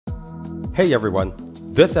Hey everyone,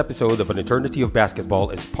 this episode of An Eternity of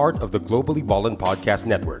Basketball is part of the Globally Ballin Podcast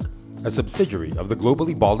Network, a subsidiary of the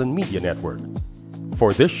Globally Ballin Media Network.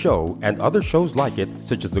 For this show and other shows like it,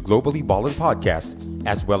 such as the Globally Ballin Podcast,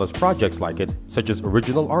 as well as projects like it, such as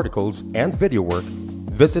original articles and video work,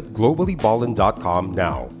 visit globallyballin.com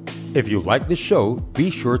now. If you like this show, be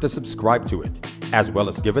sure to subscribe to it, as well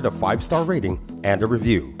as give it a 5-star rating and a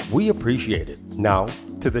review. We appreciate it. Now,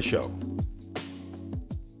 to the show.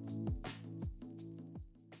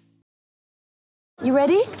 You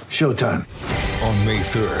ready? Showtime. On May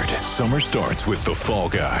 3rd, summer starts with The Fall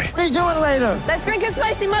Guy. Let's do it later. Let's drink a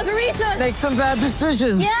spicy margarita. Make some bad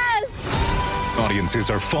decisions. Yes! Audiences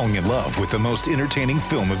are falling in love with the most entertaining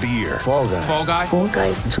film of the year. Fall Guy. Fall Guy? Fall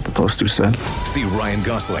guy. That's what the poster said. See Ryan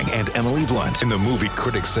Gosling and Emily Blunt in the movie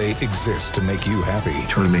critics say exists to make you happy.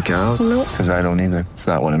 Trying to make it out? Nope. Because I don't either. It's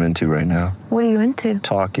not what I'm into right now. What are you into?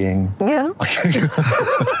 Talking. Yeah.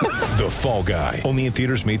 The Fall Guy. Only in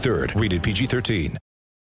theaters May 3rd. Rated PG-13.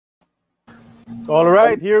 All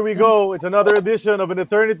right, here we go. It's another edition of An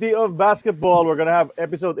Eternity of Basketball. We're going to have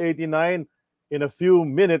episode 89 in a few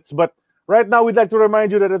minutes. But right now, we'd like to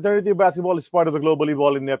remind you that Eternity of Basketball is part of the Globally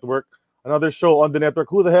Ballin Network, another show on the network.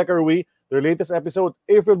 Who the heck are we? Their latest episode,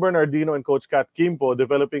 April Bernardino and Coach Kat Kimpo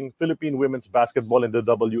developing Philippine women's basketball in the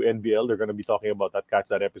WNBL. They're going to be talking about that. Catch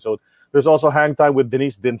that episode. There's also Hang Time with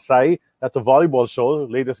Denise Dinsay. That's a volleyball show.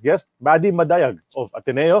 Latest guest, Maddie Madayag of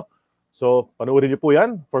Ateneo. So, panoorin niyo po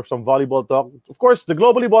yan for some volleyball talk. Of course, the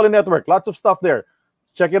Globally Ballin Network. Lots of stuff there.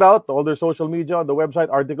 Check it out. All their social media on the website,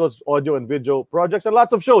 articles, audio and video projects, and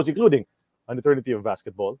lots of shows, including An Eternity of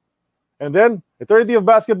Basketball. And then, Eternity of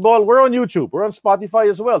Basketball, we're on YouTube. We're on Spotify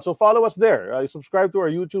as well. So, follow us there. Subscribe to our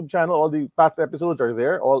YouTube channel. All the past episodes are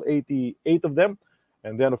there, all 88 of them.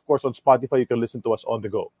 And then, of course, on Spotify, you can listen to us on the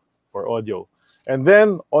go for audio. And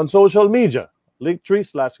then, on social media,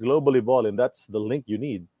 Linktree/GloballyBallin. That's the link you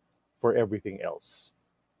need for everything else.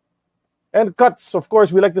 And Cuts, of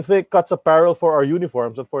course, we like to thank Cuts Apparel for our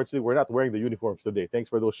uniforms. Unfortunately, we're not wearing the uniforms today. Thanks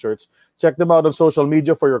for those shirts. Check them out on social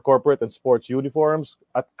media for your corporate and sports uniforms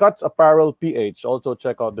at Cuts Apparel PH. Also,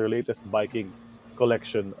 check out their latest biking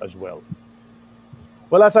collection as well.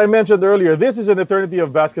 Well, as I mentioned earlier, this is An Eternity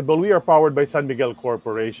of Basketball. We are powered by San Miguel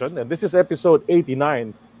Corporation, and this is episode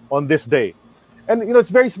 89 on this day. And, it's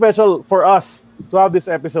very special for us to have this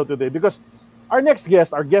episode today because our next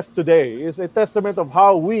guest, our guest today, is a testament of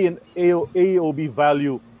how we in AOB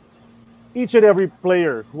value each and every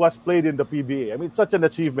player who has played in the PBA. I mean, it's such an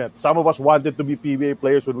achievement. Some of us wanted to be PBA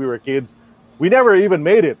players when we were kids. We never even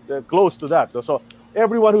made it close to that. So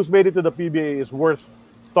everyone who's made it to the PBA is worth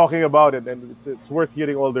talking about it, and it's worth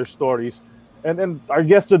hearing all their stories. And our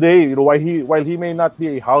guest today, while he may not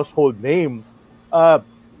be a household name,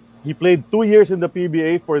 he played 2 years in the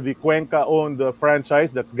PBA for the Cuenca-owned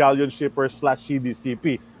franchise. That's Galleon Shippers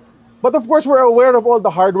 /CDCP. But of course, we're aware of all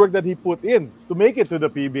the hard work that he put in to make it to the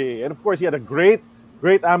PBA. And of course, he had a great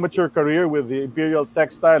amateur career with the Imperial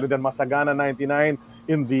Textile and then Masagana 99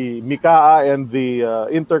 in the Mikaa and the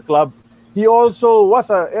Interclub. He also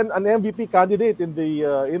was an MVP candidate in the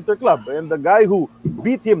Interclub. And the guy who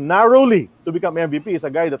beat him narrowly to become MVP is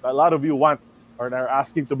a guy that a lot of you want or are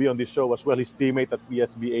asking to be on this show as well. His teammate at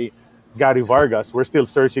PSBA, Gary Vargas. We're still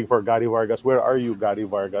searching for Gary Vargas. Where are you, Gary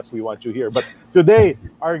Vargas? We want you here. But today,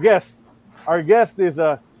 our guest is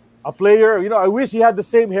a player. I wish he had the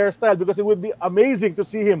same hairstyle because it would be amazing to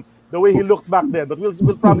see him the way he looked back then. But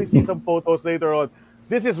we'll probably see some photos later on.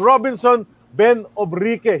 This is Robinson Ben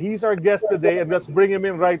Obrique. He's our guest today, and let's bring him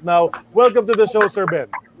in right now. Welcome to the show, Sir Ben.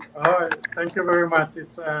 Thank you very much.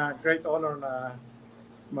 It's a great honor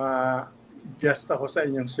na guest ako sa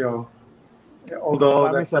inyong show. Although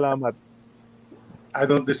Salamat. I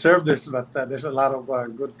don't deserve this, but there's a lot of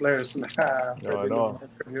good players na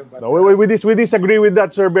we disagree with that,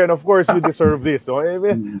 Sir Ben. Of course, you deserve this. So,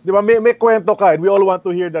 di ba, may kwento ka, and we all want to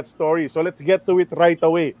hear that story. So let's get to it right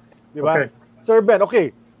away. Di ba? Okay. Sir Ben,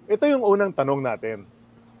 okay. Ito yung unang tanong natin.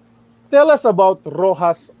 Tell us about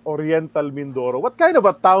Roxas Oriental Mindoro. What kind of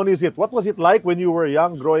a town is it? What was it like when you were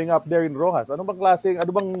young growing up there in Roxas? Ano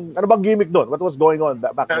bang gimmick doon? What was going on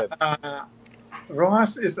back then?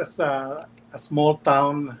 Roxas is a small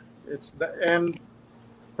town. It's the end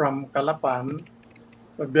from Calapan.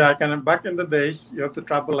 But back in the days, you have to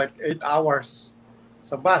travel like 8 hours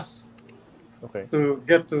sa bus to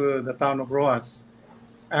get to the town of Roxas.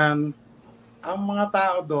 And ang mga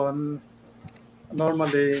tao doon,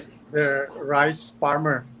 normally, they're rice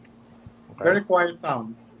farmer. Very quiet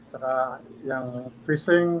town. Saka yung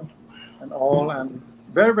fishing and all, and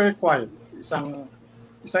very, very quiet. Isang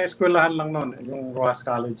eskwelahan lang noon, yung Roxas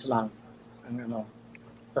College lang.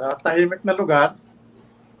 Saka tahimik na lugar.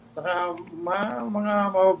 Saka mga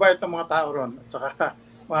mababait ang mga tao ron. At saka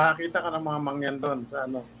makakita ka ng mga mangyan doon sa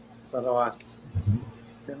sa Rojas.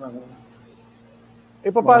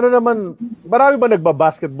 Paano naman, marami ba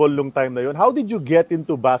nagba-basketball nung time na yun? How did you get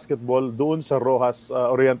into basketball doon sa Rojas,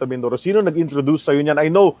 Oriental Mindoro? Sino nag-introduce sa'yo niyan? I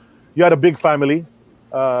know you had a big family.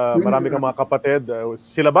 Marami kang mga kapatid.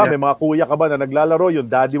 Sila ba? May mga kuya ka ba na naglalaro? Yung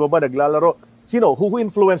daddy mo ba naglalaro? Sino? Who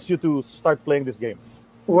influenced you to start playing this game?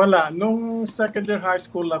 Wala. Nung second year high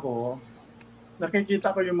school ako,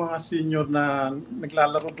 nakikita ko yung mga senior na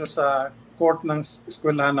naglalaro doon sa court ng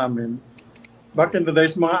eskwelahan namin. Back in the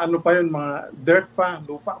days, mga pa yun, mga dirt pa,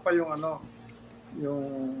 lupa pa yung yung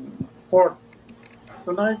court.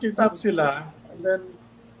 So nakikita ko sila, and then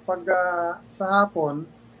pag sa hapon,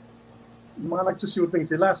 mga nagsushooting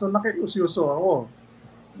sila, so nakiusyuso ako.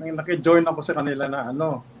 Naki-join ako sa kanila na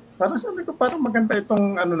Parang sabi ko, parang maganda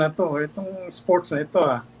itong na to, itong sports na ito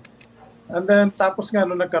And then tapos nga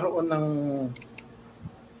nagkaroon ng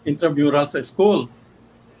intramural sa school.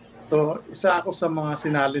 So isa ako sa mga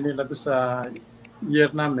sinali nila doon sa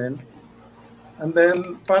year namin. And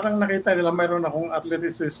then parang nakita nila mayroon akong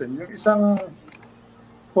athleticism. Yung isang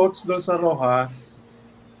coach doon sa Rojas,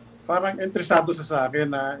 parang interesado sa akin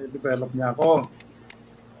na i-develop niya ako.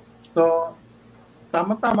 So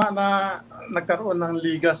tama-tama na nagkaroon ng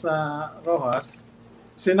liga sa Rojas,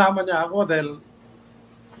 sinama niya ako dahil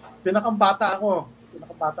pinakabata ako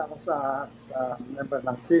sa member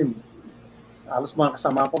ng team. Halos mga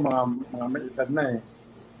kasama ko mga may edad na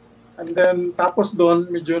And then tapos doon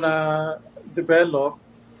medyo na develop.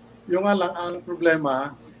 Yung nga lang ang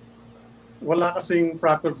problema, wala kasing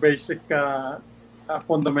proper basic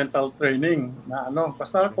fundamental training na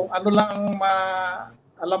basta kung lang ang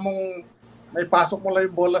alam mong may pasok mo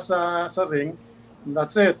lang yung bola sa ring,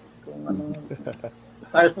 that's it. Kung anong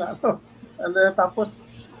tayo na And then, tapos,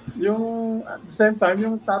 at the same time,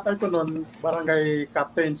 yung tatay ko noon, barangay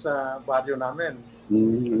captain sa baryo namin.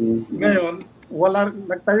 Ngayon,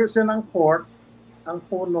 nagtayo siya ng court, ang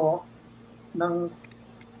puno,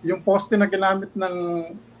 yung poste na ginamit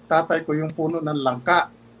ng tatay ko, yung puno ng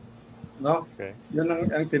langka. Okay.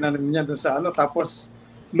 Yun ang tinanim niya doon sa Tapos,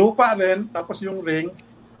 lupa rin, tapos yung ring,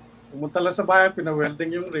 pumunta lang sa bayan,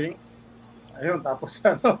 pina-welding yung ring. Ayun, tapos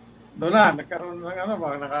doon na, nagkaroon ng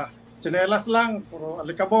mga naka-chinelas lang, puro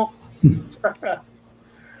alikabok.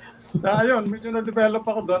 Ayun, medyo na-develop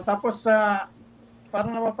ako doon. Tapos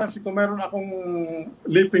parang napapansin ko, meron akong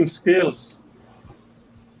leaping skills.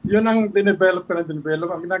 Yun ang dinevelop ko na dinevelop.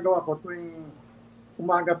 Ang ginagawa ko, tuwing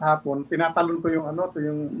umaga at hapon, tinatalon ko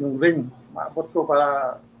yung ring. Maabot ko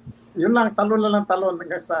para, yun lang, talon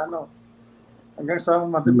hanggang sa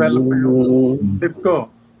ma-develop ko yung tip ko.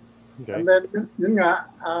 Okay. And then, yun nga,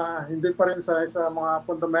 hindi pa rin sa mga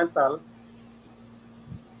fundamentals.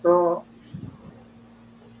 So,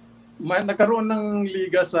 nagkaroon ng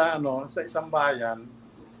liga sa isang bayan.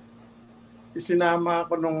 Isinama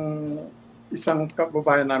ko nung isang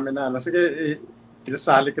kababayan namin na sige,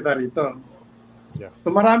 isasali kita rito. Yeah. So,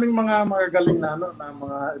 maraming mga magagaling na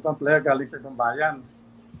mga ibang player galing sa ibang bayan.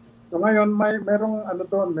 So, ngayon, merong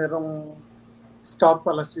merong scout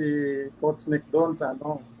pala si Coach Nick doon sa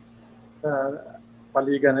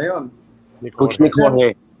paliga na yon. Coach Nick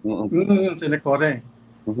Jorge. Si Nick Jorge.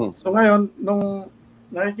 So ngayon, nung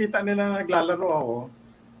nakikita nila naglalaro ako,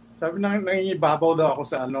 sabi nangingibabaw daw ako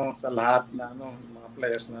sa lahat na mga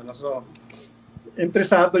players na So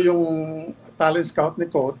interesado yung talent scout ni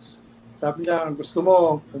Coach. Sabi niya, gusto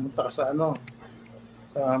mo pumunta ka sa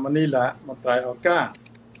Manila, mag-try out ka.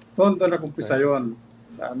 Doon nag-umpisa yon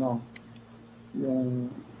sa yung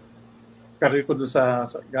career ko doon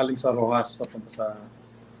galing sa Rojas papunta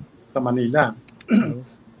sa Manila.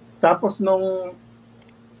 Tapos nung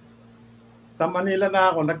sa Manila na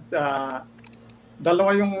ako,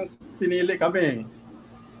 dalawa yung pinili kami.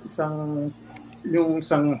 Yung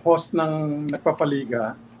isang host ng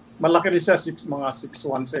nagpapaliga, malaki rin siya, mga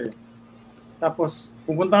 6'1" siya. Tapos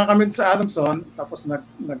pumunta kami sa Adamson, tapos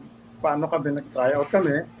nag-try out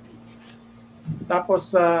kami.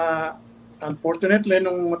 Tapos unfortunately,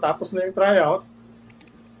 nung matapos na yung tryout,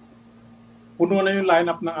 puno na yung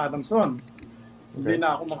lineup ng Adamson. Okay. Hindi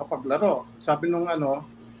na ako makapaglaro. Sabi nung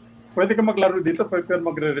pwede ka maglaro dito, pero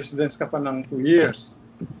magre-residence ka pa ng 2 years.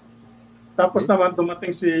 Tapos naman, dumating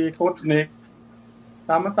si Coach Nick.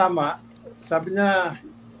 Tama-tama, sabi niya,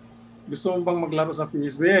 gusto mo bang maglaro sa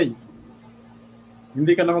PSBA?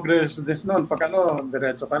 Hindi ka na magre-residence noon. Pag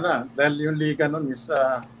diretso ka na. Dahil yung liga noon is,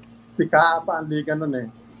 pika pa ang liga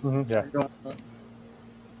noon Yeah.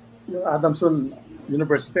 Yung Adamson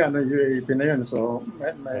University, UAAP na yun. So,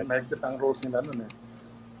 may higpit ang rules nila nun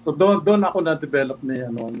So, doon ako na-develop ni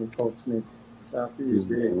Coach Nick. sa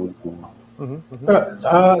PSBA. Pero,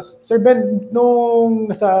 Sir Ben, nung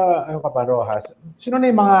nasa ano ka pa, Rojas, sino na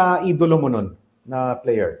yung mga idolo mo nun na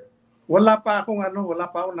player? Wala pa akong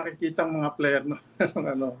nakikitang mga player na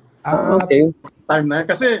Okay. time na yan.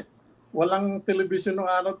 Kasi walang television nung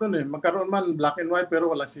araw doon eh. Magkaroon man black and white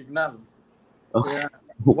pero walang signal. Kaya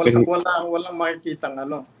walang makikitang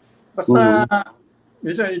ano. Basta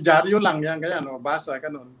minsan dyaryo lang yan, kaya basa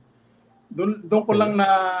ganun. Doon ko lang na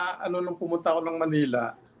nung pumunta ako ng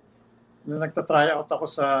Manila, na nagta-try out ako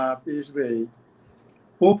sa PSBA.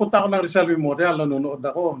 Pupunta ako ng Rizal Memorial, nanonood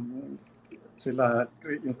ako. Sila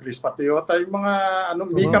yung Chris Patiota, yung mga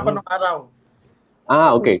Mika pa nung araw.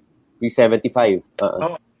 Okay. 375.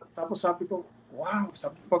 Tapos sabi ko, wow,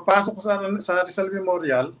 pagpasok ko sa Rizal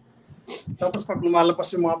Memorial, tapos pag lumalabas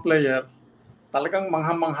yung mga player, talagang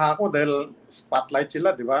mangha-mangha ako dahil spotlight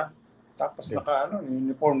sila, di ba? Tapos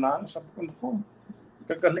uniform na, sabi ko, naku,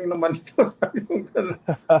 kagaling naman ito.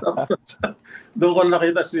 Tapos doon ko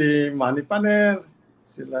nakita si Manny Paner,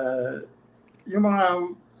 sila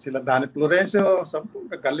Danny Florencio, sabi ko,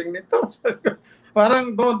 kagaling nito.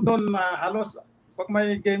 Parang doon halos, pag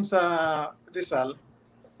may game sa Rizal,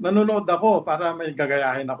 nanonood ako para may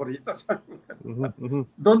gagayahin ako rito.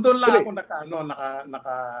 Doon lang ako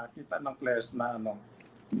nakakita ng players na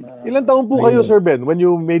Ilan taon po kayo, Sir Ben, when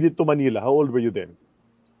you made it to Manila? How old were you then?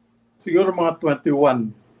 Siguro mga 21.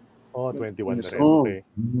 21 na rin. Okay.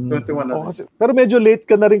 21 na rin. Pero medyo late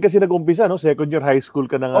ka na rin kasi nag-umpisa, no? Second year high school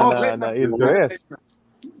ka na na interest.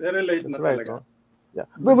 Very late na talaga. Yeah.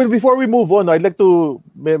 But before we move on, I'd like to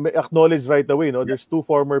acknowledge right away, there's two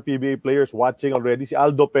former PBA players watching already. Si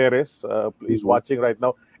Aldo Perez is watching right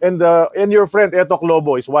now. And your friend, Etok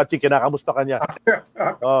Lobo, is watching. Kinakamusta ka niya?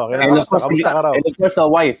 Kamusta ka raw? And of course, the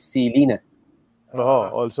wife, si Lina.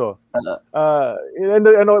 Also. And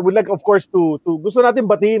we'd like, of course, to gusto natin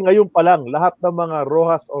batiin ngayon pa lang lahat ng mga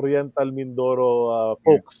Rojas Oriental Mindoro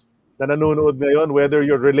folks na nanonood ngayon, whether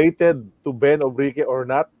you're related to Ben Obrique or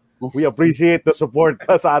not. We appreciate the support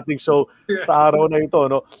sa ating show sa araw na ito,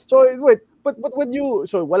 no? So wait, but when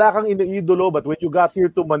wala kang iniidolo, but when you got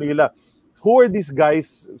here to Manila, who are these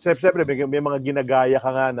guys? Siyempre may mga ginagaya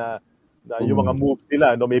ka nga na yung mga moves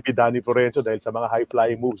nila, no? Maybe Danny Florencio dahil sa mga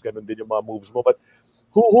high-flying moves, ganun din yung mga moves mo. But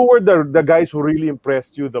who were the guys who really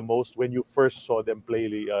impressed you the most when you first saw them play,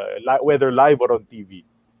 whether live or on TV?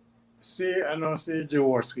 Si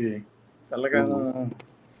Jaworski. Talagang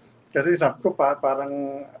kasi sabi ko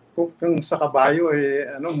parang kung sa kabayo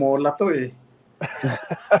mola to eh.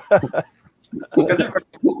 Kasi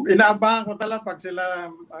inaabangan ko talaga pag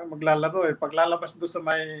sila maglalaro eh. Paglalabas doon sa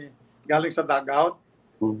may galing sa dugout,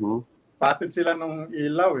 patid sila nung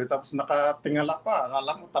ilaw eh. Tapos nakatingala pa.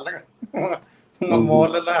 Akala mo talaga mga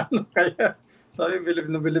mola na Kaya sabi,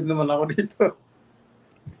 bilib naman ako dito.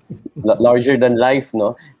 Larger than life,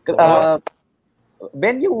 no?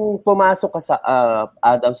 Ben, yung pumasok ka sa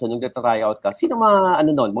Adamson, nung nag-tryout ka, sino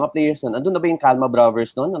mga players nun? Andun na ba yung Calma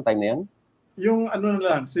Brothers nun, ng time na yan? Yung na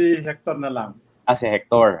lang, si Hector na lang. Si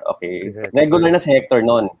Hector, okay. Regular na si Hector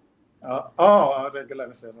nun? Regular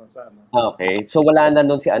na siya nun sa Okay, so wala na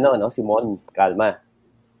nun si si Mon Calma?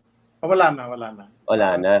 Wala na. Wala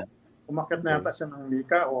na. Umakit na yata siya ng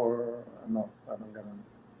Mika or parang gano'n.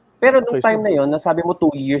 Pero nung time na yon, nasabi mo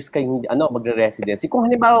 2 years kayong magre-residency. Kung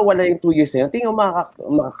halimbawa wala yung 2 years na yun, tingin mo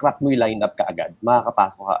makaka-crack mo yung lineup ka agad.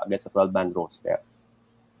 Makakapasok ka agad sa 12-man roster.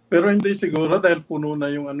 Pero hindi siguro dahil puno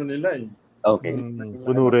na yung nila eh. Okay.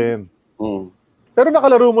 Puno rin. Pero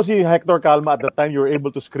nakalaro mo si Hector Calma at that time, you were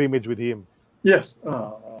able to scrimmage with him. Yes.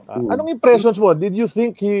 Anong impressions mo? Did you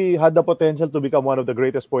think he had the potential to become one of the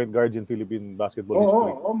greatest point guards in Philippine basketball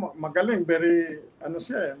history? Magaling. Very,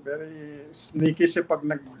 very sneaky siya pag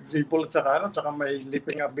nag-dribble at saka may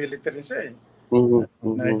leaping ability rin siya eh.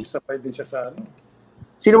 Nakikisabay din siya sa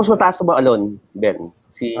Sino mas mataas tumalon, Ben?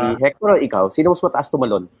 Si Hector o ikaw? Sino mas mataas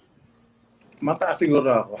tumalon? Mataas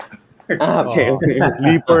siguro ako. Okay.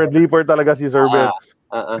 Leaper talaga si Sir Ben.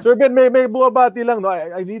 Sir Ben, may bumabati lang, no?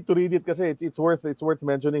 I need to read it kasi it's worth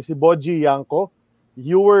mentioning. Si Boji Yanko,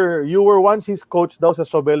 you were once his coach daw sa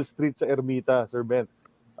Sobel Street sa Ermita, Sir Ben.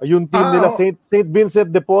 Yung team nila St.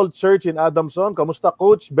 Vincent de Paul Church in Adamson. Kamusta,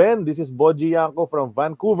 Coach Ben? This is Boji Yanko from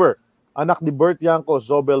Vancouver. Anak ni Bert Yanko,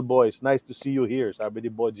 Zobel Boys. Nice to see you here, sabi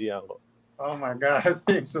ni Boji Yanko. Oh my God,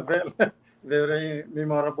 thanks, Zobel. Very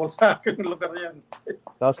memorable sa akin lugar yan.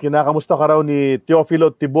 Tapos kinakamusta ka raw ni Teofilo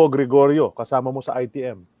Tibo Gregorio, kasama mo sa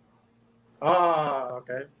ITM.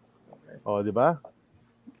 Okay. Di ba?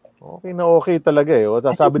 Okay talaga eh.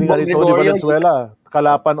 Sabi nga ni Tony Valenzuela,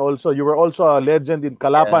 Calapan also. You were also a legend in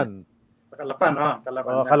Calapan. Kalapan.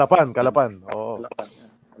 Kalapan. Oo.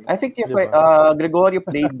 I think if Gregorio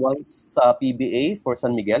played once sa PBA for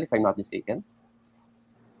San Miguel, if I'm not mistaken.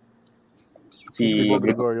 Si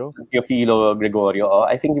Gregorio. Teofilo Gregorio.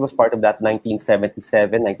 I think he was part of that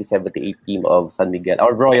 1977-1978 team of San Miguel,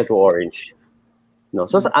 or Royal to Orange. No,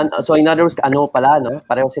 so in other words, pala, no?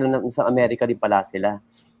 Pareho sila sa Amerika din pala sila.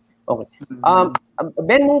 Okay.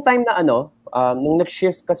 Ben, nung time na nung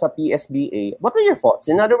nag-shift ka sa PSBA, what are your thoughts?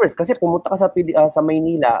 In other words, kasi pumunta ka sa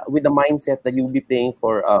Maynila with the mindset that you'll be playing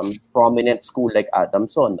for prominent school like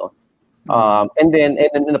Adamson, no? And then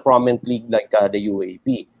in a prominent league like the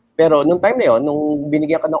UAP. Pero nung time na yon, nung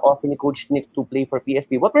binigyan ka ng offer ni Coach Nick to play for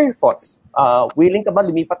PSB, what were your thoughts? Willing ka ba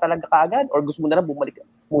lumipat talaga kaagad or gusto mo na bumalik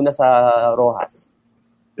muna sa Rojas?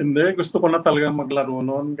 Hindi, gusto ko na talaga maglaro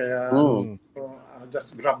noon, kaya I'll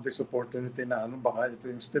just grab this opportunity na baka ito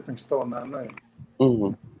yung stepping stone na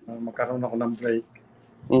magkaroon ako ng break.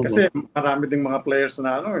 Kasi marami ding mga players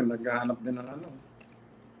na naghahanap din ng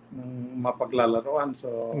ng mapaglalaroan.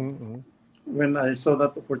 So when I saw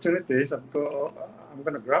that opportunity, sabi ko, I'm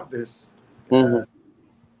gonna grab this.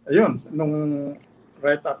 Ayun,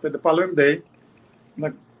 right after the following day,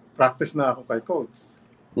 nag-practice na ako kay coach.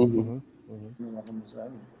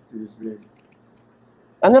 PSBA.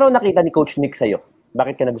 Ano raw nakita ni Coach Nick sa'yo?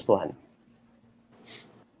 Bakit ka nagustuhan?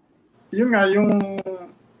 Yun nga,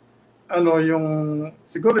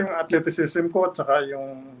 siguro yung athleticism ko at saka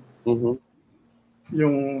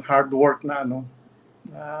yung hard work na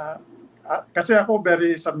kasi ako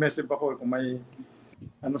very submissive ako kung may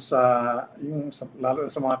lalo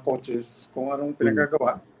sa mga coaches kung anong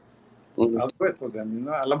pinagagawa, I'll do it for them.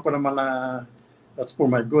 Alam ko naman na that's for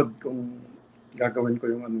my good kung gagawin ko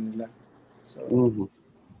yung nila. So,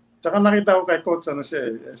 tsaka nakita ko kay coach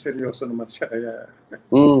siya, seryoso naman siya kaya.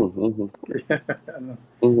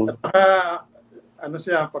 At saka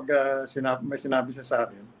siya pag may sinabi siya sa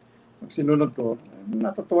akin, pag sinunod ko,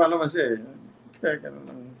 natutuwa naman siya Kaya ganun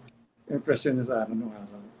ang impression niya sa akin nung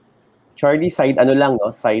araw. Charlie,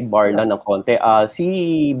 sidebar lang ng konti. Si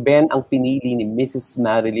Ben ang pinili ni Mrs.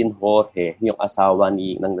 Marilyn Jorge, yung asawa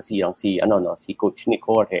ng nasirang si Coach Nick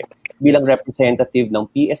Jorge, bilang representative ng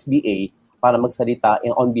PSBA para magsalita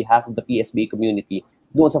on behalf of the PSBA community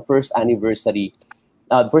doon sa first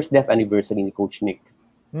death anniversary ni Coach Nick.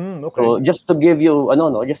 Okay. So just to give you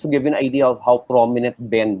an idea of how prominent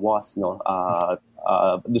Ben was doon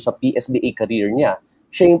sa PSBA career niya,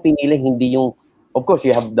 siya yung pinili, hindi yung. Of course,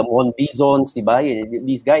 you have the Mon Bizons, diba?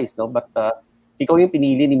 These guys, no? But ikaw yung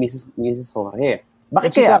pinili ni Mrs. Jorge.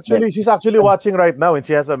 Bakit kaya? She's actually watching right now and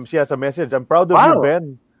she has a message. I'm proud of you,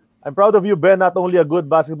 Ben. I'm proud of you, Ben. Not only a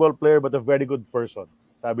good basketball player, but a very good person.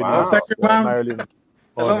 Sabi ni Marilyn.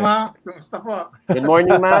 Hello, ma'am. Kumusta po? Good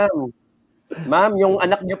morning, ma'am. Ma'am, yung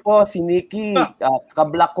anak niyo po, si Nikki,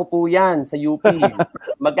 kablak ko po yan sa UP.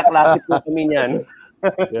 Magkaklase po kami niyan.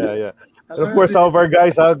 Yeah. And of course, some of our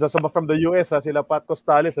guys, from the US, sila Pat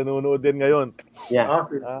Costales, nanonood din ngayon. Yeah.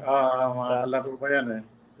 Mga laro pa yan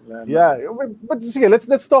Yeah, but sige,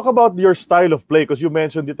 let's talk about your style of play because you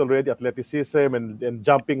mentioned it already, athleticism and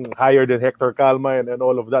jumping higher than Hector Calma and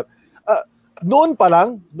all of that. Noon pa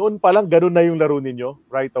lang, ganun na yung laro ninyo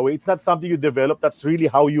right away. It's not something you develop. That's really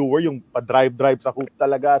how you were, yung pa-drive sa hoop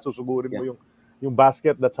talaga, susugurin mo yung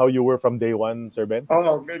basket. That's how you were from day one, Sir Ben?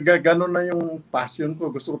 Ganun na yung passion ko.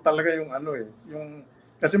 Gusto ko talaga yung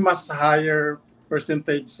kasi mas higher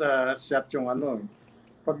percentage sa shot yung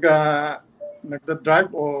Pag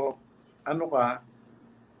nagda-drive o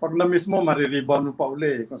pag na-miss mo, marirebound mo pa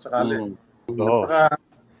uli kung sakali. At saka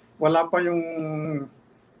wala pa yung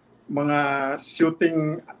mga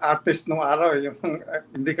shooting artist nung araw. Yung,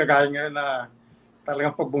 hindi kagaya ngayon na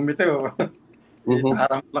talagang pag bumitaw,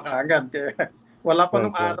 harang mo na kaagad. Kaya wala pa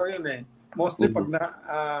nung araw yun Mostly pag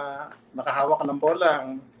nakahawak ka ng bola,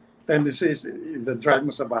 ang tendency is the drive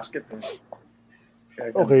mo sa basket.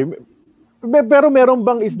 Okay. Pero meron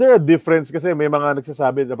bang, is there a difference? Kasi may mga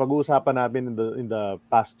nagsasabi, na pag-uusapan namin in the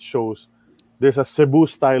past shows, there's a Cebu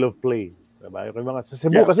style of play. Diba? Sa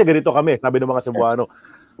Cebu kasi ganito kami, sabi ng mga Cebuano.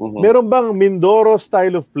 Meron bang Mindoro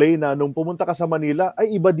style of play na nung pumunta ka sa Manila,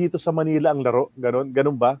 ay iba dito sa Manila ang laro?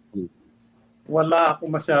 Ganon ba? Wala ako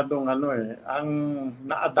masyadong Ang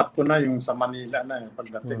na-adapt ko na yung sa Manila na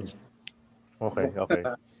pagdating. Okay.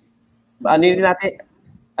 Ano yun natin?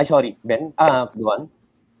 Ay, sorry, Ben. Go on.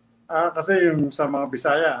 Kasi yung sa mga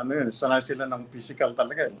Bisaya, sanay sila ng physical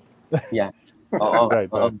talaga. Yeah. Oo. Right.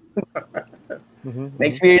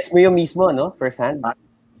 Na-experience mo yung mismo, no? First hand.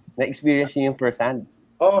 Na-experience niyo yung first hand.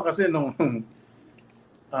 Oo, kasi nung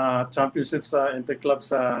championship sa Interclub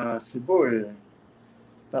sa Cebu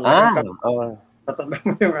talagang tatanda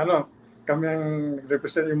mo yung kami ang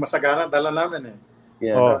represent yung Masagana, dala namin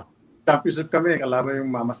Yeah. championship kami, kalaban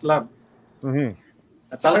yung Mama's Love. Mhm.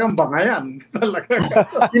 At talagang bangayan. Talagang.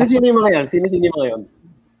 Sino-sino yung mga yan? Sino-sino yung mga yan?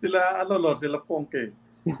 Sila Pongke.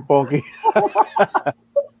 Pogi.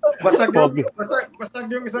 Pogi.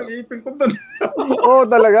 Basag yung isang ipin ko doon. Oo,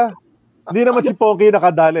 talaga. Hindi naman si Pogi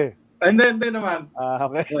nakadali. Ay, hindi naman.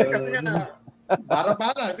 Okay. Kasi nga,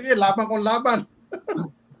 para. Sige, laban kung laban.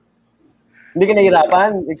 Hindi ka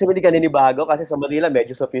nahirapan? Ibig sabihin, hindi ka ninibago kasi sa Manila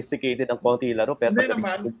medyo sophisticated ang konti laro. Pero Hindi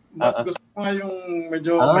naman. Mas gusto ko nga yung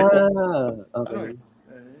medyo... Okay.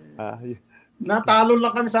 Natalo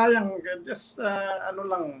lang kami, sayang. Just,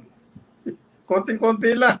 lang.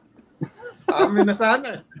 Konting-konti lang. Amin na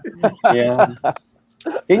sana. Yeah.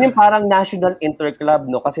 Yun yung parang national interclub,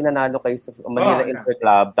 no? Kasi nanalo kayo sa Manila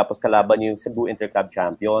Interclub, tapos kalaban yung Cebu Interclub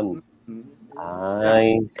champion.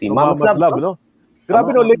 Ay, si Mama's Love, no?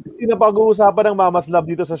 Grabe no, lately na pag-uusapan ng Mama's Love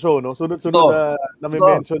dito sa show, no? Sunod-sunod na may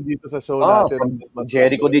mention dito sa show natin.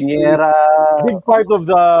 Jericho Diniera. Big part of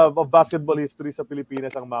basketball history sa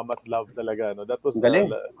Pilipinas ang Mama's Love talaga, no? That was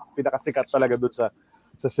pinakasikat talaga doon sa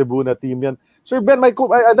Cebu na team yan. Sir Ben,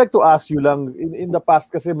 I'd like to ask you lang, in the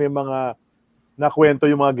past kasi may mga nakwento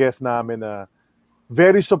yung mga guests namin na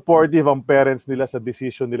very supportive ang parents nila sa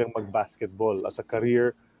decision nilang mag-basketball as a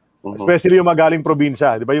career. Especially yung magaling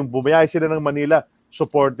probinsya, di ba? Yung bumayay sila ng Manila,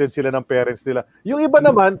 supported sila ng parents nila. Yung iba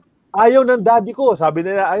naman, ayaw ng daddy ko. Sabi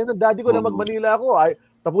nila, ayaw ng daddy ko na mag-Manila ako.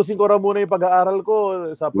 Tapusin ko muna yung pag-aaral ko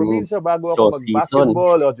sa probinsya bago ako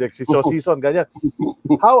mag-basketball o season, ganyan.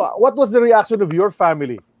 What was the reaction of your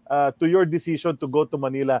family to your decision to go to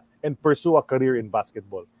Manila and pursue a career in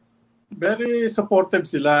basketball? Very supportive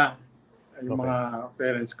sila, yung mga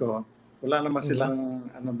parents ko. Wala naman silang,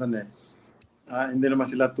 hindi naman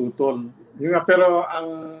sila tutol. Pero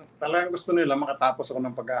ang talagang gusto nila, makatapos ako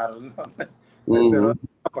ng pag-aaral. Pero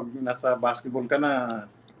pag nasa basketball ka na,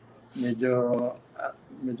 medyo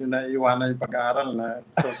naiiwanan yung pag-aaral na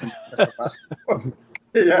sa basketball.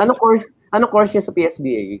 Yeah. Ano course niya sa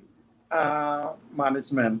PSBA?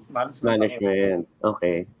 Management.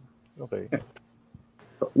 Okay.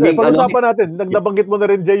 So, pag-usapan natin, nabanggit mo na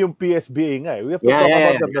rin, Jay, yung PSBA nga. We have to talk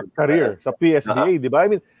about that career sa PSBA, di ba?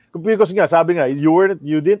 I mean, because nga, sabi nga,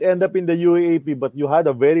 you didn't end up in the UAAP, but you had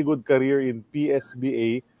a very good career in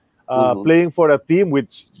PSBA, playing for a team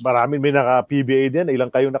which may naka-PBA din,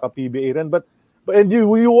 ilang kayong naka-PBA rin, and you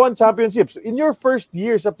won championships. In your first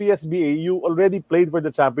year sa PSBA, you already played for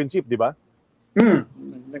the championship, di ba?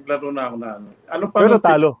 Naglaro na ako na. Pero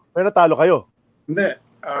natalo kayo? Hindi.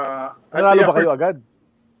 Natalo ba kayo agad?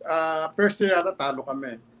 First year ata talo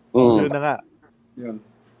kami. Yun na nga. Yun.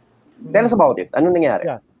 Tell us about it. Anong nangyari?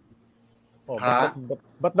 Yeah.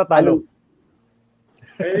 Ba't natalo?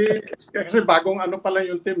 Kasi bagong pa lang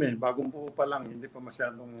yung team eh. Bagong buo pa lang. Hindi pa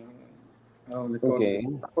masyadong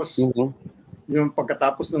Tapos, yung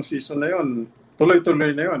pagkatapos ng season na yun,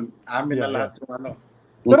 tuloy-tuloy na yun. Amin na lahat yung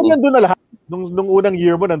Pero nandun na lahat. Nung unang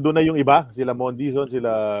year mo, nandun na yung iba? Sila Mondison,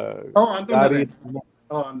 sila andun Gary.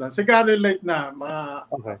 Andun. Si Gary late na. Mga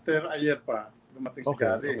after a year pa. Dumating si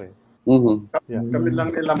Gary. Kami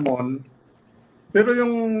lang nila Mon. Pero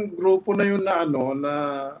yung grupo na yun na na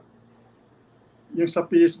yung sa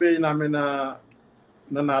PSBA namin na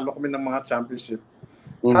nanalo kami ng mga championship.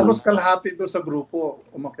 Halos kalahati doon sa grupo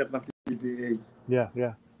umakyat ng PBA.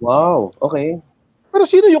 Yeah. Wow, okay. Pero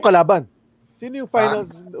sino yung kalaban? Sino yung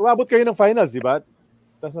finals? Umabot kayo ng finals, di ba?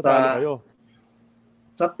 Tapos natalo kayo.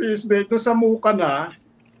 Sa PSBA, doon sa Muka na,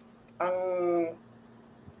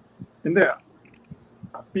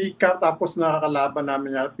 PICA, tapos nakakalaban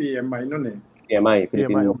namin yung PMI noon eh. PMI,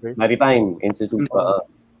 Philippine Maritime Institute.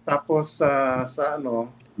 Tapos sa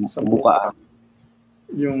Muka.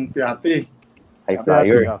 Yung Piati. High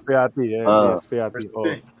Flyer. Piati, yes, Piati.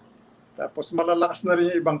 Tapos malalakas na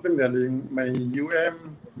rin yung ibang team dahil may UM,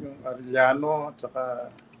 yung Arellano, at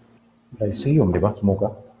saka Lyceum, di ba?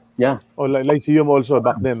 Muka. Yeah. Lyceum also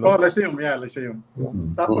back then. No? Lyceum.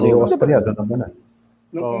 Tapos Australia, doon naman na.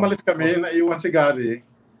 Nung umalis kami, naiwan si Gary,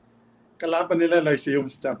 kalaban nila Lyceum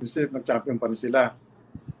sa championship, nag-champion pa rin sila.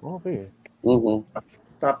 Okay.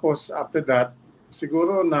 Tapos after that,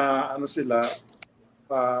 siguro na sila,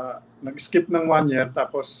 nag-skip ng 1 year,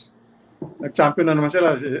 tapos nag-champion na naman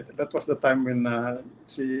sila. That was the time when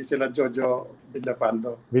sila Jojo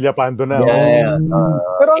Villapando na. Yeah.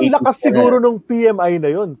 Pero ang lakas siguro nung PMI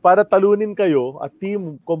na yun. Para talunin kayo, a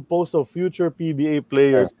team composed of future PBA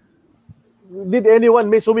players. Did anyone,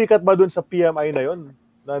 may sumikat ba dun sa PMI na yun?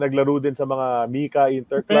 Na naglaro din sa mga Mika,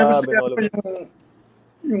 Interclub, and all of that?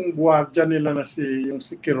 Yung guardia nila na si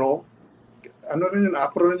Kiro.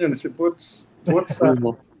 Apro rin yun, si Boots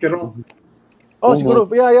Kiro. Oh, siguro.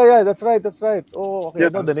 Yeah. That's right. Oh, okay. I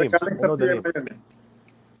know the names.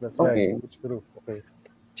 That's Okay. right. Which group? Okay.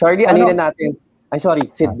 Charlie, Ano? na natin. Ay, sorry.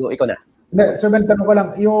 Sid, go. Ikaw na. Hindi, Sir Ben, tanong ko lang,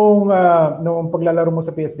 yung nung paglalaro mo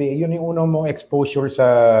sa PSBA, yun yung unang mong exposure sa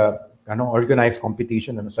organized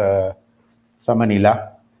competition sa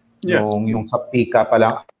Manila? Yes. Yung sa Pika pa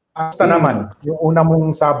lang. Basta naman, yung unang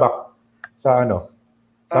mong sabak sa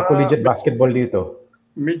collegiate basketball dito.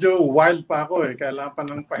 Medyo wild pa ako kailangan pa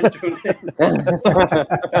ng fine-tuning.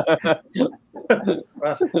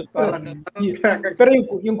 Pero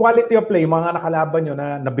yung quality of play, mga nakalaban nyo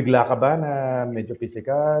na nabigla ka ba na medyo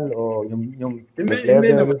physical o yung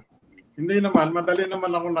Hindi naman, madali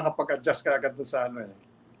naman ako nakapag-adjust kaagad doon sa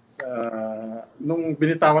nung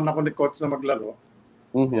binitawan ako ni coach na maglaro.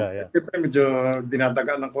 Yeah. Siyempre medyo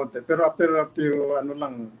dinadaga ng konti. Pero after a few,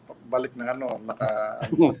 balik na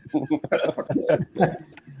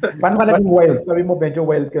Paano ka naging wild? Sabi mo, medyo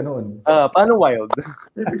wild ka noon. Paano wild?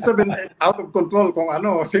 Ibig sabihin, out of control kung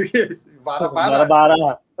sige, bara-bara.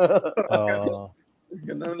 Bara-bara.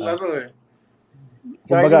 Ganun laro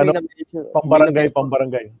Kumbaga,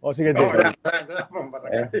 pambarangay. O sige, Jay.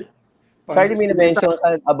 Pambarangay. Charlie, may na-mention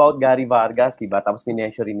about Gary Vargas, diba? Tapos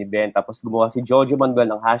minention rin ni Ben. Tapos gumawa si Jojo Manuel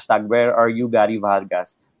ng hashtag, Where are you, Gary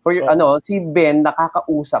Vargas? For your, si Ben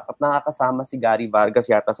nakakausap at nakakasama si Gary Vargas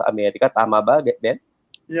yata sa Amerika. Tama ba, Ben?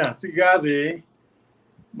 Yeah, si Gary,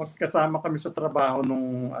 magkasama kami sa trabaho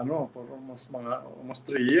nung for almost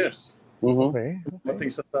 3 years. Okay.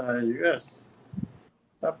 Mating sa US.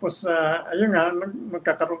 Tapos, ayun nga,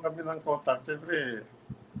 magkakaroon kami ng contact. Siyempre,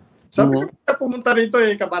 sabi ko, pumunta rito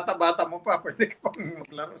kabata-bata mo pa, pwede ka pang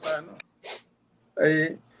maglaro sa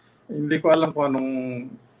hindi ko alam kung anong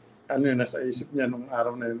yun nasa isip niya nung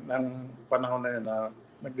araw na yun, ng panahon na yun na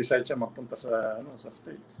nag-decide siya magpunta sa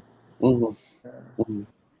States.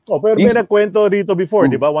 Pero may nagkwento dito before,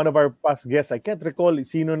 di ba? One of our past guests, I can't recall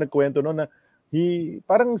sino nagkwento noon na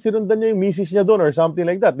parang sinundan niya yung misis niya doon or something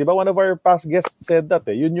like that. Di ba? One of our past guests said that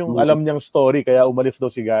Yun yung alam niyang story, kaya umalis daw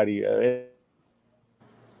si Gary.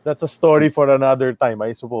 That's a story for another time,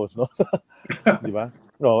 I suppose, no? Di ba?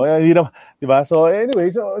 No, hindi naman, di ba? So anyway,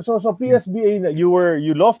 so PSBA,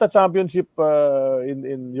 you lost the championship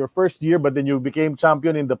in your first year, but then you became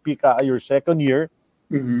champion in the Pika your second year.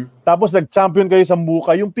 Tapos nag-champion kayo sa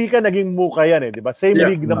Muka. Yung Pika naging Muka yan di ba? Same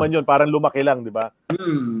league naman yun, parang lumaki lang, di ba?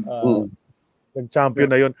 Nag-champion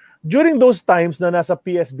na yun. During those times na nasa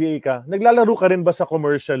PSBA ka, naglalaro ka rin ba sa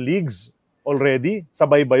commercial leagues already?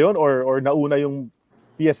 Sabay ba yun? Or nauna yung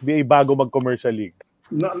PSBA bago mag-commercial league?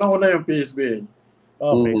 Nauna yung PSBA.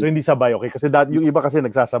 Okay, so hindi sabay, okay? Kasi yung iba kasi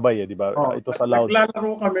nagsasabay, di ba? Ito sa loud.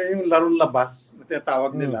 Naglalaro kami yung larong labas, na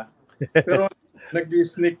tinatawag nila. Pero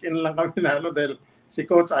nag-sneak in lang kami na dahil si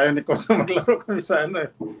coach, ayaw ni coach na maglaro kami sa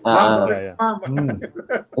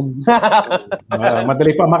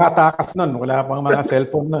Madali pa makatakas nun. Wala pang mga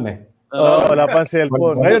cellphone nun wala pang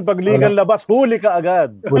cellphone. Ngayon, pag legal labas, huli ka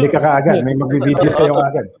agad. May magbibideo sa'yo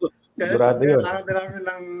agad. Sigurado yun. Kailangan din namin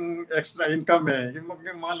ng extra income Yung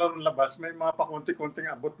mga larong labas, may mga pakunti-kunting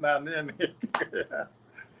abot na yan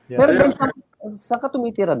Pero Ben, saan ka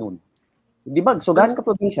tumitira nun? Di ba, Sugan ka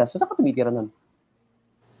probinsya, so saan ka tumitira nun?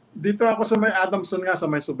 Dito ako sa may Adamson nga, sa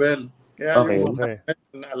may Subel. Kaya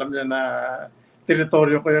alam niya na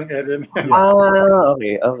teritoryo ko yung area niya.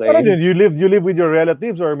 Okay. Pero you live with your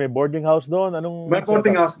relatives or may boarding house doon? May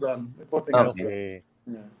boarding house doon. Okay.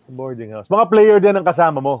 Boarding house. Mga player din ang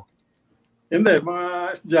kasama mo? Hindi,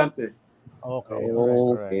 mga estudyante.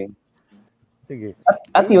 Okay. Sige.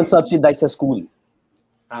 At yun, subsidized sa school?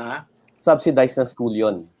 Subsidized na school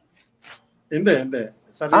yun? Hindi.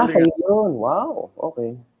 Sa yun. Wow.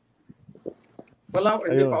 Okay. Wala,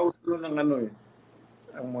 hindi pa uso ng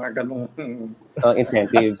ang mga ganong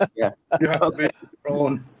incentives. Yeah. You have to be your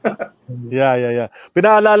own. Yeah.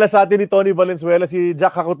 Pinaalala sa atin ni Tony Valenzuela si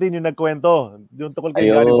Jack Hakutin yung nagkwento. Yung tukol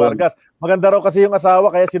kay Gary Vargas. Maganda raw kasi yung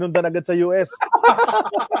asawa kaya sinundan agad sa US.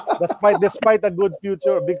 Despite a good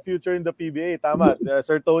future, big future in the PBA. Tama.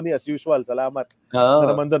 Sir Tony, as usual. Salamat.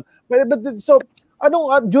 Na naman doon. So,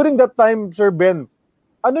 during that time, Sir Ben,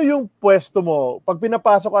 ano yung pwesto mo? Pag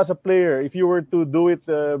pinapasok ka as a player, if you were to do it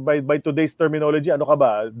by today's terminology, ano ka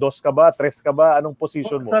ba? Dos ka ba? Tres ka ba? Anong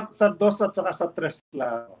position mo? Sa dos at saka sa tres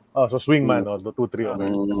lang. So swingman, 2-3.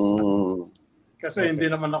 Kasi hindi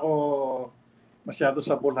naman ako masyado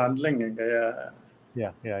sa ball handling kaya...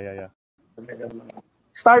 Yeah.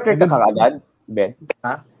 Starter ka kaagad, Ben?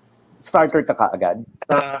 Starter ka kaagad?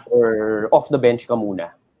 Or off the bench ka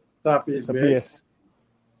muna? Sa PSBA.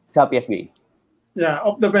 Sa PSBA? Yeah,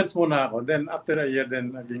 off the bench muna ako. Then after a year,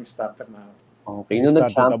 then naging starter na ako. Okay, nung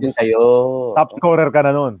nag-champion kayo. Top scorer ka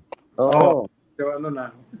na nun. So,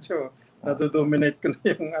 nado-dominate ko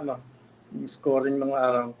na yung scoring ng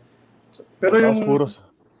araw. Pero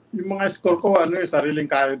yung mga score ko,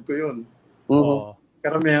 sariling kayod ko yun. Oo.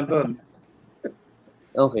 Karamihan doon.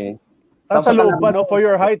 Okay. Tapos sa loob ba, no? For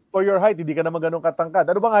your height, hindi ka naman ganun katangkad.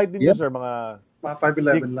 Ano bang height ninyo, sir? Mga Mga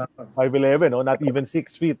 5'11 lang. 5'11", no? Not even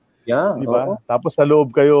 6 feet. Yeah. Di ba? oo. Tapos sa loob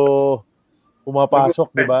kayo pumapasok,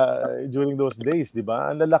 di ba? During those days, di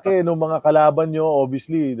ba? Ang lalaki ng mga kalaban nyo,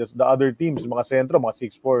 obviously, the other teams, mga sentro, mga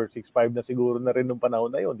 6'4", 6'5" na siguro na rin nung panahon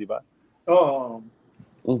na yun, di ba? Oo.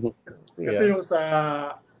 Mhm. Kasi yung sa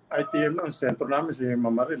ITM noon, sentro namin si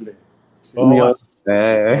Mamaril eh. Oo. Yun.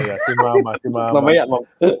 Si Mama. Mamaya.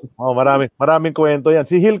 Oh, maraming kwento yan.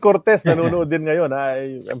 Si Gil Cortez nanonood din ngayon.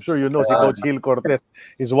 I'm sure you know si Coach Gil Cortez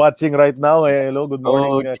is watching right now. Hello, good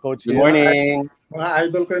morning, Coach Good Gil. morning. Mga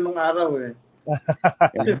idol ko yun nung araw eh.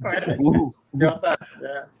 Yota.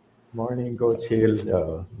 Yeah. Morning, Coach Hill.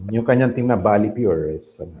 Yung kanyang team na Bali Pure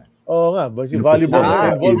is Oo nga, si volleyball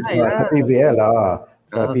involved. sa PVL. Sa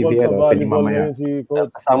Involved PVL. sa volleyball ngayon si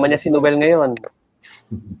Coach. Kasama niya si Noel ngayon.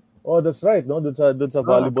 Oh, that's right, no? Doon sa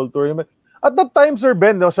volleyball tournament. At that time, Sir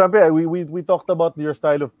Ben, no, syempre, we talked about your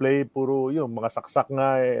style of play, puro yung mga saksak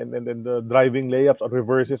nga and then the driving layups or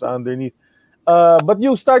reverses underneath. But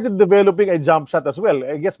you started developing a jump shot as well.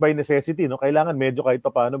 I guess by necessity, no? Kailangan medyo kahit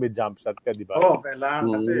paano may jump shot ka, di ba? Oo,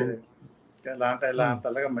 kailangan kasi. Kailangan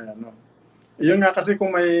talaga may Yun nga kasi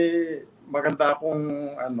kung may maganda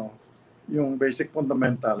akong yung basic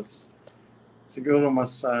fundamentals, siguro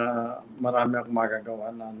mas marami akong magagawa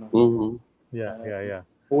na Yeah.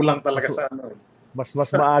 Kulang talaga sa Mas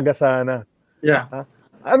maaga sana. Yeah.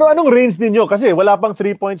 Anong range ninyo? Kasi wala pang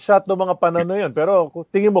 3-point shot no mga panahon na yun. Pero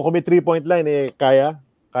tingin mo kung may 3-point line, kaya?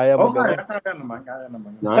 Kaya mo kaya naman.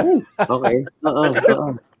 Nice. Okay.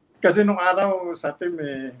 Kasi nung araw sa team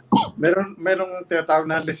merong tinatawag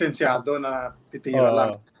na lisensyado na titira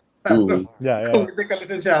lang. Yeah. Kung hindi ka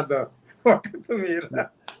lisensyado, huwag ka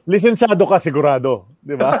tumira. Lisensyado ka sigurado,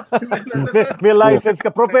 di ba? May license ka,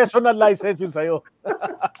 professional license yun sa'yo.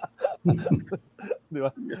 Di ba?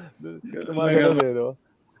 No?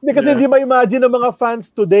 Hindi kasi hindi ma-imagine ng mga fans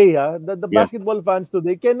today, the basketball fans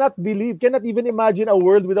today cannot even imagine a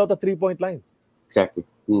world without a 3-point line. Exactly.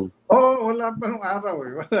 Wala pa nung araw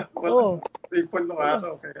Wala 3-point nung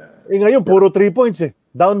araw. Kaya... ngayon, puro 3 points eh.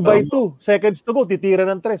 Down by 2 seconds to go, titira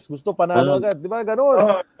ng 3. Gusto panalo agad. Di ba?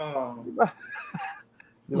 Ganoon. Diba?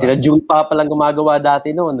 Sila June pa palang gumagawa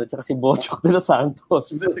dati noon, at saka si Bochok de Los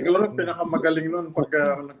Santos. Siguro pinakamagaling noon pag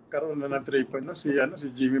nagkaroon na ng 3-point si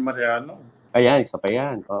Jimmy Mariano. Ayan, isa pa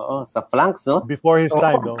yan. Oo, sa flanks, no? Before his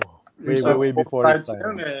time, no? Way before his time.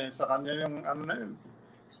 Yun, sa kanya yung na yun.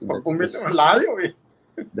 Pag pumit, layo eh.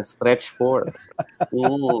 The stretch 4.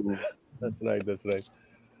 That's right.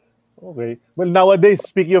 Okay. Well, nowadays,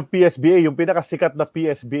 speaking of PSBA, yung pinakasikat na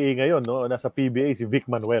PSBA ngayon, no, nasa PBA si Vic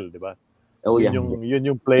Manuel, di ba? Oh, yeah. Yun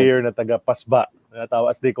yung player na taga Pasba,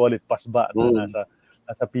 as they call it, Pasba, na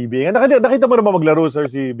nasa PBA. Nakita mo naman maglaro, sir,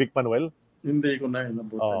 si Vic Manuel? Hindi ko na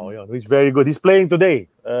inabutan. Yun. He's very good. He's playing today.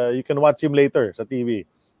 You can watch him later sa TV.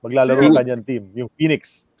 Maglalaro ang kanyang team, yung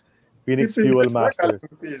Phoenix Fuel Masters.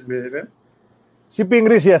 Si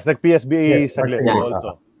Pingris, yes, nag-PSBA saglit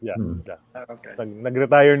also. Yeah. Okay.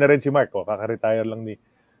 Nag-retire na rin si Mark. Kaka-retire lang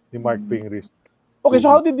ni Mark Pingris. Okay,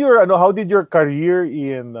 so how did your career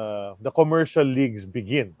in the commercial leagues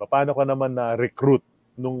begin? Paano ka naman na recruit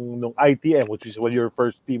nung ITM, which is your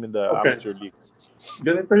first team in the amateur league?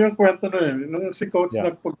 Ganito yung kwento nung si coach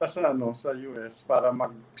nagpunta sa US para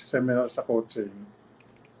mag-seminar sa coaching.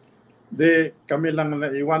 Kami lang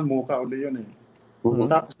na naiwan, muka uli yun eh.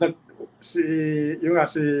 Tapos si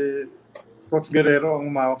Coach Guerrero ang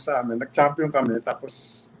umawak sa amin. Nag-champion kami.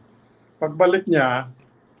 Tapos pagbalik niya,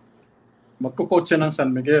 magko-coach siya ng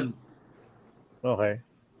San Miguel. Okay.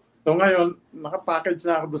 So ngayon, nakapackage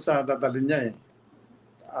na ako doon sa dadalhin niya eh.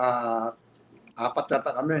 4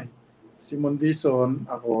 yata kami. Si Mondison,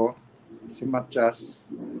 ako, si Matias,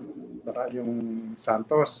 saka yung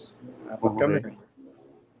Santos. 4 kami.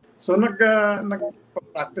 So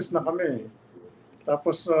nag-practice na kami.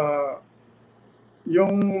 Tapos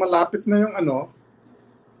yung malapit na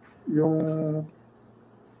yung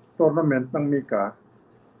tournament ng Mika,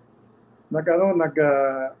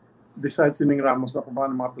 nag-decide si Ning Ramos na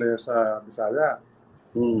kumain ng mga players sa Bisaya.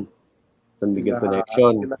 San Miguel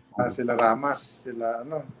Connection. Sila Ramas,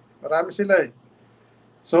 marami sila eh.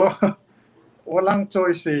 So, walang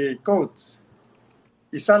choice si coach.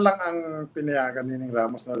 Isa lang ang pinayagan ni Ning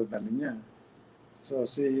Ramos na dadalhin niya. So,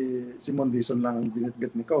 si Mondison lang ang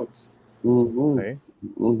binitbit ni coach. Okay.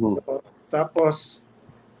 So, tapos,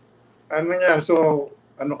 kami,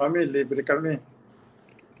 libre kami.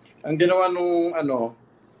 Ang ginawa nung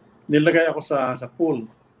nilagay ako sa pool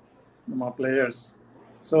ng mga players.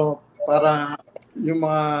 So, para yung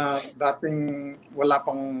mga dating wala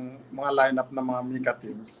pang mga lineup ng mga Mika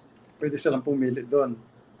teams, pwede silang pumili doon.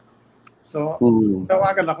 So,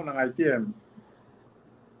 tawagan ako ng ITM.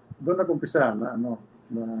 Doon nag-umpisa na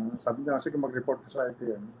sabi niya, sige mag-report ka sa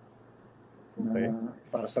ITM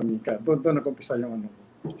para sa Mika. Doon nag-umpisa yung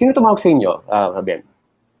Sino tumawag sa inyo, Ben?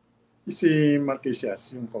 Si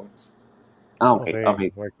Marquesias, yung coach. Okay.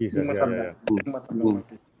 Marquesias, Yung matanda. Yung matanda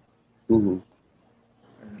Marquesias.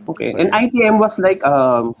 Okay. And ITM was like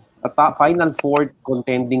a Final Four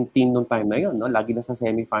contending team nung time na yun, no? Lagi na sa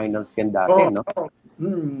semifinals yan dati, no?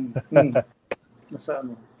 Nasa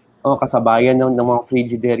kasabayan ng mga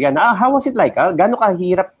Frigidaire yan. How was it like? Gaano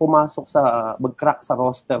kahirap pumasok mag-crack sa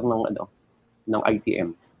roster ng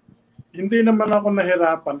ITM? Hindi naman ako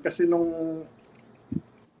nahirapan kasi nung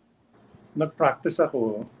nag-practice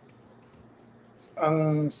ako,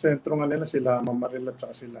 ang sentro nga nila sila, Mamaril at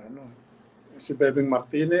saka sila, si Bebeng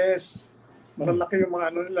Martinez, malalaki yung mga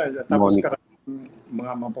nila, tapos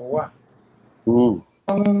mga Mapawa.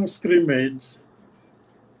 Ang scrimmage,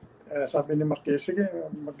 sabi ni Marquez, sige,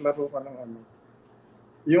 maglaro ka ng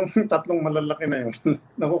Yung tatlong malalaki na yun,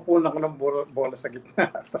 nakukunan ko ng bola sa gitna.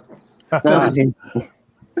 Tapos,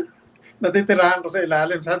 natitirahan ko sa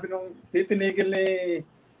ilalim. Sabi nung titinigil ni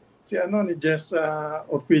Jess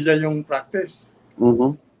Orpilla yung practice.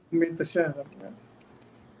 Kuminto siya.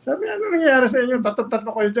 Sabi, ano nangyayari sa inyo?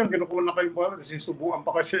 Tatlo kayo dyan, kinukunan kayo yung bola, tapos susubuan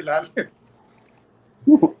pa kayo sa ilalim.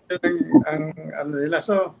 ang nila.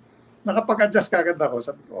 So, nakapag-adjust kagad ako.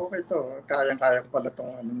 Sabi ko, okay to. Kayang-kaya ko pala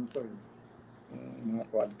itong mga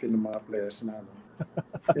quality ng mga players na.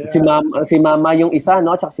 Yeah. Si Mama yung isa,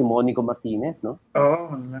 no? Tsaka si Monico Martinez, no?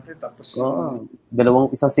 Oo, laki. Tapos,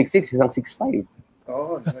 isang 6'6", isang 6'5".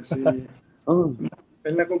 Oo,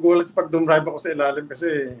 nagugulat sa pag-drive ako sa ilalim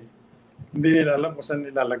kasi hindi nila alam kung saan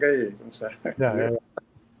ilalagay eh. Kung saan.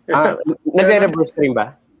 Nagre-reverse stream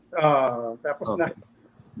ba? Tapos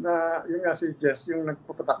yung nga si Jess, yung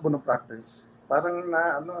nagpapatakbo ng practice, parang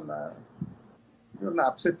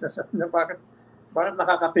na-upset siya. Sabi niya, bakit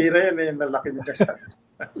nakakatira yan eh, yung lalaki niya kasi.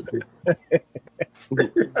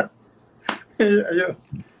 Ayun.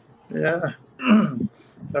 Yeah.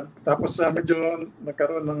 Tapos medyo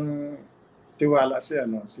nagkaroon ng tiwala si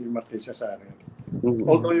Marquesias sa akin.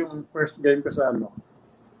 Although yung first game ko sa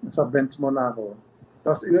bench muna ako.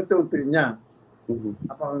 Tapos inunti-unti niya.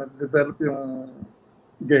 Kapag nag-develop yung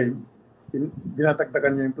game,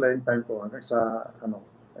 dinatagdagan niya yung playing time ko hanggang sa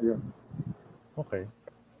ayun. Okay.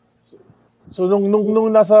 So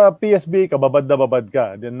nung nasa PSB ka, babad na babad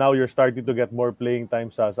ka. Then now you're starting to get more playing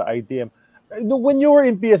time sa ITM. When you were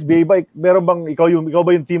in PSB, meron bang ikaw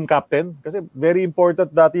ba yung team captain? Kasi very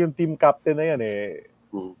important dati yung team captain na yan eh.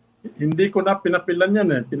 Hindi ko na pinapilan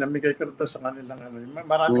yan eh. Pinamigay ko rin sa kanilang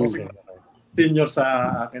Marami kasi senior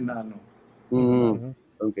sa akin na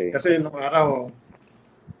Okay. Kasi nung araw,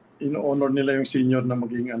 ino-honor nila yung senior na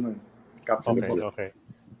maging captain. Okay.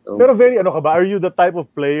 Pero very ka ba? Are you the type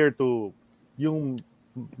of player to yung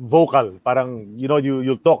vocal? Parang,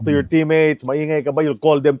 you'll talk to your teammates, maingay ka ba? You'll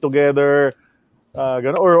call them together?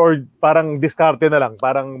 Gano'n? Or parang diskarte na lang?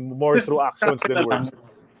 Parang more through actions than words?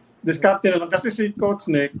 Diskarte na lang. Kasi si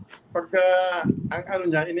Coach Nick, pag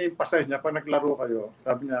niya, ini-emphasize niya, pag naglaro kayo,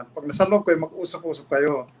 sabi niya, pag nasa loob kayo, mag-usap-usap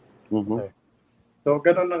kayo. Okay. So,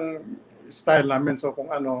 gano'n ang style namin. So,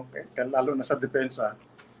 kung lalo na sa depensa,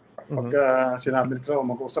 pag sinabi ko,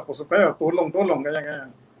 mag-usap-usap kayo, tulong,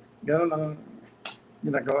 ganyan. Gano'n ang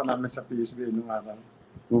ginagawa namin sa PSB nung araw.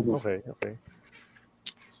 Okay.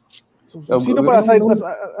 So, sino ba aside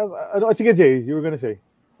sige Jay, you were gonna say?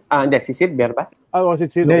 Hindi, si Sid ba? Si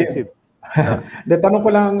Sid. Tanong ko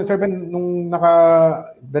lang, Sir Ben, nung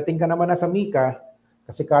nakadating ka naman na sa Mika,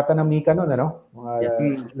 kasikatan ng Mika noon, mga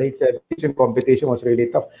late 70s, yung competition was really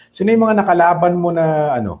tough. Sino yung mga nakalaban mo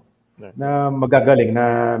na na magagaling,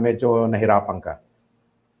 na medyo nahirapan ka?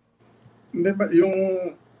 Hindi ba, yung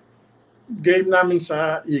game namin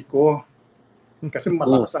sa Ico, kasi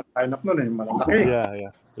malakas ang lineup nun malaki.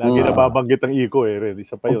 Yeah. Lagi nababanggit ang Ico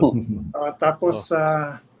isa pa yun. Tapos,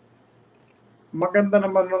 maganda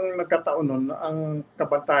naman nung nagkataon nun, ang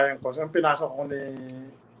kabantayan ko, ang pinasok ko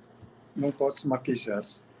nung Coach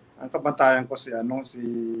Marquesias, ang kabantayan ko si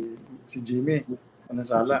Jimmy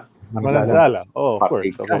Mananzala. Of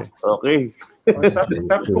course. Okay. Sabi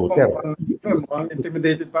ko, mukhang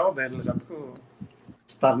intimidated pa ako dahil sabi ko,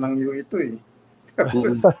 star ng U ito eh.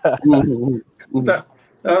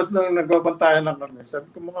 Tapos nung nagbabantayan lang kami, sabi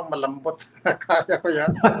ko mukhang malambot. Kaya ko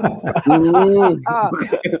yan.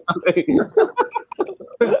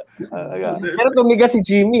 Pero tumiga si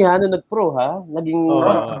Jimmy nung nag-pro Naging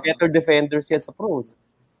better defenders yan sa pros.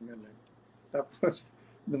 Tapos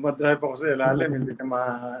dumadrive ako sa ilalim, hindi ka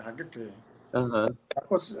mahagip eh.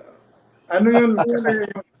 Tapos, kasi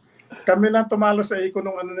kami lang tumalo sa Eco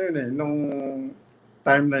nung nung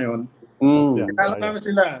time na yun. Kinala namin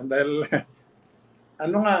sila dahil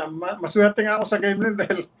maswerte nga ako sa game nun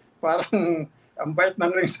dahil parang ang bait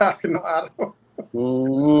ng ring sa akin nung araw.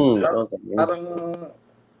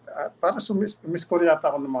 Parang sumiscore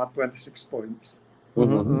yata ako ng mga 26 points.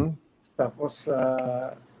 Tapos,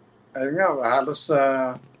 ayun nga, halos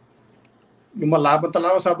lumalaban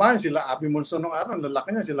talaga ako sa bahay. Sila Abby Monson nung araw,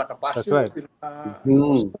 lalaki niya, sila Capasio, sila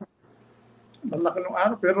lalaki nung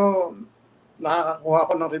araw, pero nakakakuha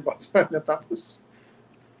ako ng rebound sa kanya. Tapos,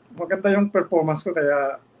 maganda yung performance ko,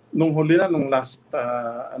 kaya nung huli na, nung last,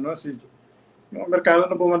 yung Amerikano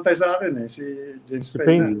na bumantay sa akin si James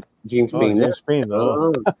Payne. James Payne.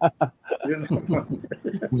 Yun.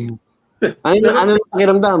 Ano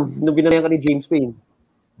nakiramdam nung binalayan ka ni James Payne?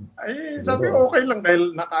 Ay, sabi ko okay lang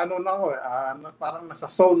dahil nakaano na ako parang nasa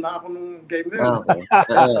zone na ako nung game na yun.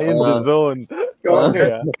 In the zone.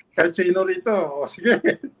 Okay. Kahit sino rito, sige.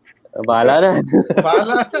 Bahala na.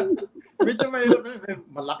 Medyo mahirap kasi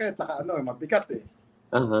malaki at saka mabigat eh.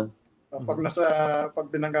 Pag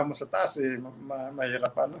binangga mo sa taas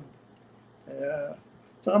mahirap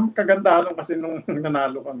Saka kagandahan kasi nung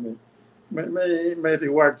nanalo kami. May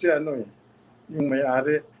reward siya yung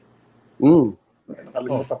may-ari.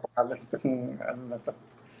 Nakalimutan pa pala itong na to.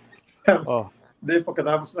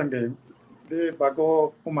 Pagkatapos ng game,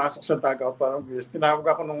 bago pumasok sa dugout, parang tinawag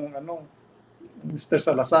ako nung Mr.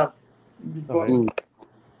 Salazar.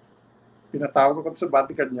 Pinatawag ko sa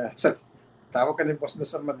bodyguard niya. Tawag ka ni boss doon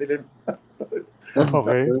sa madilim.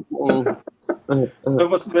 Okay.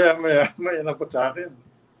 Tapos may inabot sa akin.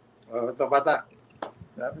 Ito bata.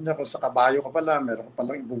 Sabi niya, kung sa kabayo ka pala, meron ka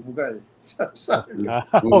palang ibubugay.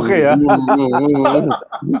 Okay,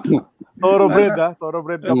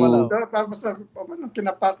 Thoroughbred ka pala. Tapos sabi ko,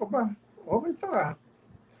 kinapa ko ba? Okay ito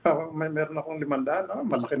meron akong 500.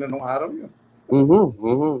 Malaki na nung araw yun.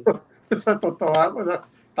 Sa totoo ako,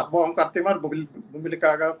 takbo ang Cartimar, bumili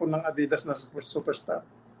ka ako ng Adidas na superstar.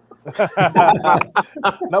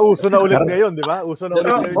 Nauso na ulit ngayon, di ba? Uso na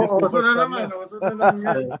naman.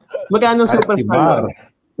 Magkano superstar?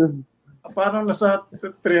 Parang nasa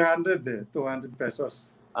 300 200 pesos.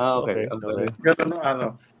 Okay. Ganun ang araw.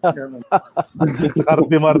 Sa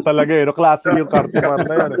Cartimar talaga Classic yung Cartimar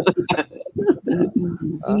na yan.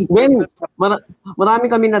 When marami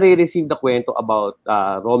kami nare-receive na kwento about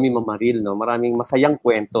Romy Mamaril, Maraming masayang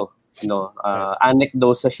kwento,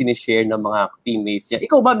 anecdotes na sinishare ng mga teammates niya.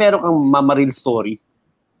 Ikaw ba meron kang Mamaril story?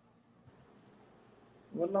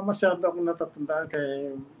 Wala masyado akong natatandaan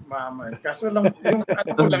kay mama. Kaso lang, yung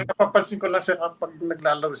napapansin ko lang siya kapag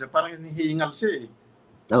naglalaro siya, parang hinihingal siya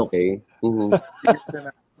Okay.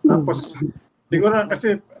 Tapos, siguro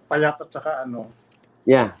kasi payat at saka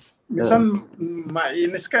Yeah. Minsan,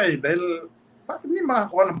 mainis ka dahil bakit hindi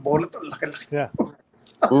makakuha ng bola ito? Laki-laki. Yeah.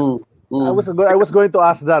 I was going to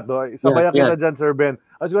ask that. Sabayan kita dyan, Sir Ben.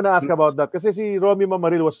 I was going to ask about that. Kasi si Romy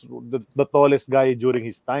Mamaril was the tallest guy during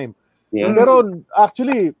his time. Yes. Pero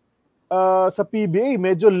actually, sa PBA,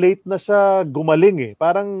 medyo late na siya gumaling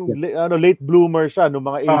Parang late bloomer siya noong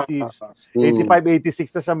mga 80s. 85,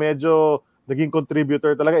 86 na siya medyo naging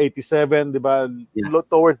contributor talaga. 87, di ba? Yeah.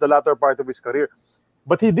 Towards the latter part of his career.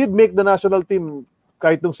 But he did make the national team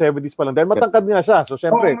kahit nung 70s pa lang. Dahil matangkad nga siya. So,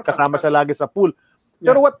 syempre, kasama siya lagi sa pool.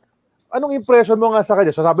 Pero anong impression mo nga sa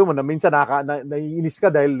kanya? So, sabi mo na minsan naiinis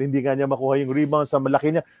ka dahil hindi nga niya makuha yung rebound sa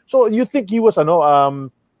malaki niya. So, you think he was,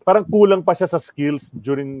 parang kulang pa siya sa skills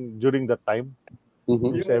during that time?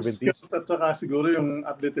 Yung 70s? Skills at saka siguro yung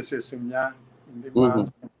athleticism niya.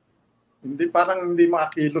 Hindi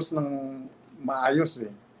makakilos ng maayos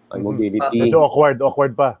Mobility. Medyo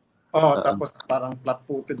awkward pa. Tapos parang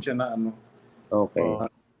flat-footed siya na Okay.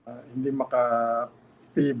 Hindi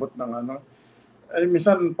maka-pivot ng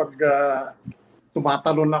minsan pag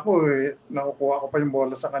tumatalon ako nakukuha ko pa yung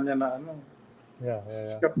bola sa kanya na Yeah.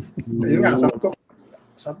 Yun nga, sabi ko,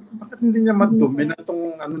 bakit hindi niya madumina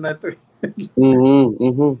itong na ito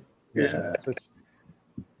Yeah.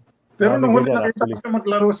 Pero nung huli nakita ko siya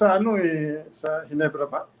maglaro sa sa Ginebra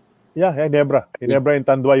pa. Yeah, Ginebra in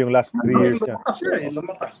Tandwa yung last 3 years niya. Lumakas siya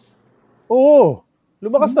lumakas. Oo.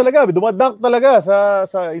 Lumakas talaga. Dumadunk talaga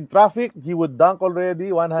sa in traffic. He would dunk already.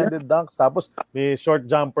 One-handed dunks. Tapos may short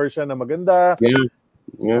jumper siya na maganda. Yeah.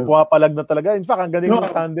 Pumapalag na talaga. In fact, ang galing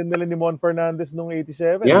ng tandem nila ni Mon Fernandez nung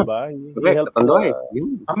 87. Yeah. Diba? Correct. Sa Tandoy.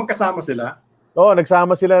 Magkasama sila? Oo,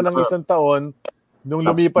 nagsama sila ng isang taon. Nung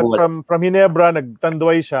lumipat from Ginebra,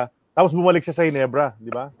 nagtanduay siya. Tapos bumalik siya sa Ginebra. Di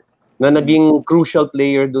ba? Na naging crucial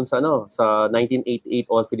player dun sa sa 1988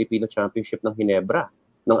 All-Filipino Championship ng Ginebra.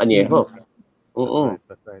 ng Añejo. Oo.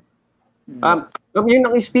 That's right. Yun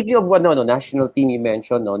ang speaking of national team you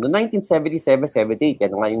mentioned, no 1977-78,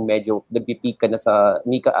 yan nga yung medyo nagpipeak ka na sa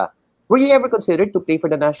Mika. Were you ever considered to play for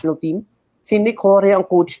the national team? Si Nick Jorge ang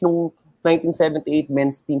coach nung 1978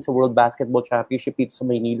 men's team sa World Basketball Championship dito sa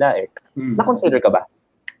Maynila Na-consider ka ba?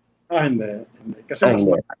 Hindi. Kasi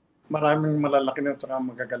maraming malalaki na at saka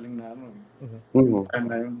magagaling na time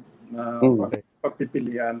na yun na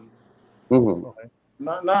pagpipilian. Okay.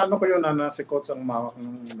 Na ko yun na si coach ang mawak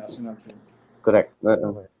ng national team. Correct.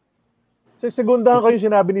 So, segundahan kayo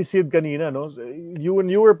sinabi ni Sid kanina, no? When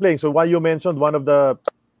you were playing, so why you mentioned one of the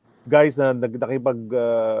guys na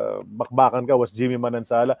nakipag-bakbakan ka was Jimmy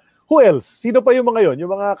Manansala. Who else? Sino pa yung mga yon?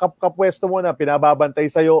 Yung mga kapwesto mo na pinababantay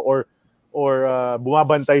sa'yo or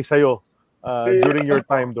bumabantay sa'yo during your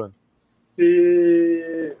time doon?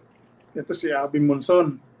 Ito si Abby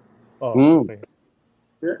Monson. Okay.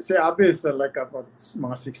 Si Abby is like about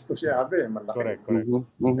mga 6'2" si Abby. Malaki. Correct.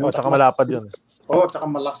 Tsaka malapad yun. Tsaka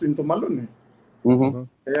malakas din tumalon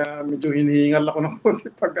Kaya medyo hinihingal ako ng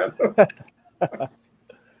konti pag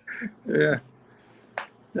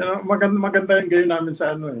maganda yung game namin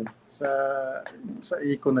sa sa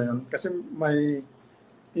Eco na yun. Kasi may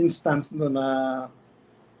instance no na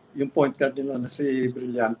yung point guard nila na si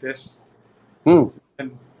Brillantes.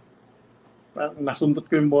 Nasundot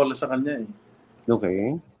ko yung bola sa kanya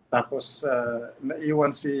Okay. Tapos naiwan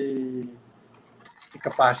si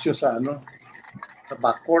Capasio sa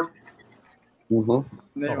backcourt.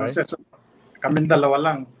 Okay. Kaming dalawa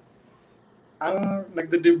lang. Ang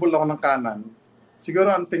nagde-dribble ako ng kanan.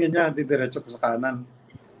 Siguro ang tingin niya didiretso ko sa kanan.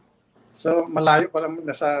 So malayo pa lang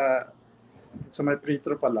sa may free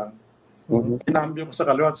throw pa lang. Tinambyo ko sa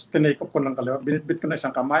kaliwa, tinake up ko ng kaliwa, binitbit ko na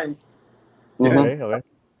isang kamay. Okay.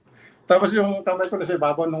 Tapos yung kamay ko na sa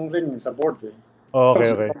ibabaw ng ring sa board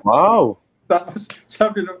Okay. Wow. Tapos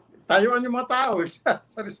sabi nung, tayuan yung mga tao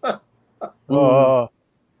Sorry.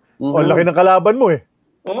 Laki ng kalaban mo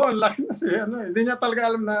Oo, laki na siya. Hindi niya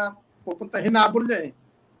talaga alam na pupunta. Hinabol niya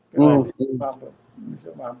Hindi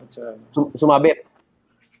sumabot sa Sumabit?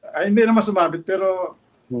 Ay, hindi naman sumabit, pero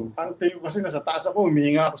ang tingin ko kasi nasa taas ako,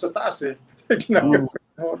 humihinga ako sa taas Ginagawa ko.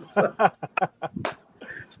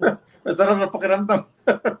 Masarap na pakiramdam.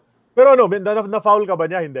 Pero na-foul ka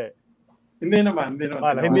ba niya? Hindi naman.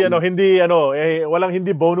 Walang hindi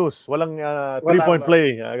bonus, walang 3-point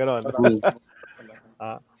play, gano'n.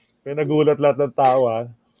 Kaya nagulat lahat ng tao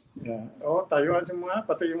tayuan yung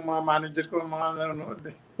pati yung mga manager ko, mga nanonood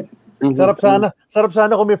Sarap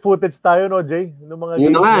sana kung may footage tayo, no, Jay? Nung mga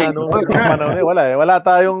games wala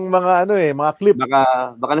tayong mga mga clip.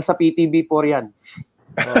 Baka nasa PTV4 yan.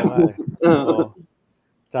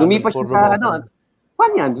 Lumipas siya sa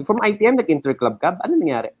paano yan? From ITM, nag-interclub ka? Ano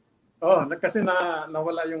nangyari? Kasi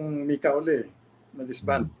nawala yung Mika uli.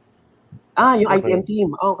 Na-disband. Yung ITM team.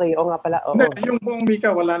 Okay, nga pala. Hindi, yung buong Mika,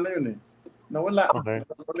 wala na yun Nawala. Okay.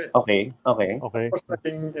 Tapos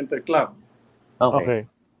naging interclub. Okay.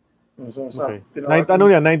 So,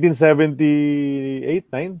 1978?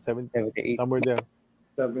 9? 78? Somewhere there.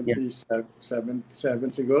 77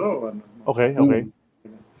 siguro. Okay. Hindi,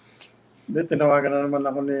 tinawagan na naman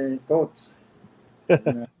ako ni Coach.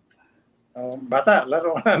 Bata,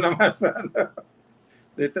 laro ka na naman sa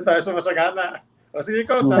dito tayo sa Masagana. Sige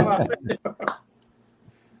Coach, sama sa inyo.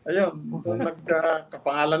 Ayun,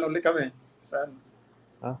 nagkapangalan uli kami. Saan?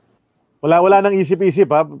 Wala nang isip-isip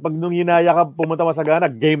Pag nung hinaya ka pumunta Masagana,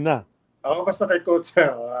 game na. Basta kay Coach.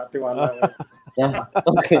 Tiwala.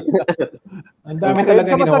 Okay. Ang dami talaga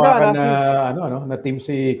hinawakan na team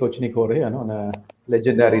si Coach Nicore, na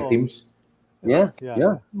legendary teams. Yeah.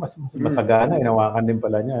 Mas Masagana, hinawakan din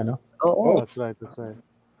pala niya, Oo. That's right.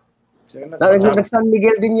 Nag-San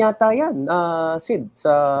Miguel din yata yan, Sid,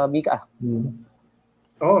 sa Mika.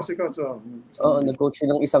 Si Coach. Nag-coach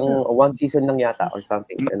ng isang one season lang yata or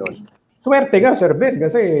something. Swerte ka, Sir Ben,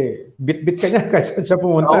 kasi bit-bit ka niya kasi siya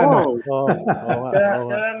pumunta.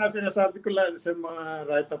 Kaya nga sinasabi ko lang sa mga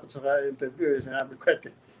write-up at saka interview, sinabi ko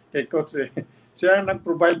kay Coach, siya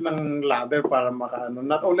nag-provide ng ladder para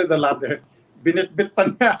not only the ladder, binitbit pa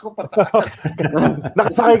niya ako pataas.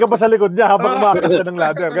 Nakasakay ka pa sa likod niya habang umakit siya ng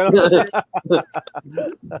ladder.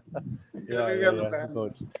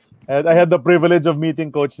 Coach. And I had the privilege of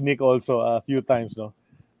meeting Coach Nick also a few times, no.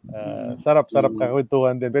 Sarap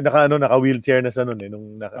kakwentuhan din. Pero naka-wheelchair na siya noon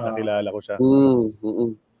nung nakilala ko siya.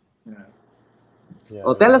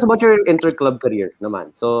 Tell us about your interclub career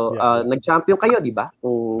naman. So, nag-champion kayo, di ba?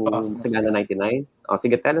 Sa Ghana 99.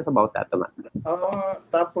 Sige, tell us about that naman.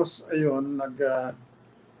 Tapos, ayun,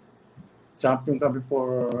 nag-champion kami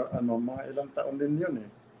for mga ilang taon din yun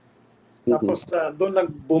Tapos doon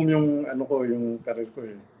nag-boom yung yung career ko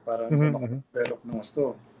eh. Parang doon ako develop ng gusto.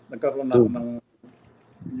 Nagkaroon ako ng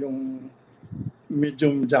yung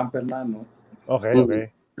medium jumper na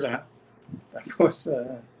Okay. Tapos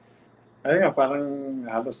ayun nga, parang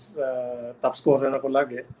halos top scorer ako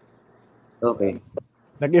lagi. Okay.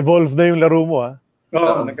 Nag-evolve na yung laro mo, ha?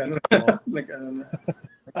 Oo, nag-ano na.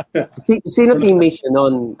 Sino teammates yun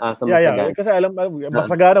noon sa Masagana? Yeah. Kasi alam,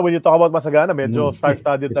 Masagana, when you talk about Masagana, medyo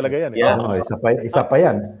star-studded talaga yan. Yeah. Isa pa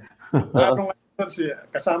yan.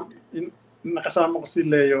 Nakasama ko si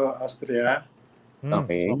Leo Austria.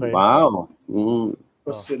 Okay. Wow.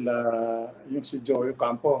 Tapos sila, yung si Joey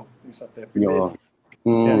Campo, yung sa Tepe.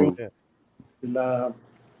 Sila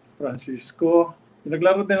Francisco.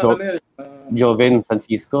 Naglaro din ako yan. Joven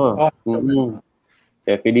Francisco.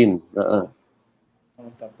 Tefelin.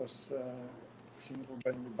 Tapos, sino po ba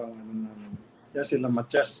yung ibang namin? Sila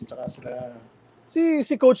Matias, tsaka sila...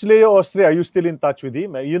 Si Coach Leo Austria, are you still in touch with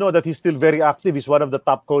him? You know that he's still very active. He's one of the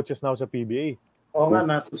top coaches now sa PBA. Oo nga,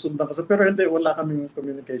 nasusundan ko. Pero hindi, wala kaming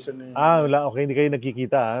communication. Wala. Okay, hindi kayo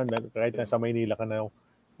nagkikita. Kahit nasa Maynila ka na.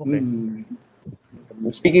 Okay.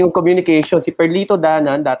 Speaking of communication, si Perlito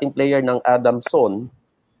Danan, dating player ng Adamson,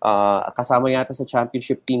 kasama yata sa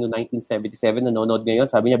championship team noong 1977, nanonood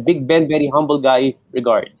ngayon. Sabi niya, Big Ben, very humble guy,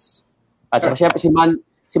 regards. At saka syempre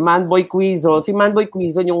si Manboy Quizon. Si Manboy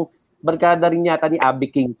Quizon, yung barkada rin yata ni Abby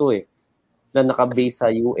King to na naka-base sa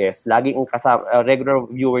US. Laging ang kasama, regular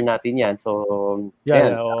viewer natin yan. So,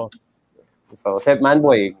 So, Seth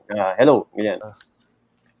Manboy, hello. Ganyan.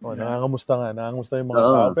 Nangangamusta yung mga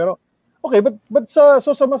tao. Pero, okay, but sa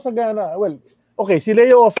Masagana, well, okay, si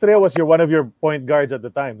Leo Austria was one of your point guards at the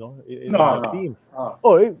time, no? In the team.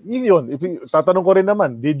 Yun. Tatanong ko rin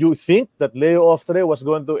naman, did you think that Leo Austria was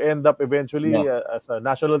going to end up eventually as a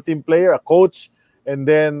national team player, a coach, and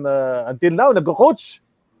then until now, nagko-coach?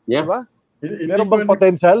 Yeah. Diba? Meron bang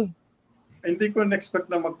potential? Hindi ko na-expect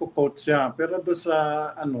na magko-coach siya. Pero doon sa,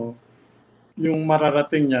 yung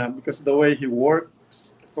mararating niya, because the way he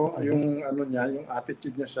works, yung yung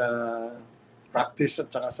attitude niya sa practice at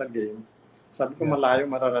saka sa game, sabi ko malayo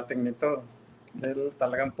mararating nito. Dahil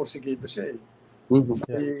talagang porsigido siya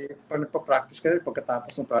Pag nagpa-practice kayo,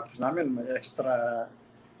 pagkatapos ng practice namin, may extra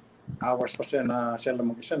hours pa siya na siya lang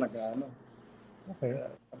mag-isa Okay.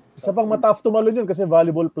 Isa pang matough tumalon yun kasi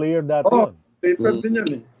volleyball player dati yun. Lipad din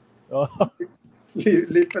yun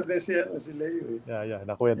Lipad din si Leo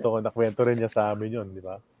Nakwento rin niya sa amin yun, di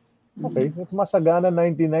ba? Okay. Masagana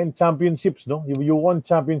 99 championships, no? You won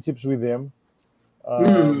championships with them.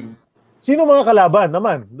 Sino mga kalaban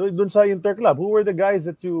naman doon sa Interclub? Who were the guys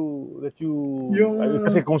that you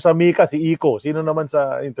kasi kung sa Mika si Iko, sino naman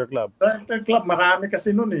sa Interclub? Sa Interclub marami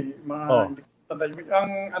kasi noon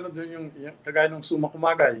ang doon yung kagaya ng Suma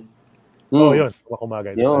Kumagay. Yun, Suma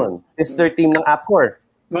Kumagay. Yun, sister team ng Apcor.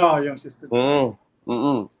 Yung sister team.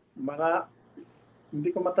 Hindi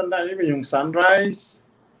ko matanda yung Sunrise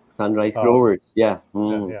Growers,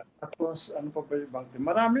 Tapos, ano pa ba ibang team?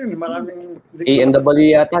 Maraming. ANW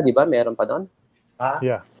yata, di ba? Meron pa doon?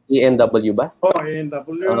 Yeah. ANW ba?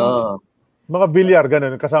 ANW. Mga bilyar,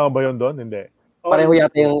 ganun. Kasama ba yun doon? Hindi. Pareho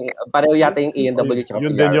yata yung ANW tsaka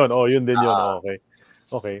yun din yun. Yun din yun.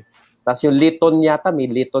 Okay. Tapos yung Liton yata, may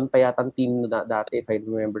Liton pa yata team na dati, if I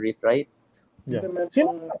remember it right. Yeah.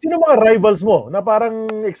 Sino mga rivals mo na parang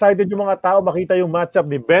excited yung mga tao makita yung matchup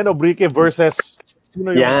ni Ben Obrique versus sino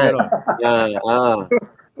yung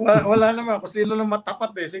Wala naman. Kung sino lang matapat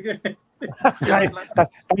Sige.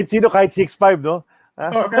 kahit 6'5", no?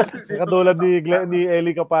 Katulad ni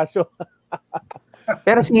Eli Capasio.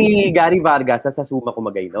 Pero si Gary Vargas sa Suma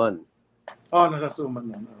Kumagay noon. Nasa Suma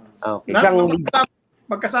noon. Okay.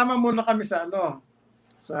 Magkasama muna kami sa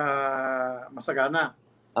sa Masagana.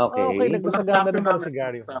 Okay. Nagmasagana rin si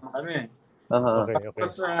Gary. Sama kami. Okay.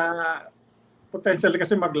 Tapos potentially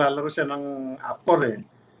kasi maglalaro siya ng Apcor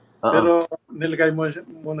Pero nilagay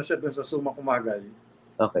muna siya doon sa Suma Kumagay.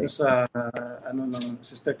 Okay. Doon sa ng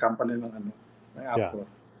sister company ng Apcor.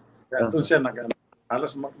 Kaya doon siya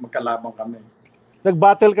halos magkalabang kami.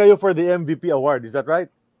 Nag-battle kayo for the MVP award, is that right?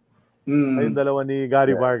 Kayong dalawa ni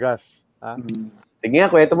Gary Vargas. Sige nga,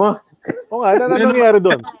 kwento mo. Oo nga, ano nangyari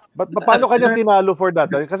doon? Paano kanya tinalo for that?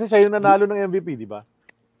 Kasi siya yung nanalo ng MVP, di ba?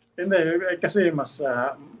 Hindi, kasi mas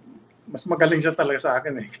magaling siya talaga sa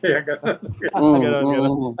akin Kaya gano'n.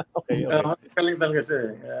 Ganun. Okay. Magaling talaga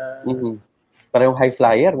siya Parehong high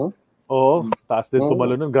flyer, no? Oo, taas din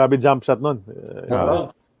tumalo nun. Grabe jump shot nun.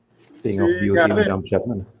 Thing of beauty yung jump shot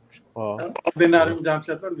nun. Ang ordinary jump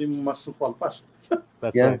shot nun, hindi mo masupal pass.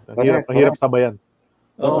 That's right. Ang hirap sabayan.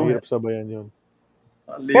 Ang hirap sabayan yun.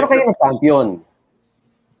 Pero kayo ng champion.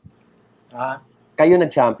 kayo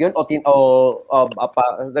nag-champion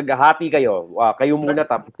naghahati kayo? Kayo muna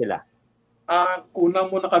tapos sila? Una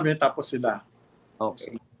muna kami tapos sila.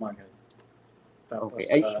 Okay. Tapos,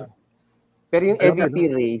 okay. Pero yung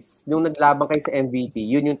MVP race, nung naglaban kayo sa MVP,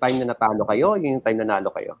 yun yung time na natalo kayo? Yun yung time na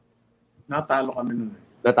nalo kayo? Natalo kami nun.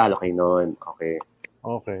 Natalo kayo nun. Okay.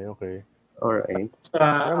 Okay. Alright.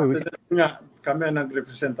 After that nga, kami ang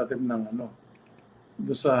nag-representative ng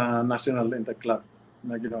doon sa National Interclub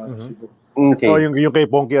na ginawa sa Cebu. Okay. So yung kay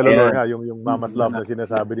Ponky Alolor nga, yung Mama's Love na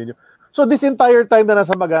sinasabi ninyo. So this entire time na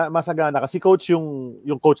nasa Masagana, kasi coach yung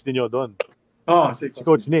coach ninyo doon. Si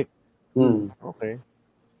Coach Nick. Okay.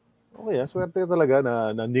 Okay, swerte talaga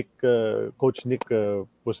na Coach Nick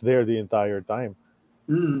was there the entire time.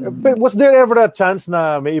 But was there ever a chance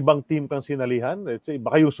na may ibang team kang sinalihan? Let's say,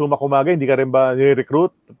 baka yung Suma Kumaga, hindi ka rin ba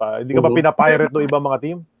ni-recruit? Hindi ka ba pinapirate ng ibang mga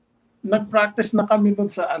team? Nag-practice na kami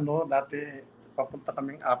doon sa dati papunta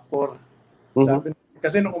kaming Apcor. Sabi,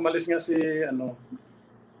 kasi nung umalis nga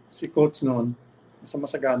si coach noon, sa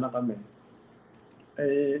Masagana kami.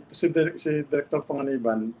 Si Director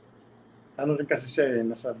Panganiban, rin kasi siya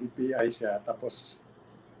nasa BPI siya, tapos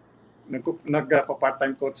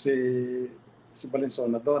nagpa-part-time coach si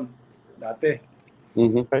Valenzuela doon dati.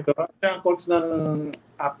 Okay. So, siya ang coach ng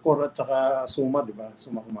Apcor at saka Suma, di ba?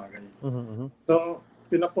 Suma Kumagay. So,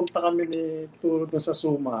 pinapunta kami ni Turo doon sa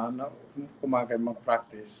Suma na Kumagay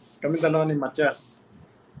mag-practice. Kami dalawa ni Matias.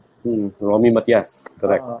 Romy Matias,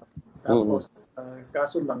 correct. Tapos,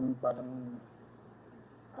 kaso lang, parang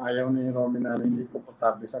ayaw ni Romy na hindi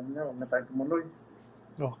komportable. Sabi niya, huwag na tayo tumuloy.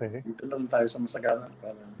 Okay. Dito lang tayo sa Masagana.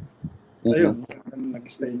 Ayun,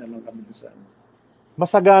 nag-stay na lang kami doon sa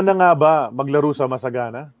Masagana nga ba maglaro sa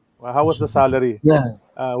Masagana? How was the salary? Yeah.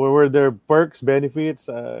 Were there perks, benefits?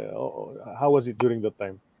 How was it during that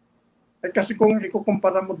time? Kasi kung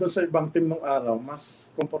ikukumpara mo doon sa ibang team ng araw, mas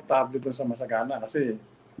komportable doon sa Masagana kasi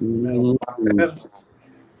meron partners.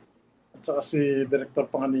 At saka si Director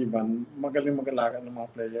Panganiban, magaling mag-alaga ng mga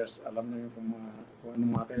players. Alam na yung kung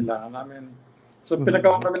anong mga kailangan namin. So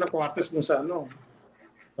pinagawa kami ng quarters doon sa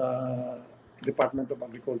sa Department of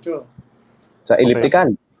Agriculture. Sa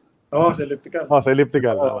Elliptical? Sa Elliptical. Sa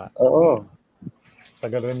Elliptical. Oo.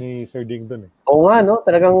 Tagal rin ni Sir Ding doon Oo nga, no?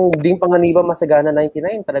 Talagang Ding Panganiban Masagana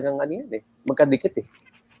 99. Talagang magkadikit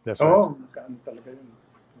That's right. Magkaan talaga yun.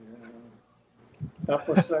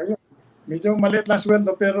 Tapos, medyo maliit lang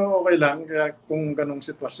sweldo pero okay lang. Kaya kung ganong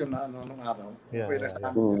sitwasyon na nung araw, okay lang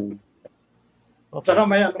sa amin. At saka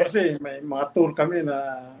may kasi, may mga tour kami na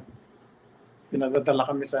pinadadala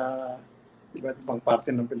kami sa iba't ibang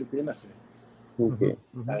parte ng Pilipinas. Okay.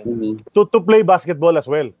 To play basketball as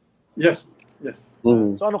well? Yes.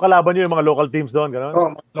 So ano kalaban nyo yung mga local teams doon? Gano'n?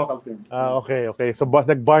 Mga local teams. Okay. So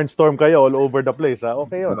nag-barnstorm kayo all over the place.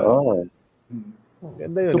 Okay yun.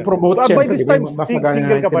 Ganda yun. To promote, by this time, Masagana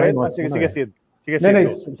single ka pa rin? 99 Sige, Sid.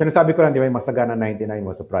 Sinasabi ko lang, di ba, Masagana 99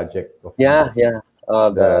 was a project of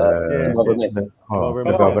the government.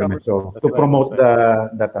 The government. So to promote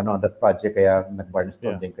that project, kaya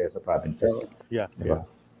nag-barnstorm din kayo sa provinces. Yeah.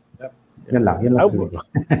 Yan lang.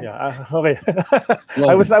 Okay.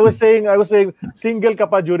 I was saying single ka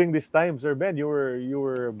pa during this time, Sir Ben. You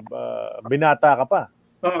were binata ka pa.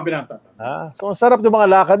 Binata. So ang sarap ng mga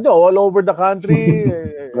lakad nyo all over the country.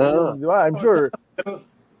 Di ba? I'm sure.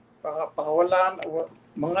 Pakawalan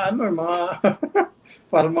mga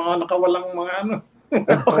parang mga nakawalang mga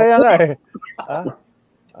Kaya nga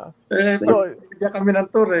so, bigyan kami ng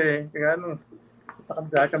tour kaya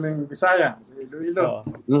punta kami Bisaya, sa Iloilo.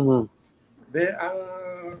 Ang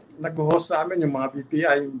nag-host sa amin yung mga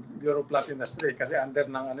BPI, Bureau of Plant Industry, kasi under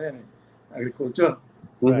ng agriculture.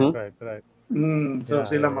 Right. So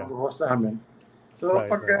sila mag-host sa amin. So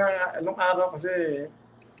pag anong araw kasi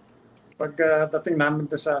pag dating namin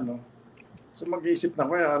to sa so mag-iisip na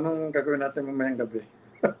anong gagawin natin mamayang gabi.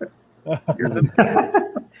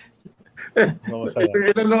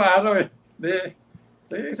 Ilan nung araw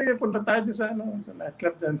sige punta tayo sa sa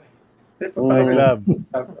nightclub dyan. Punta kami sa club.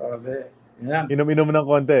 Inom-inom ng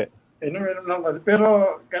konti. Inom ng konti.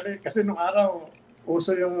 Pero kasi nung araw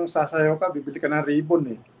uso yung sasayaw ka, bibili ka ng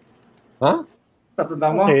ribbon Ha?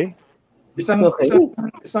 Tatanda mo? Okay. Isang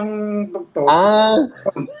doktor.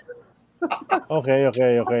 Okay.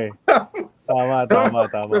 Tama.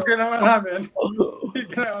 So ginawa namin,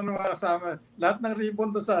 lahat ng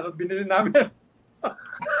ribbon to sa binili namin.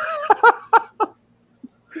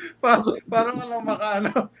 Parang walang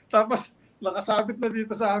Tapos nakasabit na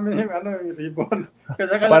dito sa amin yung ribbon.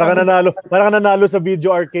 Parang nanalo sa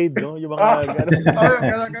video arcade, no? Yung mga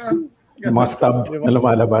yung mga stub na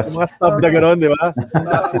lumalabas. Yung mga stub na gano'n, di ba?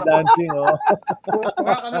 Si dancing,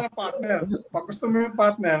 Kuha ka na ng partner. Pag gusto mo yung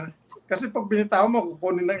partner, Kasi pag binitaw mo,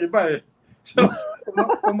 kukunin ng iba eh. So,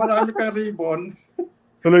 kung marami kang ribbon,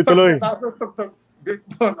 Tuloy-tuloy. tapos tuk-tuk,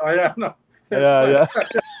 ribbon, o yan, no? Yeah.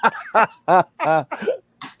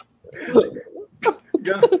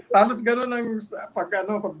 Halos gano'n ang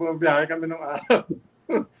pag bumabiyahe kami nung araw.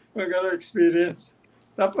 Mag experience.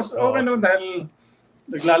 Tapos okay no, dahil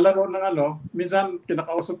naglalaro ng minsan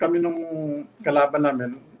kinakausap kami nung kalaban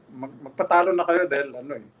namin, magpatalo na kayo dahil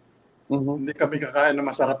hindi kami kakain na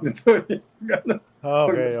masarap nito eh. Gano'n.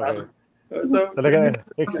 Okay. So, Talaga,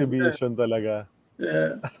 exhibition talaga.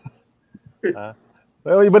 Yeah.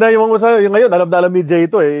 Iba na yung ngayon, alam ni Jay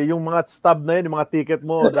ito eh, yung mga stub na yun, yung mga ticket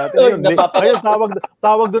mo dati ngayon,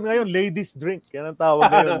 tawag doon ngayon, ladies drink. Yan ang tawag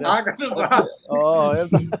ngayon. Ganun ba? Oo.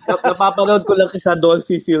 Napapanood ko lang sa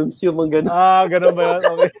Dolphy Films yung mga ganun. Ganun ba yan?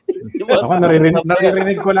 Okay. Ako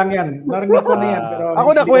naririnig ko lang yan. Narinig ko na yan. Pero ako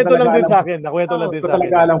nakwento lang din sa akin. Nakwento lang din sa akin.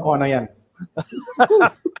 Talaga alam ko na yan.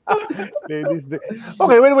 Ladies drink.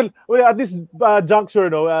 Okay, well, at this juncture,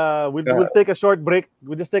 we'll take a short break.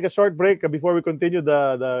 We'll just take a short break before we continue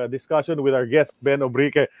the discussion with our guest, Ben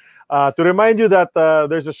Obrique. To remind you that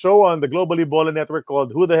there's a show on the Globally Ballin Network called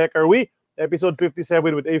Who the Heck Are We? Episode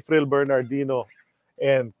 57 with April Bernardino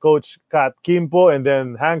and Coach Kat Kimpo, and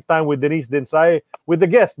then Hang Time with Denise Densay with the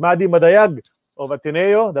guest, Madi Madayag of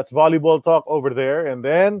Ateneo. That's volleyball talk over there. And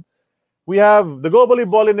then we have the Globally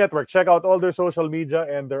Ballin Network. Check out all their social media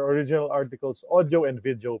and their original articles, audio and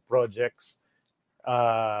video projects.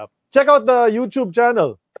 Check out the YouTube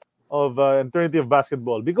channel of Eternity of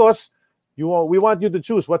Basketball, because we want you to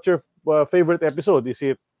choose what's your favorite episode. Is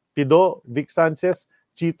it Pido, Vic Sanchez,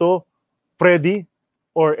 Chito, Freddy,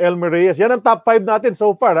 or Elmer Reyes? Yan ang top 5 natin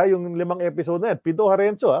so far, yung 5 episode na yan. Pido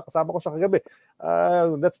Harencio, kasama ko sa kagabi.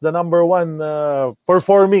 That's the number 1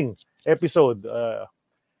 performing episode.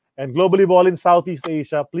 And Globally Ballin Southeast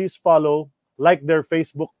Asia, please follow, like their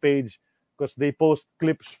Facebook page, because they post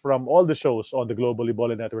clips from all the shows on the Globally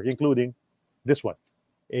Ballin Network, including this one,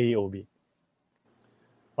 AEOB.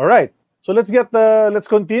 All right, so let's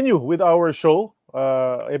continue with our show,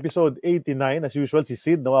 episode 89. As usual, si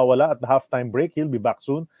Sid nawawala at the halftime break. He'll be back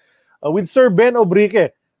soon with Sir Ben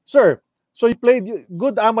Obrique. Sir, so you played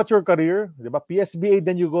good amateur career, di ba? PSBA,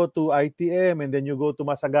 then you go to ITM, and then you go to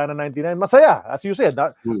Masagana 99. Masaya, as you said.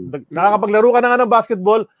 Nakakapaglaro ka na nga ng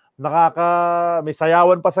basketball, may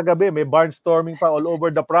sayawan pa sa gabi, may barnstorming pa all over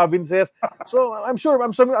the provinces. So I'm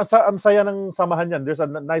saya ng samahan yan. There's a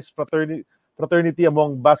nice fraternity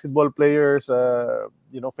among basketball players,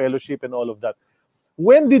 fellowship and all of that.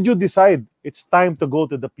 When did you decide it's time to go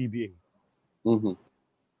to the PBA? Mm-hmm.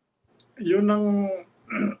 Yun ang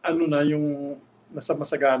yung nasa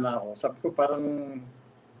Masagana ako. Sabi ko parang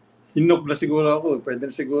hinog na siguro ako. Pwede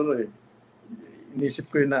na siguro eh.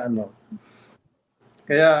 Inisip ko yun na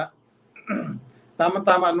Kaya,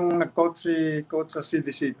 tama-tama nung nag-coach si coach sa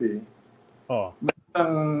CDCP, may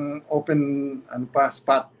isang open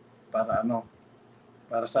spot para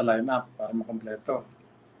para sa lineup, para makompleto.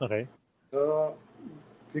 Okay. So,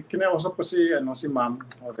 kinausap ko si ma'am.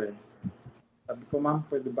 Okay. Sabi ko, ma'am,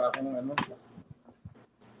 pwede ba akong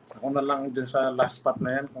ako na lang dyan sa last spot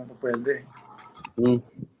na yan kung pwede.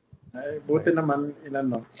 Ay, buti naman,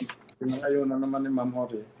 pinangayon na naman ni Ma'am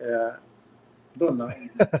Hori. Kaya, doon,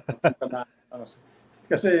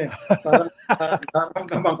 kasi, parang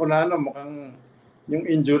naramdaman ko na, mukhang yung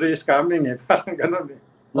injury is coming eh. Parang gano'n eh.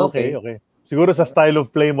 Okay. Siguro sa style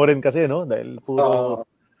of play mo rin kasi, no? Dahil puro...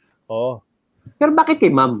 Pero bakit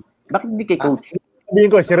kay Ma'am? Bakit hindi kay Coach? Sabihin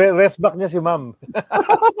ko, rest back niya si Ma'am.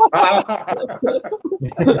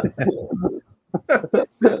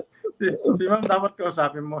 si Ma'am dapat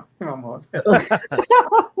kausapin mo, Ma'am.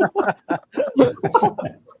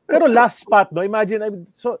 Pero last spot, no? Imagine,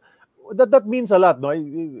 so that means a lot, no?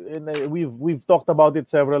 We've talked about it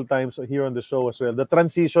several times here on the show as well. The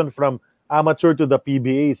transition from amateur to the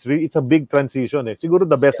PBA, it's a big transition eh. Siguro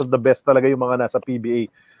the best of the best talaga yung mga nasa PBA.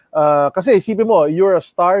 Kasi isipin mo, you're a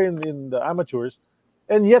star in the amateurs,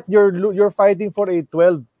 and yet you're fighting for a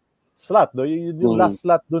 12 slot, no? Yung last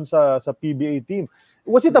slot dun sa PBA team.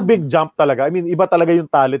 Was it a big jump talaga? I mean, iba talaga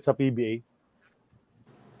yung talent sa PBA?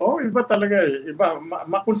 Iba talaga eh. Iba,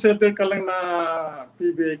 ma-consider ka lang na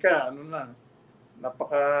PBA ka,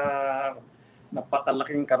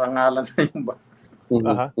 napakalaking karangalan na yung ba.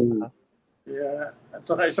 Yeah. At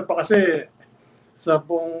saka isa pa kasi, sa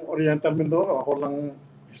buong Oriental Mindoro,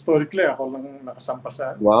 historically, ako lang nakasampa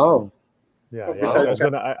sa... Wow. Yeah.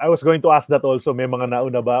 I was going to ask that also. May mga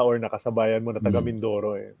nauna ba or nakasabayan mo na taga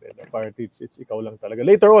Mindoro eh. Apparently, it's ikaw lang talaga.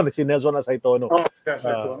 Later on, si Nelson Asaitono.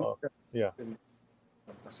 Saitono. Yeah.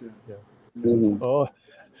 Mm-hmm.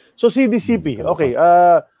 So CDCP, okay.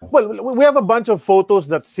 Well, we have a bunch of photos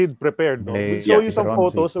that Sid prepared. No? We'll show you some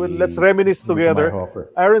photos. So let's reminisce together.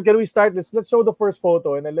 Aaron, can we start? Let's show the first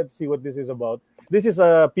photo and then let's see what this is about. This is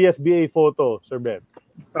a PSBA photo, Sir Ben.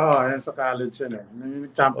 Yan sa college yun eh.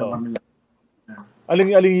 Nag-champion kami.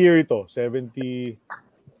 Aling year ito? 70?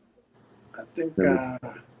 I think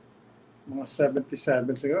mga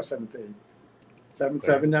 77 siguro, 78.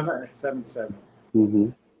 77 yata eh. 77.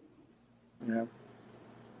 Yeah.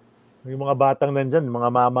 Yung mga batang nandyan, mga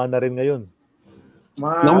mama na rin ngayon.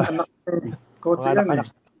 Mga anak, coach yan eh.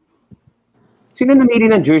 Sino namili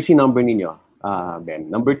ng jersey number ninyo, Ben?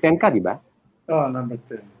 Number 10 ka, di ba? Number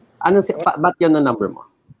 10. Ba't yan na number mo?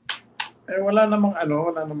 Wala namang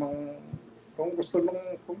kung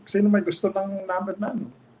sino may gusto ng number na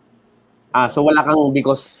So wala kang,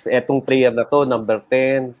 because etong player na to, number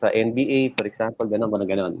 10 sa NBA, for example,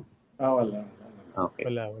 gano'n. Wala. Okay.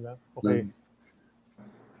 Wala. Okay.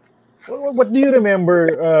 What do you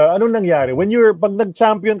remember? Anong nangyari? Pag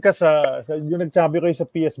nag-champion ka yung nag-champion kayo sa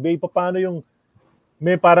PSBA, paano yung,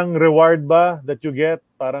 may parang reward ba that you get?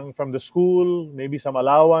 Parang from the school, maybe some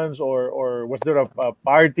allowance, or was there a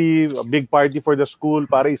party, a big party for the school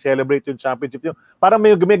para i-celebrate yung championship nyo? Parang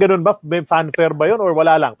may ganun ba? May fanfare ba yun? Or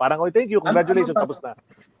wala lang? Parang, thank you, congratulations, tapos na.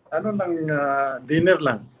 Dinner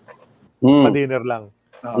lang. Pa-dinner lang.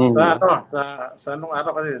 Sa anong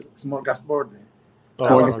araw kasi, smorgasbord eh.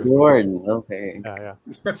 Smorgasbord, okay. Yeah.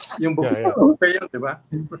 Yung buffet yun, di ba?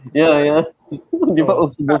 Yeah. Di ba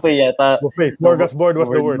buffet yata? Buffet, smorgasbord was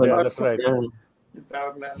the word. Yeah, that's right. Yung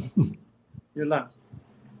tawag na, yun lang.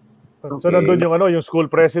 So nandun yung school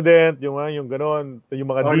president, yung gano'n, yung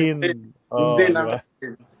mga dean. Yung dean,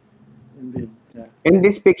 yeah. And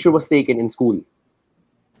this picture was taken in school?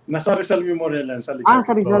 Nasa Rizal Memorial yan, sa likod.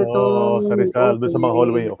 Sa Rizal to. Sa Rizal, doon sa mga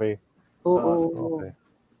hallway, okay. Okay.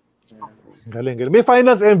 Galing. May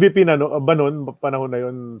finals MVP na ba noon, panahon na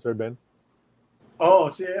yun, Sir Ben? Ang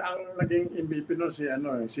naging MVP noon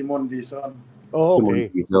si Mon Dizon. Okay.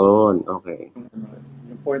 Dizon, okay.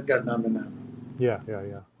 Yung point guard namin na. Yeah.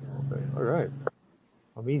 Okay, alright.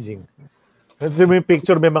 Amazing. Ito may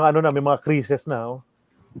picture, may mga creases na.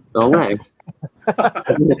 Oo nga eh.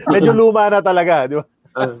 Medyo luma na talaga, di ba?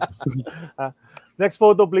 Next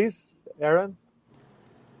photo, please, Aaron.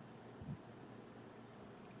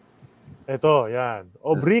 Ito, yan.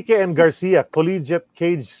 Obrique and Garcia, Collegiate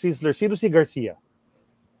Cage Sizzler. Sino si Garcia?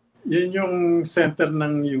 Yun yung center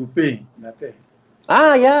ng UP dati.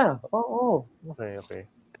 Yeah. Oo.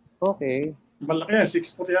 Okay. Malaki yan,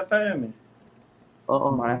 6'4" yata yan eh.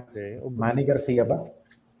 Oo. Manny Garcia ba?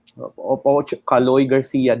 Kaloy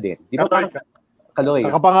Garcia din. Di ba Kaloy?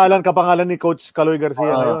 Kapangalan ni Coach Kaloy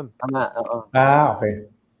Garcia ngayon. Okay.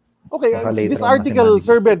 Okay, this article,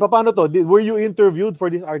 Sir Ben, paano to? Were you interviewed for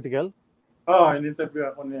this article? In-interview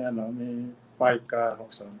ako ni Pike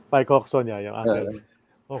Hoxon. Pike Hoxon, yung uncle.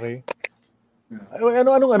 Okay.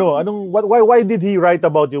 Why did he write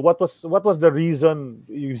about you? What was the reason?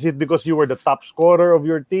 Is it because you were the top scorer of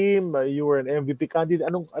your team? You were an MVP candidate?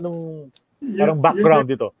 Anong parang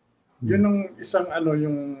background dito? Yun yung isang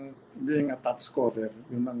yung being a top scorer.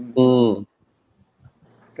 Yun ang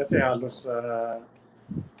kasi halos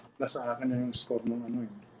nasa akin yung score ng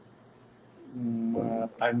yung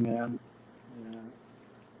time na yan.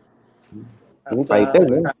 Yung title,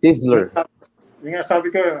 Sizzler. Yung nga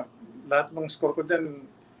sabi ko, lahat ng score ko dyan,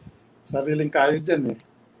 sariling kayo dyan eh.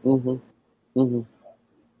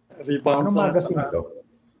 Rebounds. Anong magazine ito?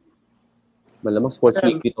 Malamang Sports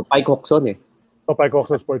Weekly ito. Pike Hoxon eh. Pike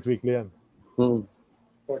Hoxon Sports Weekly yan.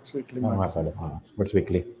 Sports Weekly. Sports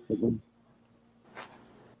Weekly.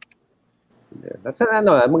 That's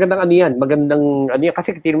magandang Magandang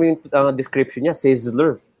kasi tingnan mo yung description niya,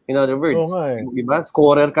 Sizzler. In other words, diba?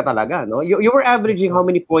 Scorer ka talaga, no? You were averaging how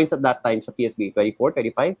many points at that time sa PSB? 24,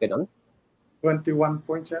 25, ganon? 21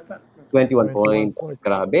 points yata. 21 points.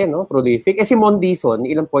 Grabe, no? Prolific. Si Mon Dizon,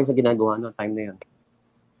 ilang points na ginagawa no time na yan?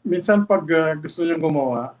 Minsan pag gusto niyang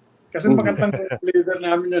gumawa, kasi magandang leader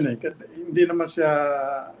namin yun eh. Hindi naman siya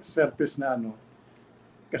service na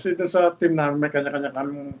Kasi dun sa team namin, may kanya-kanya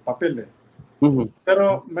kaming papel eh.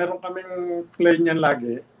 Pero meron kaming play niyan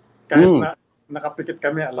lagi. Kahit na nakapikit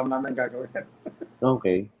kami, alam namin gagawin.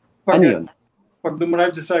 Okay. Ano yun? Pag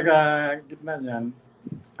dumrive siya sa gitna niyan,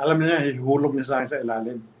 alam niya, ihulog niya sa akin sa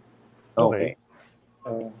ilalim. Okay.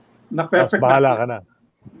 Na-perfect bahala ka na.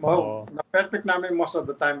 Na-perfect namin most of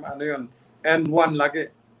the time, and one lagi.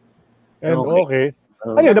 And okay.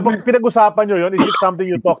 Ayun, pinag-usapan nyo yun? Is it something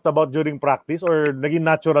you talked about during practice or naging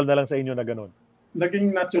natural na lang sa inyo na ganun?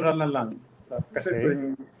 Naging natural na lang. Kasi ito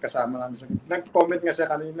yung kasama namin. Nag-comment nga siya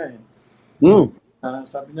kanina eh.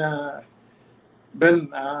 Sabi niya,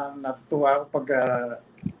 Ben, natutuwa ako pag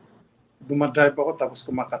dumadrive ako tapos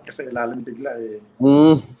kumakat ka sa ilalim bigla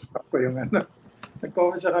Ako yung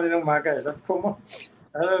nag-comment siya kaninang umaga Sabi ko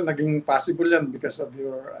naging possible yan because of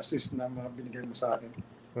your assist na mga binigay mo sa akin.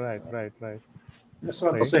 Right. Just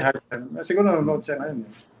want to say hi. Siguro nanonood siya ngayon.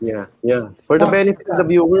 Yeah. For the benefit of the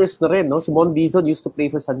viewers na rin, no? Si Mon Dizon used to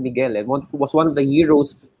play for San Miguel and was one of the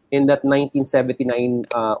heroes in that 1979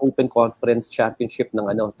 Open Conference Championship ng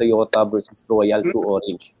Toyota versus Royal to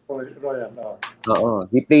Orange. Royal.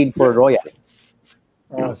 He played for Royal.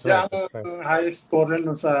 Siya ang highest scorer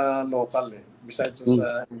nun sa local besides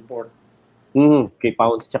sa import. Kay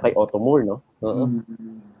Pounds tsaka kay Otto Moore, no?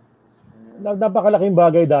 Napakalaking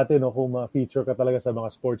bagay dati, no, kung ma-feature ka talaga sa mga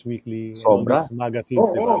sports weekly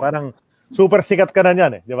magazines, di ba? Parang super sikat ka na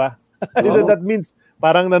niyan, di ba? That means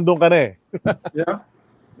parang nandun ka na Yeah.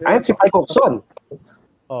 Ayun si Pike Hawkson.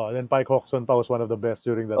 Then Pike Hawkson was one of the best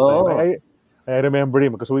during that time. I remember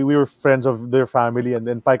him because we were friends of their family, and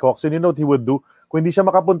then Pike Hawkson, you know what he would do? Kung hindi siya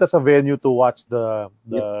makapunta sa venue to watch the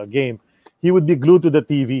game, he would be glued to the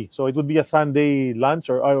TV. So it would be a Sunday lunch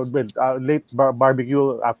or late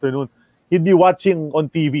barbecue afternoon. He'd be watching on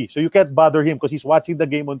TV. So you can't bother him because he's watching the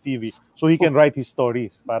game on TV. So he can write his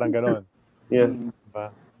stories. Parang ganon. Yeah.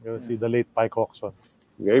 You'll see the late Pike Hawkson.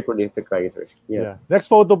 Very prolific writer. Yeah. Next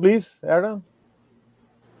photo, please, Aaron.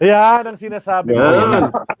 Yan ang sinasabi ko.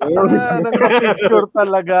 Nagpa-picture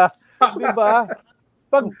talaga. Diba?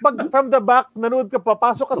 Pag from the back, nanood ka pa,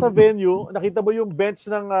 pasok ka sa venue, nakita mo yung bench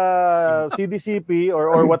ng CDCP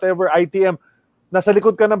or whatever, ITM, nasa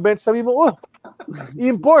likod ka ng bench, sabi mo,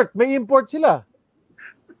 may import sila.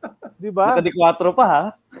 Diba? Naka-4 pa, ha?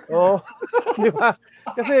 Diba?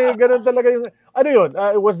 Kasi ganun talaga yung, yun?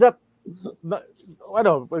 Was that,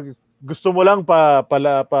 gusto mo lang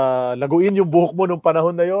laguin yung buhok mo nung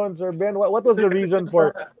panahon na yon, Sir Ben? What was the reason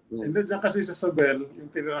for? Hindi dyan kasi sa Sabel,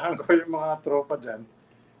 yung tinirahan ko yung mga tropa dyan.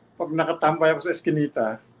 Pag nakatambay ako sa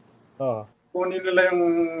eskinita, kunin nila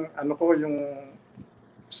yung yung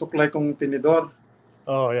suklay kong tinidor.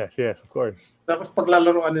 Yes, of course. Tapos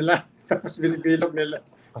paglalaroan nila, tapos binibilog nila.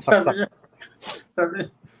 Sabi,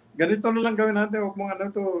 ganito na lang gawin natin, huwag mong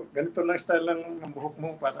ganito lang style lang ng buhok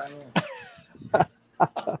mo para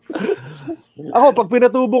Ako, pag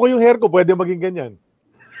pinatubo ko yung hair ko, pwede maging ganyan.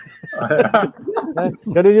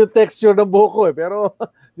 Ganun yung texture ng buhok ko pero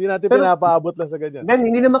hindi natin pinapaabot lang sa ganyan.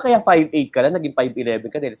 Hindi naman kaya 5'8 ka lang, naging 5'11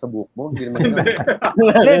 ka dahil sa buhok mo. Hindi naman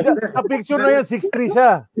sa picture na yan, 6'3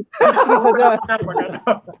 siya. 6'3 siya dyan.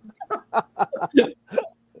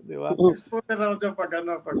 Diba? Exposure raw dyan pag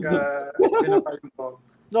pinapayong ko.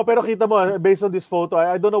 No, pero kita mo, based on this photo,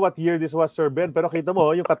 I don't know what year this was, Sir Ben, pero kita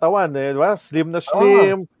mo, yung katawan, slim na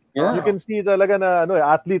slim. Yeah. You can see talaga na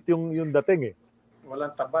athlete yung dating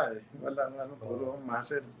Walang taba Walang puro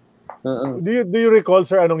muscle. Do you recall,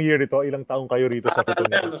 sir, anong year ito? Ilang taong kayo rito sa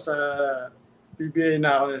Cotonou? Nasa PBA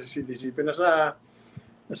na ako sa CDCP.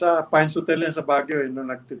 Nasa Pines Hotel yan sa Baguio nung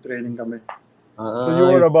nagtitraining kami. So you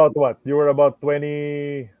were about what? You were about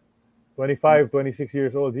 25, 26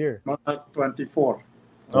 years old here? Mga 24.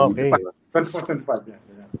 Okay. 24, 25 yan.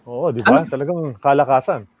 Oo, di ba? Talagang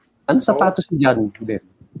kalakasan. Ano sapatos si John, Ben?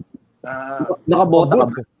 Nakabota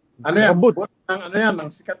ka. Ano yan? Boots ng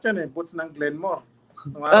ang sikat yan Boots ng Glenmore.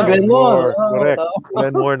 Glenmore. Correct.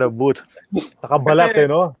 Glenmore na boot. Nakabalat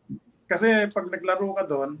no? Kasi pag naglaro ka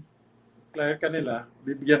doon, player ka nila,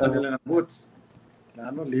 bibigyan ka nila ng boots.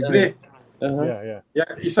 Libre. Yeah.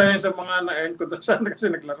 Isa yan sa mga na-earn ko doon kasi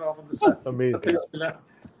naglaro ako doon sa. Amazing.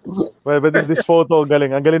 But this photo,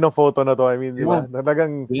 galing. Ang galing ng photo na to. I mean, di ba?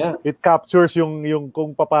 Talagang it captures yung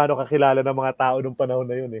kung paano kakilala ng mga tao nung panahon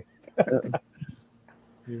na yun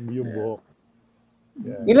yung buhok.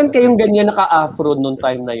 Yeah. Ilan kayong ganyan naka-afro nung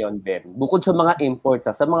time na yon, Ben? Bukod sa mga imports,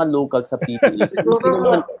 sa mga local sa PPA.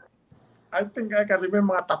 I think I can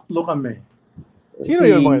remember mga 3 kami. Sino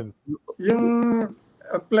yun mo? Yung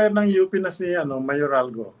player ng UP na si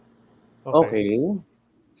Mayoralgo. Okay.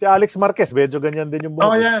 Si Alex Marquez, medyo ganyan din yung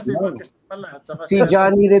buhok. Si Marquez pala. Tsaka si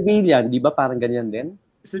Johnny Revilla, di ba parang ganyan din?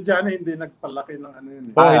 Si Johnny hindi nagpalaki ng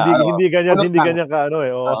yun. Hindi ganyan ka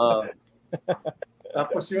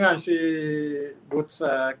Tapos yung si Boots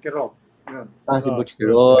Kirov. Yun. Si Butch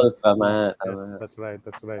Kirov. Tama. That's right.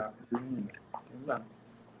 Yun lang.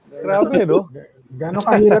 Grabe, no? Gano'ng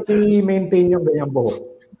kahirap i-maintain yung ganyang buhok?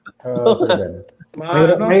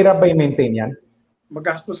 Mahirap ba i-maintain yan?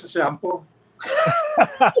 Magastos sa shampoo.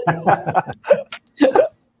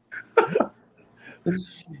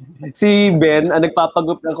 Si Ben,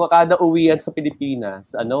 nagpapagupit ako kada uwian sa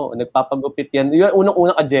Pilipinas. Nagpapagupit yan. Yung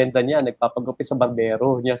unang agenda niya, nagpapagupit sa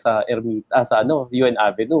barbero niya sa Ermita, sa UN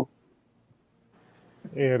Avenue.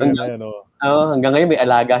 Area na yan, oh. Hanggang ngayon may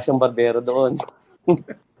alaga siyang barbero doon.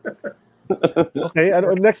 Okay,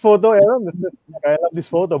 next photo, Aaron. I love this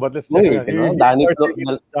photo, but let's check it out. Danny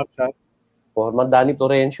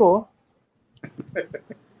Torrencio.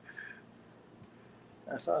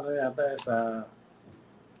 Sa ano yata, sa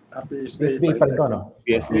PSB pa rin to, no?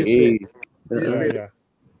 PSB. That's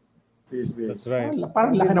right.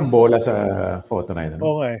 Parang laki ng bola sa photo na yun.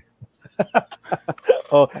 Okay.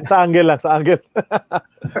 Sa angle lang, sa angle.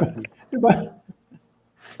 Diba?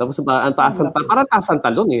 Tapos parang taasan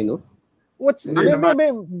talon eh, no?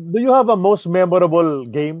 Do you have a most memorable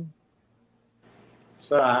game?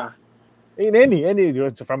 In any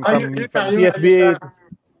from PSB?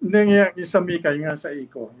 Yung sa Mika, yung sa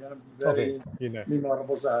Ico. Very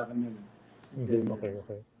memorable sa akin yun. Okay.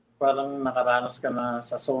 Parang nakaranas ka na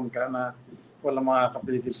sa zone ka na walang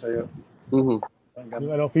makakapigil sa'yo.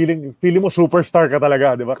 Feeling mo superstar ka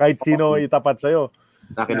talaga, di ba? Kahit sino itapat sa'yo.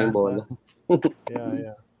 Akin yung bola.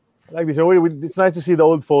 Yeah. Like this. It's nice to see the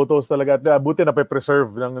old photos talaga. Buti na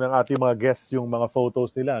pe-preserve ng ating mga guests yung mga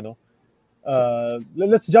photos nila, no?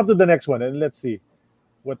 Let's jump to the next one and let's see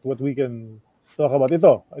what we can talk about.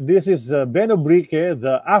 Ito. This is Ben Obrique,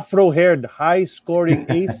 the afro-haired high-scoring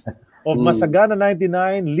ace of Masagana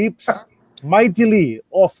 99, leaps mightily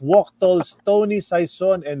off Woktols, Tony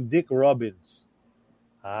Saison, and Dick Robbins.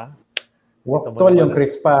 Woktol yung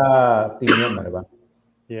Crispa team yun, di ba?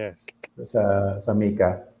 Yes. Sa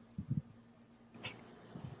Mika.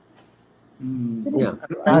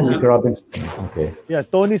 Dick Robbins. Okay. Yeah,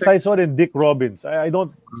 Tony Saison and Dick Robbins. I don't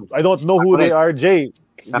know who they are, Jay.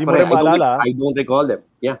 Hindi mo rin maalala. I don't recall them.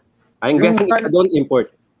 Yeah. I'm guessing it's don't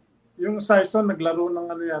import. Yung Saison naglaro ng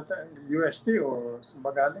ano yata, UST or sa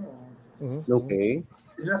Bagaling. Okay.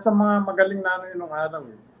 Isa sa mga magaling na ano yun nung araw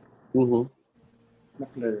eh. Na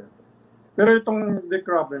player. Pero itong Dick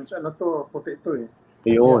Robbins, puti ito eh.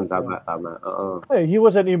 Yun, tama. He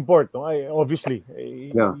was an import, no? Obviously.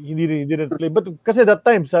 He didn't play. But kasi that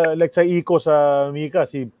time, sa Ico sa Mika,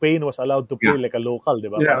 si Payne was allowed to play like a local, di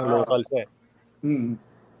ba? Yeah. Local siya.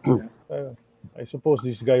 I suppose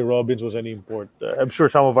this guy Robbins was an import. I'm sure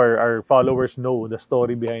some of our followers know the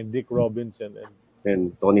story behind Dick Robbins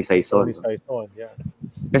and Tony Saison. Yeah.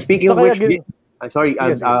 Speaking of which, sorry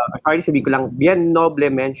sabihin ko lang, Bien Noble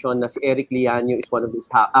mentioned na si Eric Liano is one of those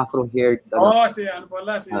afro-haired. Si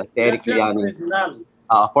Eric Liano. Original.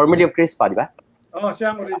 Formerly of Crispa, di ba?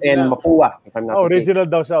 Siya ang original. And Mapua, if I'm not mistaken. Original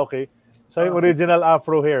daw siya, okay. So yung original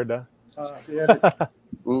afro-haired, si Eric.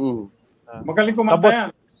 Magaling kumanta yan.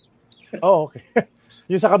 Okay.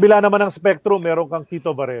 Yung sa kabila naman ng spectrum, meron kang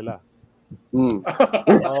Tito Varela.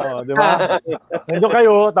 Di ba? Nandiyo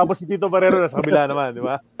kayo, tapos si Tito Barrero nasa kabila naman, di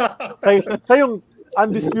ba? Sa yung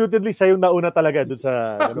undisputedly, sa yung nauna talaga doon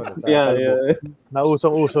sa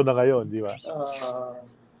nausong-uso na ngayon, di ba?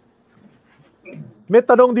 May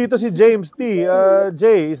tanong dito si James T.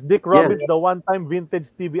 Jay, is Dick Robbins the one-time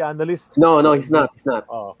vintage TV analyst? No, he's not.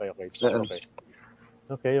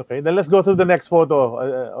 Okay. Then let's go to the next photo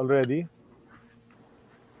already.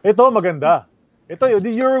 Ito, maganda. Ito,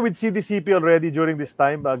 you're with CDCP already during this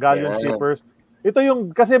time, Galleon Shippers. Ito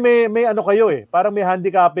yung, kasi may ano kayo parang may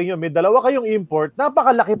handicapping yun. May dalawa kayong import,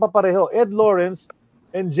 napakalaki pa pareho. Ed Lawrence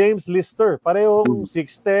and James Lister. Parehong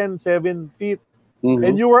 6'10", 7 feet.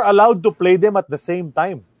 And you were allowed to play them at the same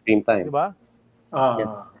time. Diba?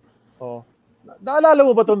 Naalala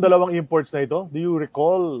mo ba itong dalawang imports na ito? Do you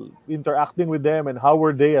recall interacting with them and how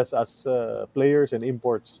were they as players and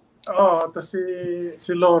imports? Tapos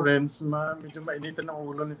si Lawrence, medyo mainitan ng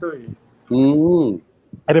ulo nito eh.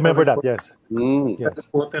 I remember that, yes.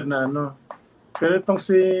 Water na ano. Pero itong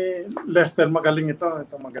si Lester, magaling ito.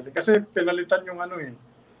 Magaling. Kasi pinalitan yung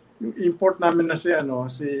yung import namin na si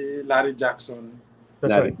Larry Jackson.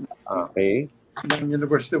 That's right. Okay. Ng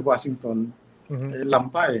University of Washington.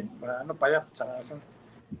 Lampa payat.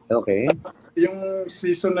 Okay. Yung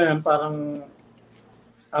season na yan, parang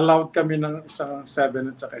allowed kami ng isang 7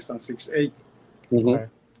 at saka isang 6'8".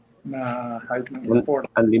 Na height ng import.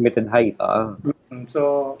 Unlimited height.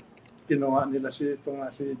 So, kinuha nila si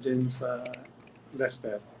James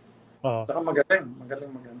Lester. Saka magaling.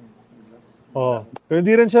 Pero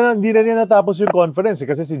hindi rin niya natapos yung conference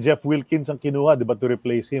kasi si Jeff Wilkins ang kinuha, di ba, to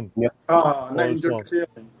replace him. Na-injured kasi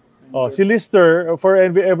yan. Si Lister, for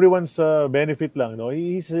everyone's benefit lang, no?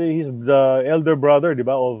 He's the elder brother, di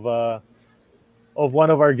ba, of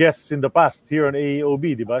one of our guests in the past here on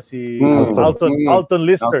AEOB, di ba? Si Alton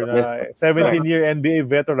Lister, 17-year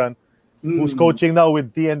NBA veteran who's coaching now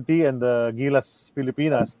with TNT and Gilas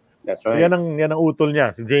Pilipinas. That's right. Yan ang utol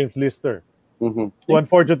niya, si James Lister. Who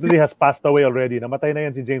unfortunately has passed away already. Namatay na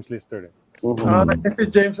yan si James Lister. Kasi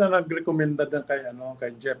James ang nag-recommenda din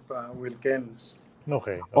kay Jeff Wilkins.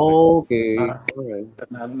 Okay. Okay. Alright.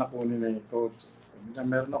 Nakunin na yung coach. Sabi niya,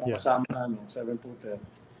 meron akong kasama na 7-footer.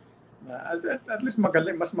 At least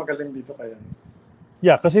mas magaling dito kaya.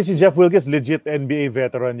 Yeah, kasi si Jeff Wilkins legit NBA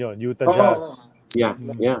veteran yon, Utah Jazz. Yeah.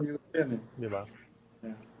 Di ba?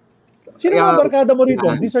 Sino mga barkada mo rito?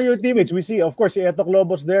 These are your teammates. We see, of course, si Etok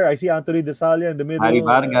Lobos there. I see Anthony Desalia in the middle. Harry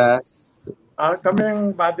Vargas. Kami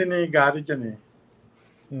ang body ni Gary dyan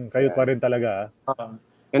Kayo pa rin talaga.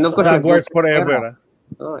 And of course, Jaguars forever.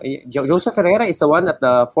 Joseph Ferreira is the one at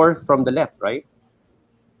the fourth from the left, right?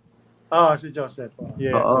 Si Joseph.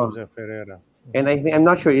 Yes, Joseph Ferreira. And I'm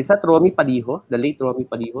not sure. Is that Romy Paliho? The late Romy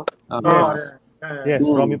Paliho? Yes,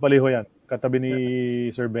 Romy Paliho yan. Katabi ni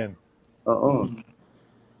Sir Ben. Oo.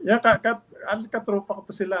 Yeah, katropa ko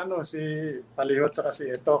to sila si Paliho at saka si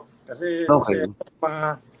Etok. Kasi si Etok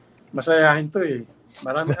masayahin to eh.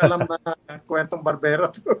 Marami alam na kwentong barbero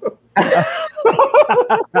to.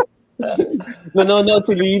 Nanonood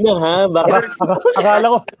si Lina, ha?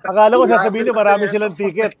 Akala ko sasabihin niyo marami silang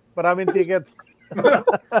ticket. Maraming ticket.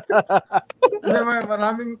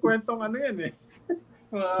 Maraming kwentong yan eh.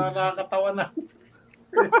 Nakakatawa na.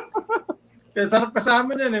 Kaya sarap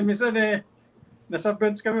kasama niyan eh. Minsan nasa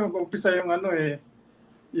bench kami mag-umpisa yung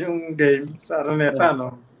yung game sa Araneta,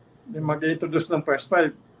 Yung mag-introduce ng first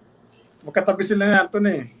five. Magkatabi sila ni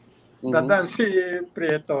Anthony. Dadaan si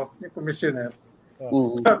Prieto, yung commissioner.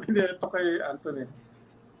 Sabi niya ito kay Anthony.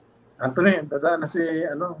 Anthony, dadaan na si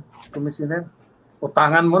commissioner.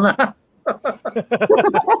 Utangan mo na.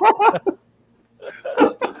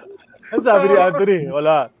 Ano sabi ni Anthony?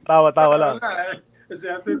 Wala. Tawa-tawa lang. Kasi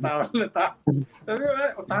Anthony, tawa na. Sabi,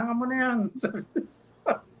 utangan mo na yan.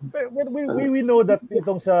 We know that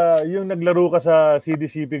yung naglaro ka sa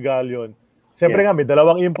CDCP Galleon, siyempre nga may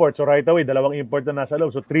dalawang import. So right away, dalawang import na nasa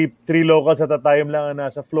loob. So three locals at a time lang ang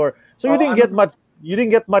nasa floor. So you didn't get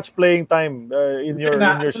much playing time in your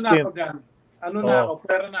stint.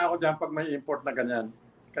 Pwera na ako dyan pag may import na ganyan.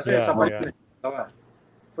 Kasi sabay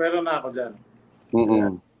pwera na ako dyan.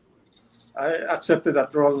 I accepted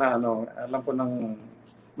that role na alam ko ng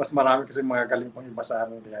mas marami kasi mga galing pang iba sa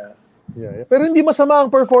amin. Yeah. Pero hindi masama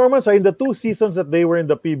ang performance in the 2 seasons that they were in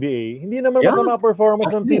the PBA. Hindi naman masama ang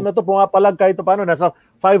performance ng team na to. Pumapalag kahit paano. Nasa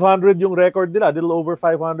 500 yung record nila. A little over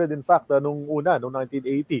 500 in fact noong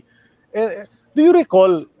 1980. Do you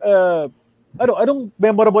recall anong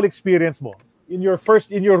memorable experience mo in your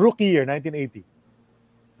rookie year, 1980?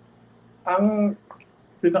 Ang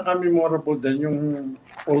pinaka-memorable din yung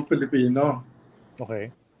All-Filipino.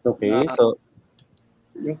 Okay. So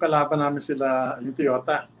yung kalaban namin sila, yung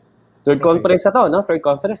Toyota. Third conference na to, no? Third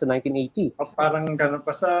conference, 1980. Parang ganun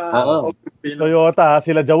pa sa All-Filipino. Toyota,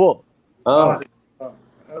 sila Jawo.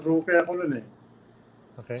 Rookie ako nun eh.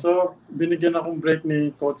 Okay. So, binigyan akong break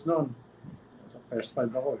ni coach noon. Sa first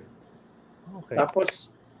five ako eh. Okay.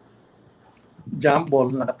 Tapos, jump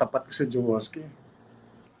ball, nakatapat ko si Jaworski.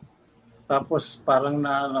 Tapos, parang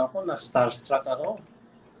na starstruck ako.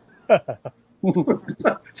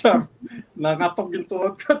 Nangatok yung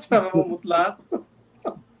tuhod ko at sarang umutla ako.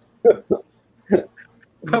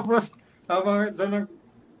 Tapos, habang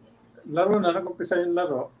nag-umpisa yung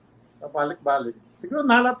laro, balik-balik. Siguro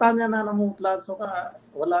nahalata niya na namutla. So,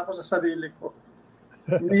 wala ako sa sarili ko.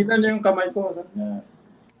 Hinila niya yung kamay ko. Sabi niya,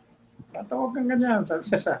 tatawag kang ganyan. Sabi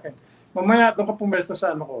siya sa akin. Mamaya, doon ka pumesto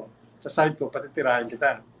sa sa side ko, patitirahin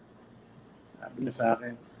kita. Sabi niya sa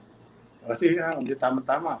akin. Kasi hindi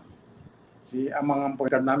tama-tama. Si Amang ang point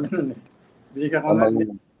guard namin nun eh. Binigyan ko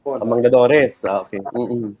Amang Gadores. Okay.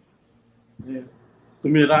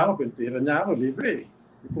 Tumira ako, pinitira niya ako, libre eh.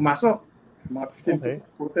 Pumasok. Mga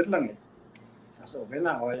 15 footer lang eh. So, okay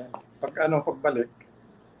na. Okay. Pagbalik,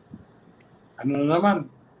 na naman?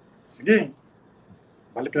 Sige.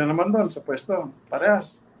 Balik na naman doon sa pwesto.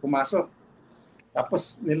 Parehas. Pumasok.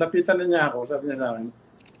 Tapos, nilapitan na niya ako. Sabi niya sa akin,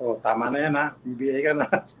 tama na yan ha. BBA ka na.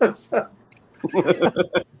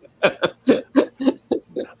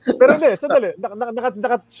 Pero hindi, sandali.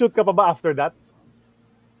 Naka-shoot ka pa ba after that?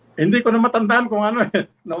 Hindi ko na matandaan kung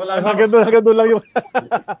nawala na. Hanggang doon lang yung...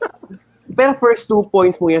 Pero first 2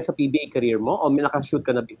 points mo yan sa PBA career mo o may nakashoot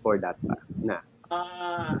ka na before that pa?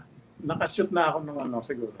 Nakashoot na ako ng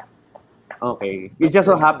siguro. Okay. You just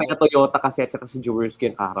so happy na Toyota kasi at saka si Jaworski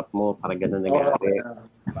yung kaharap mo. Parang ganun nangyari.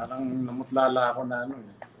 Parang namutlala ako na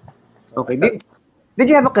Okay. Did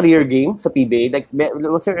you have a career game sa PBA? Like,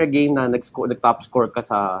 was there a game na nag-top score ka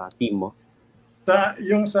sa team mo?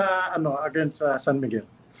 Against sa San Miguel.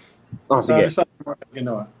 Sige. Sa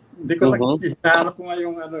ginawa. Hindi ko hinahanap ko nga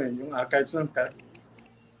yung yung archives nun.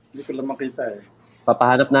 Hindi ko lang makita eh.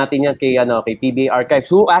 Papahanap natin yan kay PBA Archives.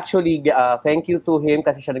 Who actually, thank you to him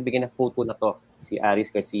kasi siya nagbigay ng photo na to. Si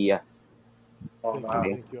Aris Garcia.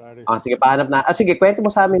 Thank you, Aris. Sige, pahanap na. Sige, kwento mo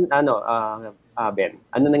sa amin, Ben.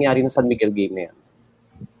 Ano nangyari ng San Miguel game na yan?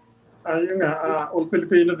 Ayun nga, all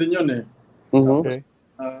Filipino din yun eh. Okay.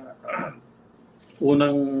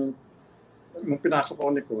 Unang, nung pinasok ako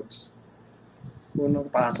ni Coach, unang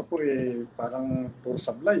pasok ko parang puro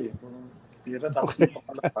sablay puro tira tapos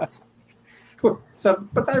napapalapas. Sabi,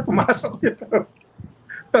 pa tayo pumasok ito?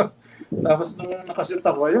 Tapos nung nakashoot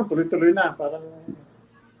ako, ayun, tuloy-tuloy na. Parang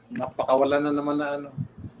napakawala na naman na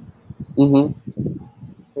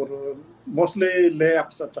Puro, mostly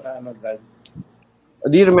layups at saka drive.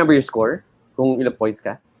 Do you remember your score? Kung ilang points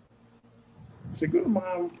ka? Siguro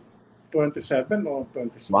mga 27 o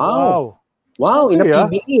 26. Wow, in a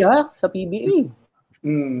PBA sa PBA.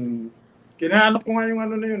 Kinahanap ko nga yung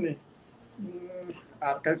na yun eh.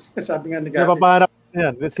 Archives, sabi nga ni Gary. Papahanap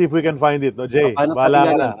yan. Let's see if we can find it, no, Jay? Bahala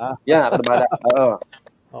ka na. Yeah, bahala. Oo.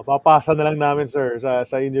 Papasa na lang namin, sir,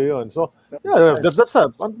 sa inyo yon. So, yeah, that's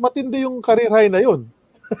matindi yung career high na yun.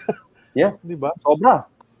 Yeah. Di ba? Sobra.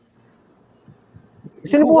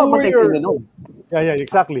 Sino po nakabantay sa inyo noon? Yeah,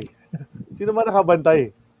 exactly. Sino man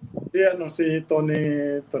nakabantay? Si Tony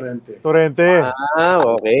Torrente.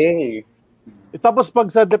 Okay. Tapos pag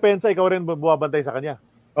sa depensa, ikaw rin buwabantay sa kanya?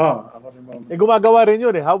 Ako rin ba? Gumagawa rin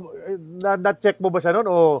yun eh. Na-check mo ba siya noon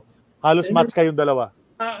o halos match kayong dalawa?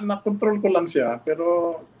 Na-control ko lang siya,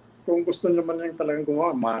 pero kung gusto niya man yung talagang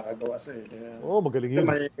gumawa, makakagawa siya eh. Magaling yun.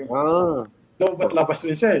 May lobat-labas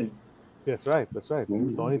rin siya eh. That's right.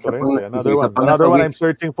 Tony Torrente. Another one I'm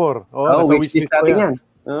searching for. Wishlist natin yan.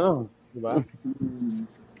 Diba?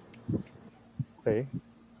 Okay.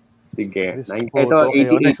 Sige. Ito,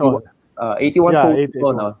 81 photo,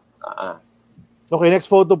 no? Okay, next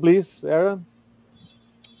photo please, Aaron.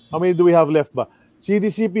 How many do we have left ba?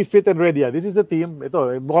 CDCP Fit and Ready. This is the team.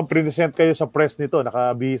 Ito, mukhang present kayo sa press nito.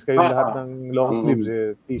 Nakabihis kayo lahat ng long sleeves,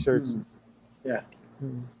 t-shirts. Yeah.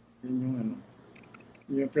 Yun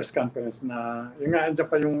yung press conference na, yung nga, andyan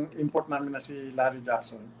pa yung import namin na si Larry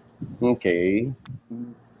Jackson. Okay.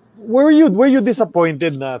 Were you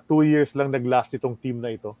disappointed na 2 years lang naglast itong team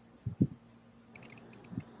na ito?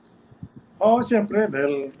 Siyempre,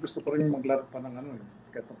 dahil gusto ko rin maglaro pa ng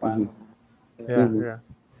kahit pa paano. Yeah.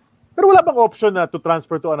 Pero wala bang option na to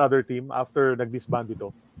transfer to another team after nag-disband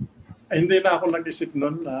ito? Hindi na ako nag-isip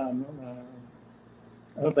nun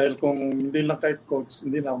dahil kung hindi lang kahit coach,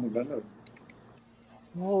 hindi na ako maglaro.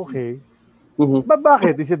 Okay.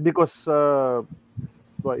 Bakit? Is it because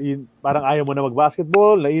parang ayaw mo na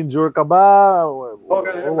mag-basketball? Na-injure ka ba? Or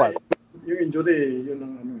what? Yung injury, yun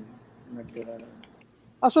ang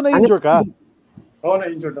so na-injure ka?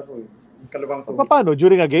 Na-injured ako. Kalawang ko. Paano?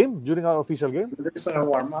 During a game? During an official game? Hindi, sa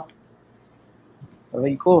warm-up.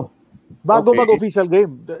 Aray ko. Bago mag-official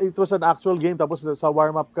game? It was an actual game tapos sa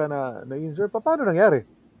warm-up ka na-injure? Paano nangyari?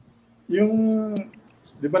 Yung,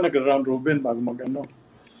 di ba nag-round robin bago mag-ano?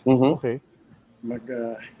 Okay.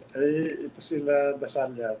 Ito sila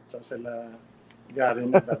Dasalya at sila Gary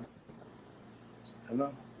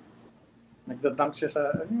nagdadunk siya sa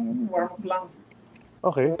yung warm-up lang.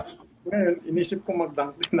 Okay. Ngayon, inisip ko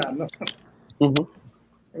mag-dunk din na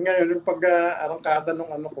Ngayon, yung pag-arangkada nung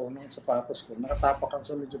nung sapatos ko, nakatapak ako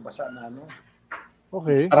sa medyo basa na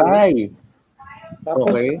Okay. Aray.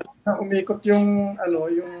 Tapos, umikot yung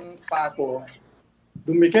paa ko,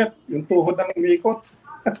 dumikit, yung tuhod ang umikot.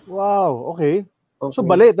 Wow, okay. So,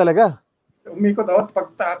 bali talaga. Umikot ako,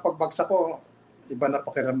 pagbagsak ko, iba na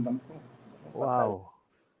pakiramdam ko. Wow.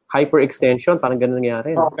 Hyperextension, parang ganun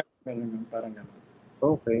nangyari. Parang ganun.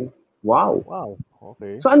 Okay. Wow.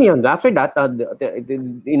 Okay. So ano yun? After that,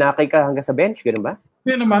 inakay ka hanggang sa bench, ganun ba?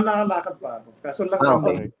 Hindi naman, nakalakad pa ako. Kaso lang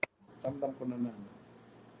ramdam ko na.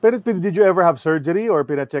 Pero did you ever have surgery or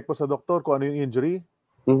pina-check mo sa doktor kung ano yung injury?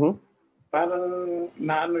 Parang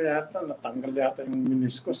natanggal yata yung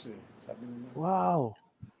meniscus eh. Sabi nila. Wow.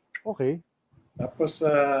 Okay. Tapos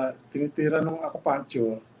tinitira nung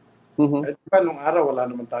acupuncture. Diba nung araw wala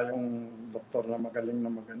naman tayong doktor na magaling na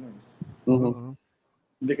magano.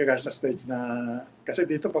 Hindi ka sa stage na kasi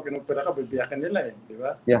dito pag inopera ka bibiyakan nila di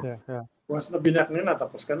ba? Yeah. Once na biniyak nila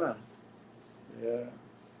tapos ka na. Yeah.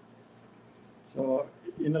 So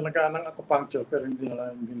inalagaan ng acupuncture pero hindi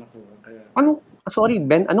na ko kaya. Sorry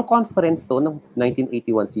Ben, anong conference to ng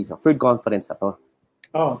 1981 season? Third conference na to?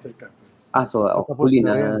 Third conference. So huli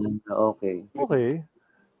na. Okay.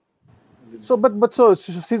 So but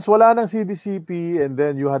since wala nang CDCP and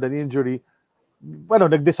then you had an injury,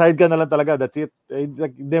 nag-decide ka na lang talaga, that's it.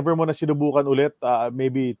 Like, never mo na sinubukan ulit,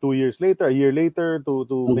 maybe 2 years later, a year later, to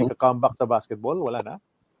make a comeback sa basketball? Wala na?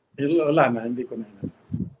 Wala na, hindi ko na.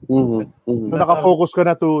 So naka-focus ka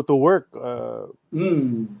na to work.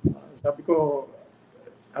 Sabi ko,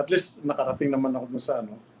 at least nakarating naman ako dun sa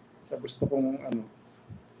sa gusto kong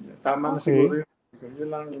tama na siguro yun. Yun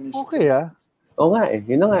lang inisip. Okay Oo nga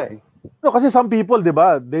yun na nga No, kasi some people, di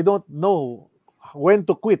ba, they don't know when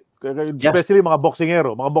to quit. Especially mga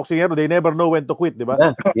boksingero. Mga boksingero, they never know when to quit, di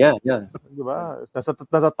ba? Yeah. Di ba?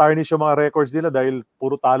 Natatarnish yung mga records nila dahil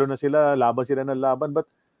puro talo na sila, laban sila ng laban.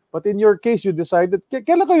 But in your case, you decided,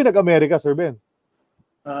 kailan kayo nag-Amerika, Sir Ben?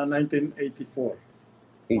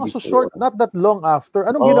 1984. So short, not that long after.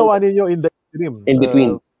 Anong ginawa ninyo in the interim? In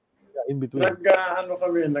between. In between.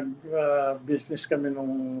 Business kami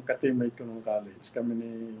nung ka-teammate ko nung college. Kami ni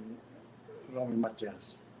Romy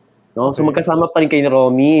Matias. No, so magkasama pa rin kayo ni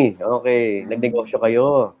Romy. Okay, nagnegosyo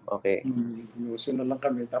kayo. Okay. Negosyo na lang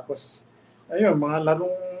kami. Tapos, ayun, mga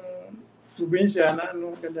larong probinsya na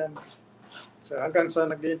ganyan. So hanggang sa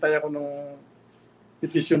naghihintay ako nung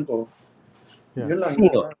petition ko. Yun lang.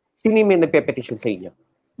 Sino yung may nagpe-petition sa inyo?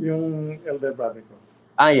 Yung elder brother ko.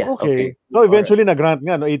 Yeah. Okay. So eventually nag-grant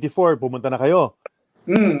nga, 84, pumunta na kayo.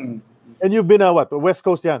 And you've been what? West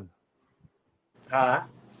Coast yan?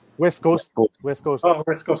 West Coast? West Coast. Oh,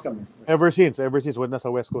 West Coast kami. Ever since, when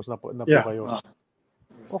nasa West Coast na po kayo.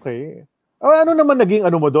 Okay. Ano naman naging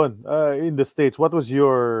mo doon in the States? What was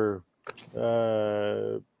your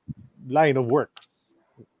line of work?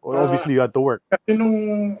 Obviously, you had to work. Kasi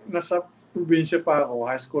nung nasa probinsya pa ako,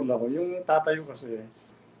 high school ako, yung tatay ko kasi,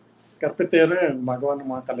 karpentero yun, magawa ng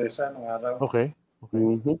mga kalesa ng araw. Okay.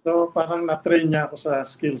 So, parang na-train niya ako sa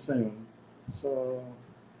skills na yun. So,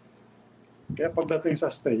 kaya pagdating sa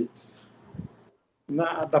States,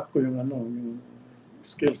 na-adapt ko yung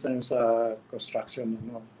skills na yun sa construction.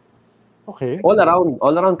 Okay.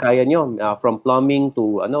 All around kaya nyo. From plumbing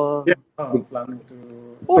to plumbing to...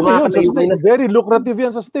 Okay, yun. Very lucrative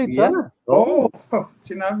yan sa States, ha? Oo.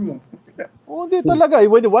 Sinabi mo. Hindi talaga.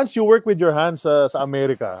 Once you work with your hands sa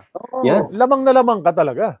Amerika, lamang na lamang ka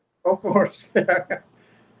talaga. Of course.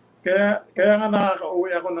 Kaya nga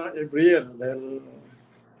nakaka-uwi ako ng every year dahil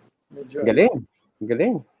medyo...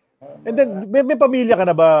 Galing. And then, may pamilya ka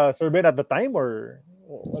na ba, Sir Ben, at the time or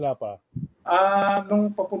wala pa?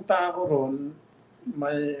 Nung papunta ako ron,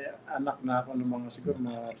 may anak na ako ng mga siguro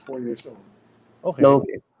mga 4 years old. Okay.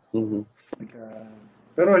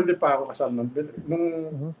 Pero hindi pa ako kasal nun. Nung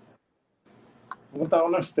pumunta ako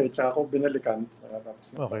ng States, ako binalikan.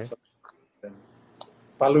 Tapos,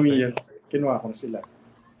 following year, kinuha ko na sila.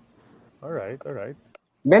 Alright.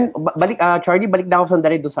 Ben, Charlie, balik na ako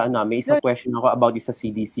sandali doon sa may isang question ako about sa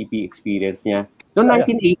CDCP experience niya. Noong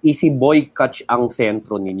 1980, si Boy Kutch ang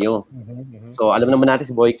sentro ninyo. So, alam naman natin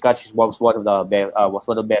si Boy Kutch was one of the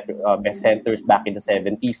best centers back in the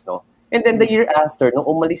 70s, no? And then the year after, nung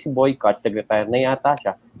umalis si Boy Kutch, nag-retire na yata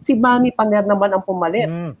siya, si Manny Paner naman ang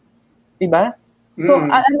pumalit. Diba? So,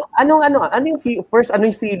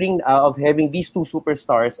 anong feeling of having these two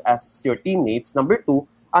superstars as your teammates? Number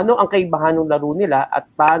 2, ano ang kaibahan ng laro nila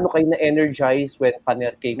at paano kayo na-energize when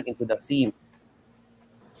Paner came into the scene?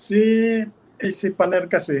 Si Paner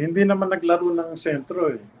kasi, hindi naman naglaro ng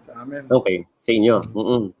sentro sa amin. Okay, sa inyo.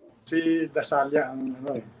 Si Dasalia ang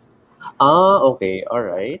okay.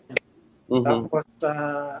 Alright. Tapos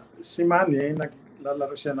si Manny,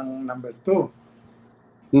 naglalaro siya ng number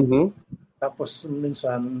 2. Tapos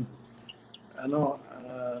minsan,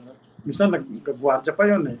 minsan nag-gwardiya pa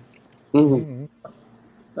yun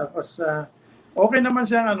Tapos, okay naman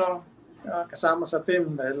siyang kasama sa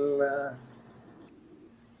team dahil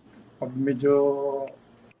pag medyo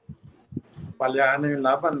palyahan na yung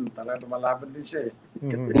laban, talaga lumalaban din siya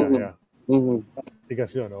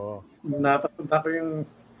Tigas yun, oo. Natatanda ko yung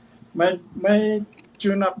may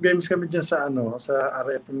tune-up games kami dyan sa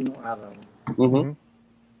RFM nung araw.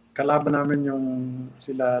 Kalaban namin yung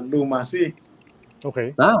sila Lumasi.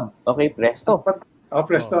 Okay. Okay, Presto.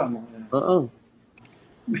 Presto.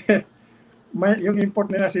 Yung import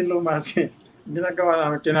nila si Lumasi, ginagawa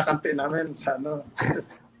namin, kinakampi namin sa nung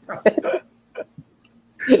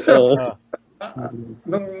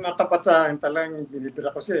natapat sa akin, talagang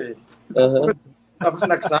binibira ko siya Tapos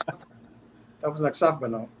nagsab,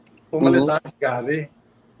 pumalit sa akin si Gary.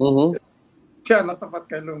 Siya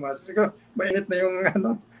natapat kay Lumasi. Siguro, mainit na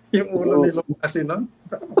yung ulo ni Lumasi nun.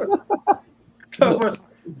 Tapos,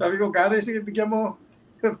 sabi ko, Gary, sige, bigyan mo.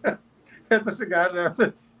 Ito si Gary,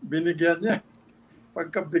 binigyan niya.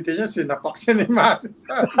 Pagkabigyan niya, sinapak siya ni Masi.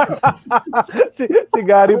 si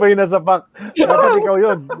Gary pa yung nasapak. Dapat ikaw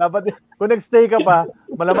yun. Kung nag-stay ka pa,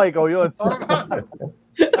 malamang ikaw yun.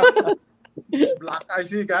 Black eye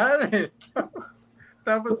si Gary.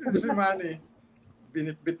 Tapos si Manny,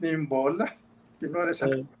 binitbit niya yung bola. Kinuha sa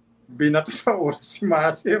binato sa ulo si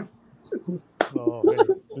Massive. Okay.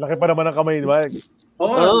 Laki pa naman ang kamay, di ba?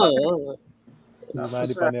 Oo.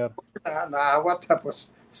 Manny Paner. Naawa,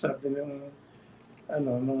 tapos sabi nung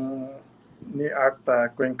ni Art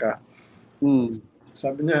Cuenca,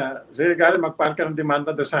 sabi niya, sige Gary, mag-file ka ng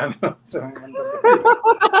demanda doon sa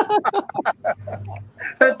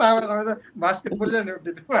tawa kami, basketball yan,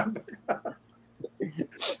 demanda ka.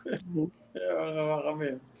 Kami.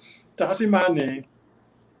 Tsaka si Manny,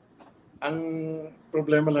 ang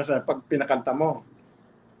problema lang sa pag pinakanta mo.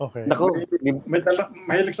 Okay. May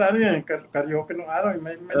mahilig sa yan, karaoke nung araw,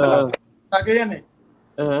 may dala lagi yan eh.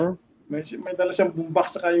 May dala siyang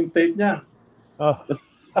boombox saka yung tape niya.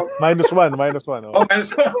 -1. -1.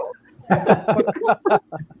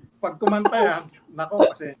 Pag kumanta yan, nako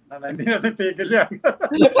kasi hindi na titigil yan.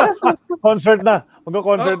 Concert na.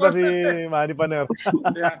 Mag-concert na si Manny Paner.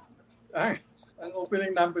 Ang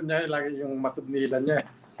opening number niya, lagi yung matudnilan niya.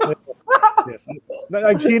 Yes.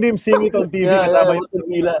 I've seen him sing it on TV. Kasama yung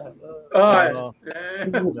matudnilan.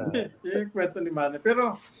 Yung kwento ni Manny.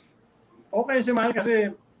 Pero okay si Manny kasi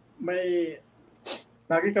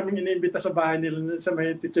lagi kaming iniimbita sa bahay nila sa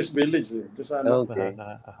may Teachers Village. Okay.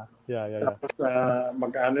 Tapos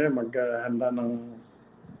maghanda ng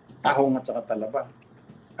tahong at saka talaba.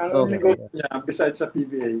 Ang negosyo niya, besides sa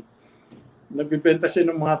PBA, nagbibenta siya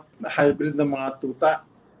ng mga hybrid na mga tuta.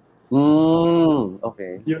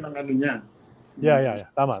 Okay. Yun ang niya.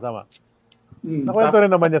 Yeah. Tama. Nakwento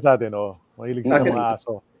rin naman niya sa atin. Mahilig siya sa mga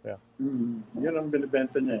aso. Yeah. Yun ang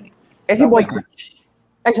binibenta niya. Si Boy Catch.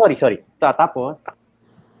 Ay, sorry. Tapos?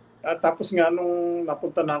 Tapos nga nung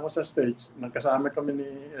napunta na ako sa stage, nagkasama kami ni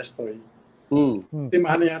Estoy. Si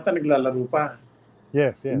Manny yata naglalaro pa.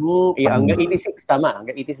 Yes. Hanggang 86, tama.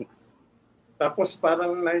 Hanggang 86. Tapos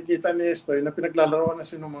parang nakikita ni Estoy na pinaglalaroan na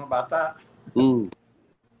sino mga bata.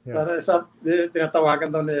 Para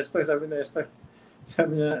tinatawagan daw ni Estoy, sabi niya,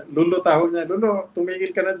 Lulo, tawag niya, Lulo,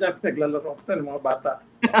 tumigil ka na dyan, pinaglalaro ka na ng mga bata.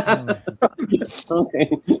 Okay.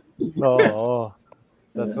 Oo.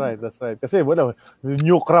 That's right. Kasi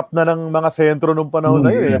new crop na ng mga sentro nung panahon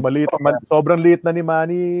na yun. Sobrang liit na ni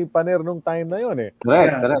Manny Paner nung time na yun eh.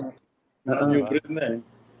 Correct. New breed na eh.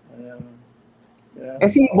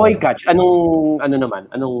 Si Boy Catch, anong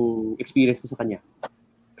experience mo sa kanya?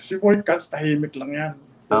 Si Boy Catch, tahimik lang yan.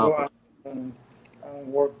 Pero ang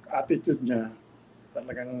work attitude niya,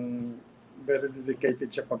 talagang very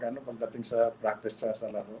dedicated siya pagdating sa practice sa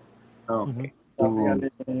laro. Okay. Sabi nga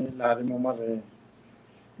ni Larry Momar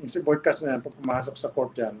yung si Boy Catch na yan, pag pumasok sa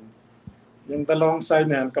court yan, yung dalawang side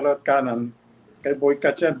na yan, kalaw at kanan, kay Boy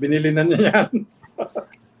Catch yan, binili na niya yan.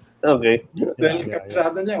 Okay. Dahil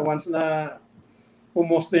kapisado niya, once na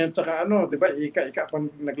pumost na yan, tsaka di ba, ika pag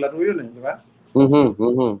naglaro yun di ba?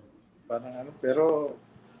 Parang pero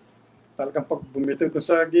talagang pag bumitaw ito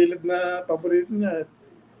sa gilid na paborito niya,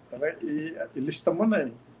 talagang ilista mo na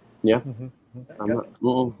Yeah. Tama.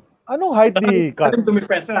 Anong height ni Catch? Anong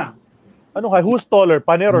dumipensa na? Anong height? Who's taller,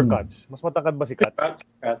 Paner or Catch? Mas matangkad ba si Catch?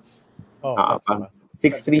 Catch.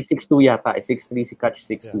 6'3", 6'2 yata. 6'3 si Catch,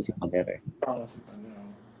 6'2 si Paner. Si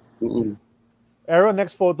Paner. Aaron,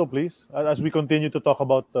 next photo please. As we continue to talk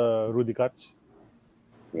about Rudy Catch.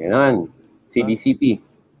 Yan. CDCP.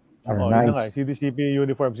 Nice. CDCP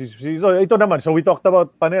uniform. So ito naman. So we talked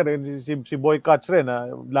about Paner. Si Boy Catch rin.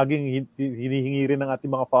 Laging hinihingi rin ng ating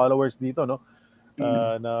mga followers dito, no?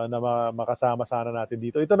 Na makasama sana natin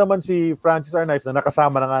dito. Ito naman si Francis Arnaiz na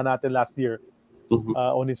nakasama na nga natin last year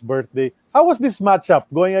on his birthday. How was this matchup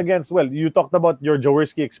going against, you talked about your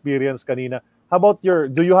Jaworski experience kanina. How about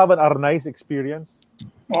do you have an Arnaiz experience?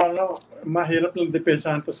 Mahirap lang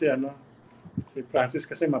depensahan to si Francis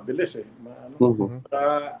kasi mabilis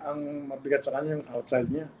ang mabigat sa kanya yung outside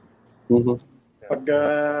niya. Pag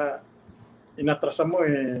inatrasa mo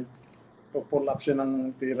pull up siya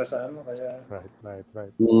ng tira sa kaya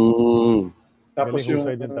right. Tapos yung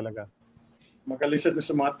din talaga. magaling siya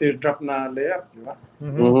sa mga teardrop na layup, di ba?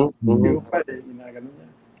 Yung pa ginagano niya.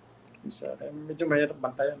 Medyo mahirap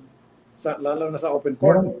bantayan. Lalo na sa open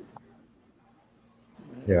court.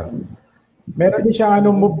 Meron din siya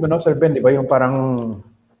move, Sir Ben, di ba? Yung parang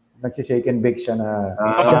nag-shake and bake siya na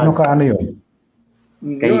gano'n ka yun?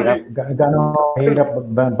 Gano'n kahirap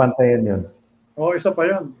bantayan yun? Isa pa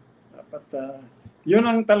yun. Dapat, yun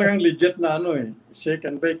ang talagang legit na shake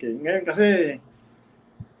and bake Ngayon kasi,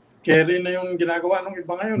 carry na yung ginagawa ng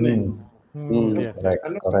iba ngayon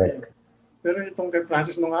Correct. Pero itong kay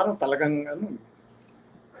Francis nung araw, talagang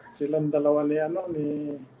silang dalawa ni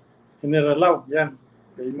General Lau, yan.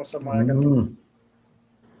 Famous sa mga ganun.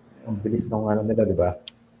 Ang bilis nung nila, di ba?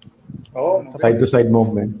 Oo. Side-to-side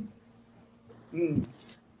movement.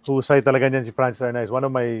 Husay talaga niyan si Francis Arnaiz. One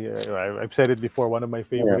of my, I've said it before, one of my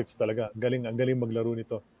favorites talaga. Ang galing maglaro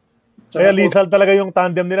nito. Kaya lethal talaga yung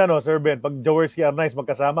tandem nila, no, Sir Ben? Pag Jaworski Arnaiz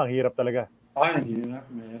magkasama, ang hirap talaga. Ay, hirap.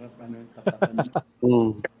 Mahirap tapatan.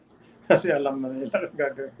 Kasi alam na nila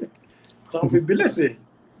gagawin. So, bibilis eh.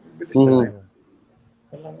 Bibilis talaga.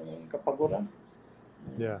 Walang kapaguran.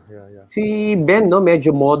 Yeah. Si Ben, no,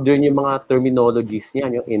 medyo modern yung mga terminologies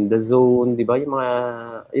niya, yung in the zone, di ba? Yung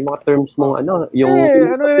mga terms mo, yung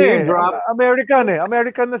drop.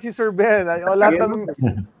 American na si Sir Ben. Lahat ng...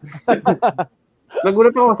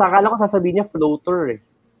 Nagulat ako, akala ko sasabihin niya floater eh.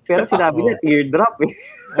 Pero sinabi niya teardrop eh.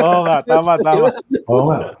 Oo nga, tama.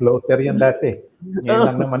 Oo nga, floater yan dati. Ngayon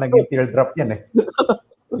lang naman naging teardrop yan eh.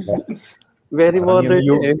 Very modern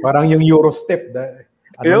eh. Parang yung Eurostep.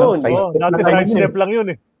 Yun, dati side step lang yun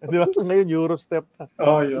eh. Di ba? Ngayon, Eurostep na.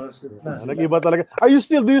 Eurostep na. Nag-iba talaga. Do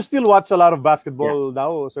you still watch a lot of basketball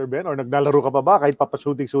now, Sir Ben? Or naglalaro ka pa ba? Kahit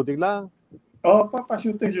papashooting lang?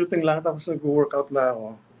 Papashooting lang. Tapos nag-workout lang ako.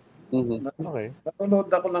 Okay. Nanonood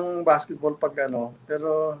ako ng basketball pag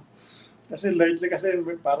pero kasi lately kasi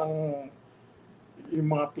parang yung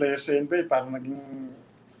mga players sa NBA parang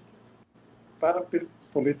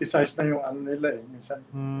politicized na yung nila eh minsan.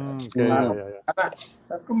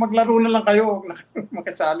 Kung maglaro na lang kayo,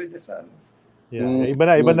 makisali dyan sa Iba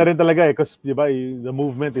na rin talaga eh kasi di ba the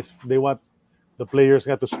movement is they want the players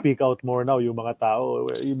nga to speak out more now, yung mga tao.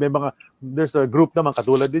 There's a group naman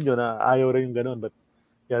katulad din yun na ayaw rin yung ganun, but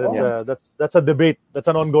that's a debate. That's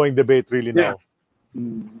an ongoing debate really now.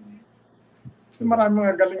 Kasi marami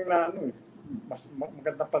mga galing na mas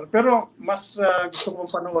maganda pa. Pero mas gusto kong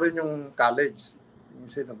panoorin yung college.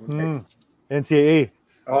 NCAA.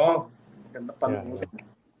 Oo. Maganda panoorin.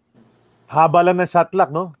 Haba lang ng shot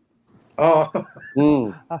clock, no? Oo.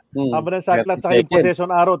 Haba ng shot clock sa yung possession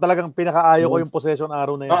arrow. Talagang pinakaayaw ko yung possession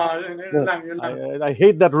arrow na yun. Yun lang. I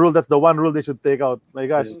hate that rule. That's the one rule they should take out. My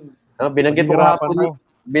gosh.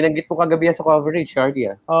 Binanggit mo kagabi sa coverage, Shardy.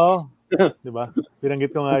 Oo. Diba?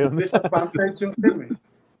 Binanggit ko nga yun. Disadvantage yung team eh.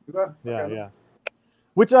 Diba? Yeah.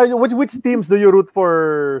 Which teams do you root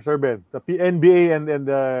for, Sir Ben? The NBA and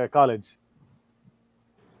the college?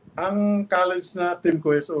 Ang college na team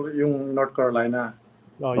ko is yung North Carolina.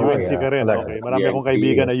 UNC ka rin. Okay. Marami akong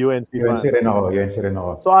kaibigan na UNC fan. UNC rin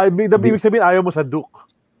ako. So, ibig sabihin, ayaw mo sa Duke.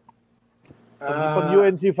 Pag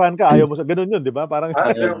UNC fan ka, ayaw mo sa... Ganun yun, di ba? Parang...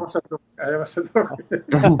 Ayaw mo sa Duke.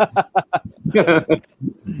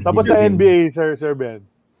 Tapos sa NBA, Sir Ben?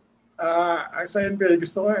 Sa NBA,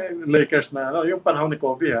 gusto ko Lakers na. Yung panahon ni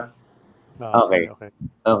Kobe, ha?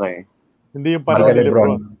 Okay. Hindi yung panahon ni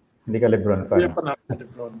LeBron. Hindi ka LeBron fan. Hindi yung panahon ni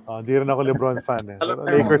LeBron. Hindi rin ako LeBron fan.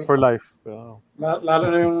 Lakers for life. Lalo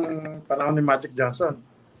na yung panahon ni Magic Johnson.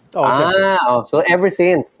 So ever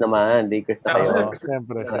since naman, Lakers na kayo.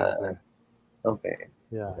 Siyempre. Okay.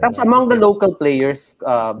 Yeah. Tapos among the local players,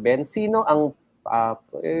 Ben, sino ang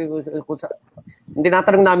hindi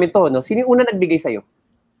natanong namin to, no? Sino yung una nagbigay sa'yo?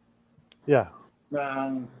 Yeah.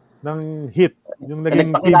 Ng hit. Yung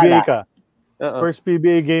naging PBA ka. First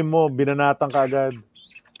PBA game mo, binanatan ka agad.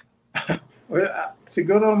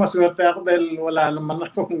 Siguro maswerte ako dahil wala naman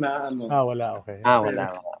akong wala. Okay. Wala.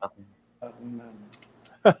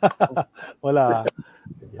 Wala.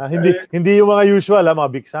 Hindi yung mga usual,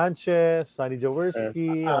 mga Vic Sanchez, Sonny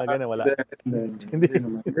Jaworski, mga ganun, wala. Hindi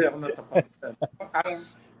ako natapat. Ang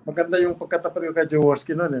maganda yung pagkatapat ko kay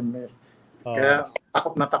Jaworski noon eh. Kaya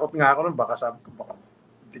takot nga ako noon, baka sabi ko, baka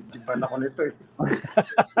dibdiban ako nito eh.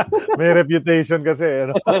 May reputation kasi.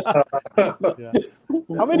 Yeah.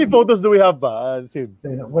 How many photos do we have ba, Sid?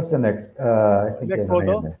 What's the next? Next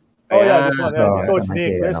photo? This one. Coach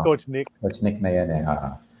Nick. There's Coach Nick. Coach Nick na yan eh.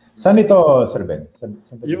 Saan ito, Sir Ben?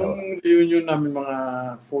 Yung reunion namin mga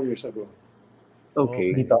 4 years ago.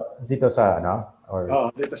 Okay. Dito sa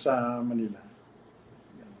dito sa Manila.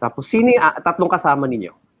 Tapos sino tatlong kasama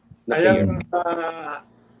ninyo? Ayan sa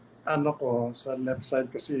sa left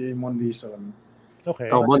side ko si Mondison.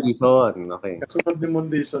 Okay. Mondison. Okay. Kasunod ni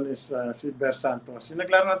Mondison is si Ber Santos.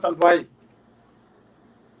 Naglaro ng Tanduay.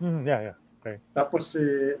 Yeah. Okay. Tapos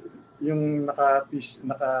yung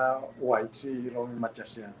naka-white si Romy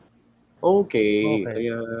Matias yan. Okay.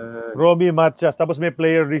 Romy Matias. Tapos may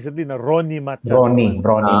player recently na Ronnie Matias.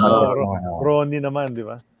 Ronnie naman, di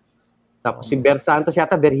ba? Tapos si Ber Santos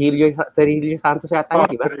yata, Virgilio Santos yata,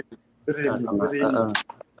 di ba? Virgilio.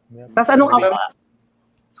 Tapos anong...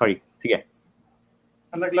 Sorry, sige.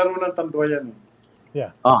 Naglaro ng Tanduay yan.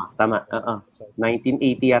 Yeah. Tama.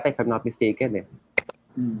 1980 yata, if I'm not mistaken eh.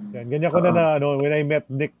 Yan, ganyan ko na when I met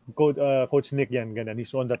Nick, Coach Nick yan, ganyan.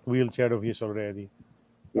 He's on that wheelchair of his already.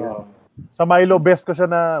 Yeah. Sa Milo, best ko siya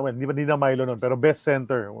na, hindi na Milo noon, pero best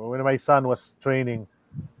center. When my son was training,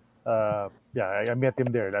 I met him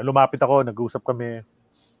there. Lumapit ako, nag-usap kami.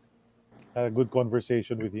 Had a good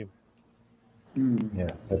conversation with him.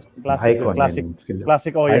 Yeah, that's Classic. Oh,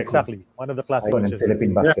 yeah, Icon. exactly. One of the classic. Icon in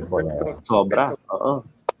Philippine basketball. Sobra. Oo.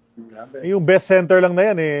 Yung best center lang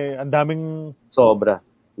na yan ang daming, Sobra.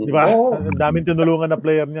 di ba? Ang daming tinulungan na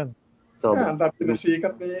player niyan. Sobra. Ang dami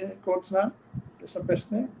pinasikat ni coach na. Sa best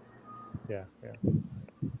na Yeah.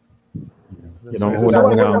 Yun ang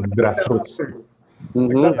unang grassroots.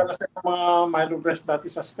 Nagdadala sa mga Milo West dati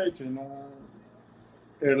sa States, nung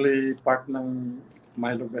early part ng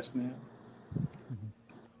Milo West na yan.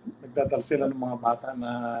 Nagdadala sila ng mga bata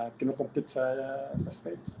na kinukompete sa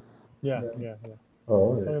States. Yeah.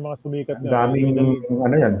 Oo. So, yung mga sumikat Ang daming,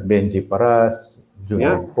 Benji Paras,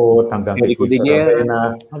 Junior Pot, hanggang Eric Kiefer Udinier.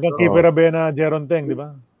 Rabena. Hanggang Kiefer Rabena, Jeron Teng, di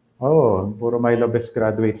ba? Puro Milo Best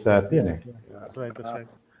graduate sa atin That's right.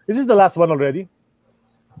 Is this the last one already?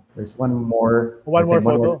 There's one more. One more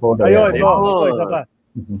photo. Yeah. Ayun, ito, isa pa.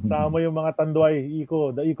 Sama yung mga Tanduay,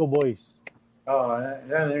 the Eco Boys.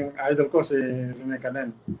 Yan yung idol ko, si Rene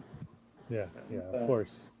Canen. Yeah, of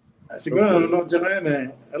course. Siguro nanonood dyan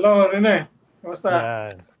ngayon Hello, Rene. Kamusta?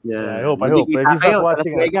 Yeah. I hope. He's not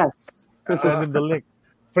watching. Send him the link.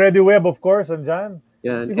 Freddie Webb, of course, andyan.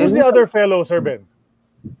 Yan. Who's the other fellow, Sir Ben?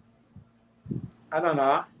 Ano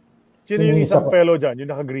na? Sino yung isang fellow dyan?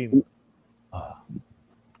 Yung naka-green?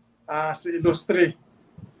 Si Illustre.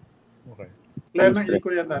 Okay. Player ng Iko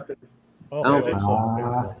yan natin. Okay.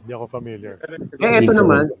 Hindi ako familiar. Ito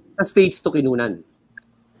naman, sa States to kinunan.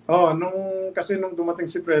 Kasi nung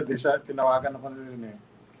dumating si Freddy, tinawagan ako rin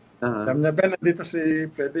Sabi niya, Ben, nandito si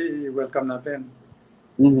Freddy, welcome natin.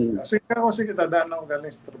 Sige, dadaan ako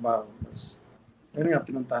galing sa trabaho. Tapos, yun nga,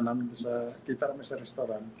 pinuntahan namin kita kami sa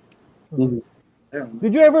restaurant.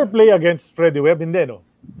 Did you ever play against Freddie Webb? Hindi, no?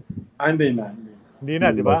 Hindi na. Hindi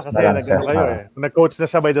na, di ba? Kasi nag-ano kayo Nag-coach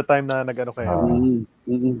na siya by the time na nag-ano kayo.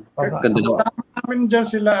 Ganda naman. Namin dyan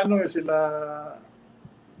sila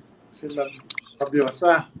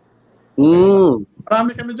Fabiosa.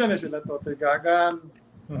 Marami kami dyan sila Totoy Gagan.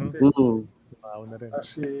 Na rin.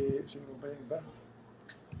 Sino ba yung iba?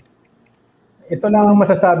 Ito lang ang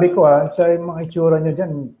masasabi ko sa mga itsura nyo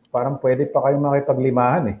dyan, parang pwede pa kayong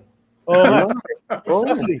makipaglimahan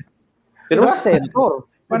Exactly. Pero sa center.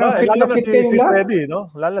 Lalo na si Freddy,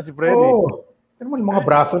 no? Lalo si Freddy. Mga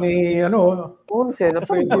braso ni, Senator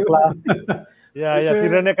Freddy. Yeah. Si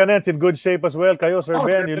Rene Canet's in good shape as well. Kayo, Sir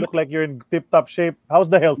Ben, you look like you're in tip-top shape. How's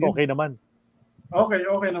the health? Okay naman. Okay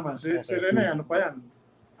naman. Si Rene, ano pa yan?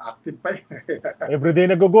 Active pa yan. Everyday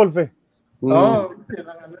nag-golf yun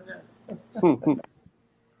ang niya.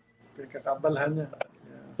 Kakabalahan niya.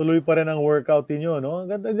 Tuloy pa rin ang workout niyo, no?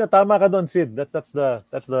 Tama ka doon, Sid. That's the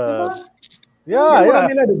Yeah.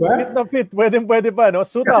 Nila, diba? Fit na fit. Pwede pa, no?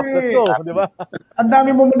 Suit up. Let's go, di ba? Ang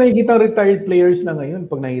dami mo nakikita retired players na ngayon.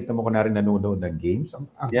 Pag nakita mo kunwari nanonood ng games, ang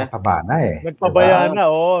pataba na Nagpabaya na,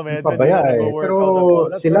 medyo. Nagpabaya Pero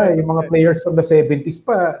sila, yung mga players from the 70s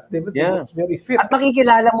pa, diba? Very fit. At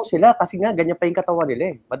makikilala mo sila kasi nga, ganyan pa yung katawan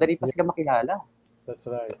nila Madali pa sila makilala. That's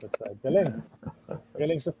right. Galing.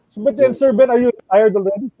 But then, Sir Ben, are you retired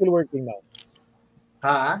already? Still working now?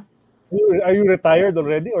 Ha? Are you retired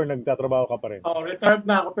already or nagtatrabaho ka pa rin? Retired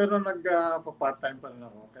na ako pero nag-part-time pa rin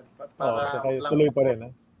ako. Tuloy pa rin,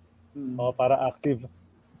 ha? Para active.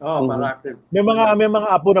 Para active. May mga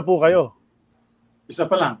apo na po kayo? Isa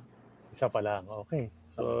pa lang. Okay.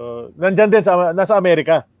 So, nandyan din, nasa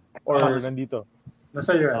Amerika? Or nandito?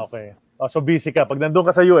 Nasa US. Okay. So busy ka. Pag nandun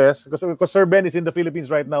ka sa US, because Sir Ben is in the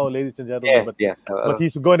Philippines right now, ladies and gentlemen. Yes. But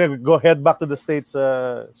he's gonna go head back to the States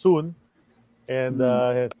soon. And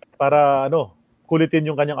para kulitin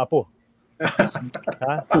yung kanyang apo.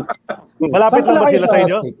 Malapit lang ba sila sa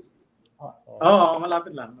inyo?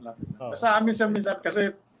 Malapit lang. Sa amin sa minsan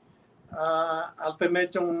kasi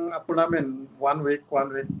alternate yung apo namin. One week.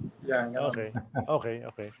 Yan. Okay.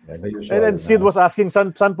 And then Sid was asking,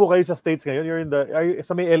 saan po kayo sa States ngayon?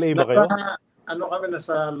 Sa may LA ba kayo? Kami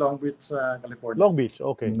nasa Long Beach, California. Long Beach,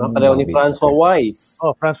 okay. Pareho ni Francois Wise.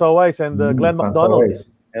 Francois Wise and Glenn McDonald.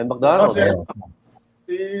 And McDonald.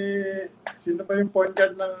 Sino ba yung point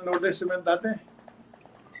guard ng Northern Cement dati?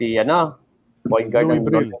 Point guard ng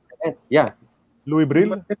Northern Cement. Yeah. Louis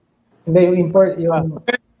Brill? Hindi, yung import, yung...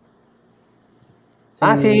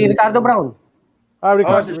 Si Ricardo Brown.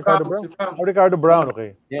 Ricardo Brown,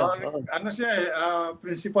 okay. Yeah.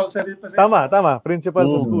 Principal siya rito. Tama. Principal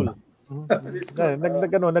sa school.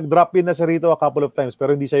 Nag-drop in na siya rito a couple of times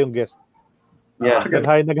pero hindi siya yung guest. Yeah.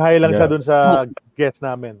 Nag-high lang siya dun sa guest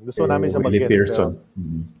namin. Gusto namin siya mag-guest. Pearson.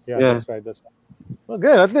 That's right.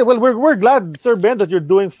 Well, we're glad, Sir Ben, that you're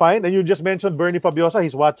doing fine. And you just mentioned Bernie Fabiosa.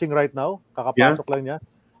 He's watching right now. Kakapasok lang niya.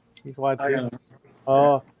 He's watching.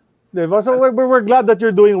 Oh. So we're glad that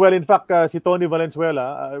you're doing well. In fact, si Tony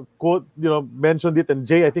Valenzuela quote, mentioned it, and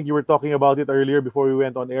Jay, I think you were talking about it earlier before we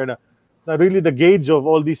went on air. Na really the gauge of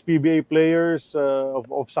all these PBA players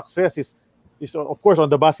of success is of course on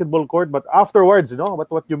the basketball court, but afterwards,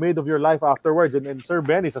 what you made of your life afterwards. And Sir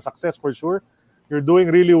Ben is a success for sure. You're doing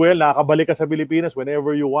really well. Nakakabalik ka sa Pilipinas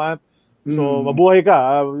whenever you want. So mabuhay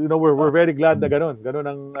ka. We're very glad na ganun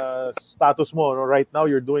ang status mo. Right now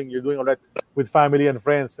you're doing all right with family and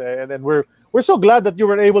friends. And then we're so glad that you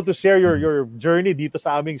were able to share your journey dito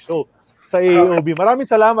sa aming show sa AAOB. Maraming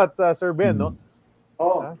salamat, Sir Ben, no?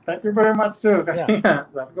 Oh, thank you very much, sir. Kasi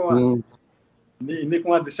sabi ko, hindi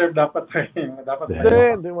ko deserve dapat.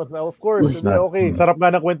 Of course. Okay, sarap nga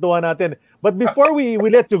ng kwentuhan natin. But before we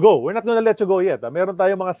let you go, we're not gonna let you go yet. Meron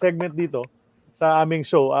tayong mga segment dito sa aming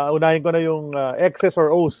show. Unahin ko na yung X's or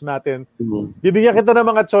O's natin. Bibigyan kita ng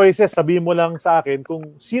mga choices. Sabihin mo lang sa akin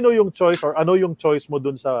kung sino yung choice or ano yung choice mo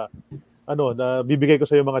dun sa na bibigay ko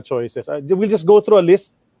sa yung mga choices. We'll just go through a list.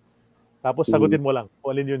 Tapos sagutin mo lang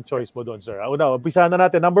kung alin yung choice mo dun, sir. Umpisa na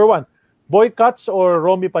natin. Number 1, Boy Cats or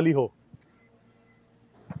Romy Paliho?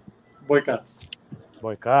 Boy Cats.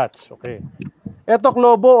 Boy Cats, okay. Etok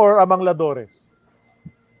Lobo or Amang Ladores?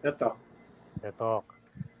 Etok.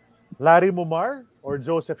 Larry Mumar or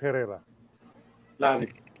Joseph Herrera?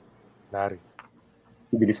 Larry.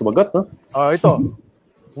 Bilis sumagot, no? Ito.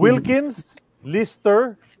 Wilkins,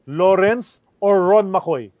 Lister, Lawrence, or Ron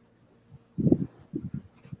McCoy?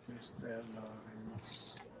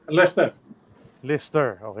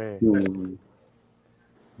 Lister, okay.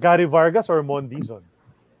 Gary Vargas or Mon Dizon?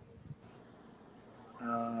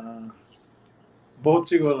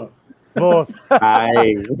 Both siguro. Both.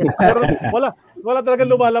 Ay. Pero wala talaga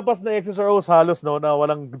lumalabas na X's or O's halos, no, na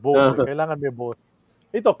walang both. Kailangan may both.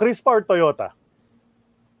 Ito, Crispa or Toyota?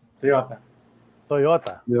 Toyota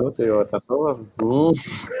to.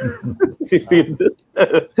 Si Sid.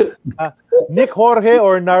 Nick Jorge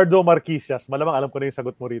or Nardo Marquisias? Malamang alam ko na yung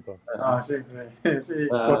sagot mo rito. Siyempre.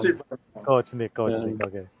 Coach Nick.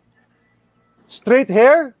 Okay. Straight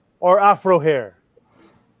hair or afro hair?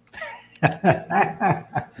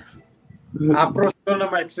 Afro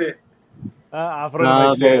na maiksi. Afro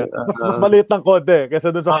na maiksi. Mas maliit ng konti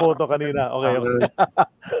kaysa dun sa photo kanina. Okay.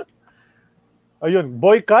 Ayun,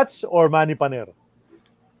 Boy Cats or Manny Paner?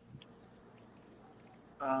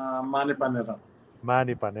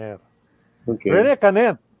 Manny Paner. Okay. Rene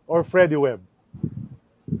Canet or Freddie Webb?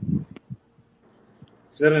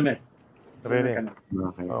 Si Rene.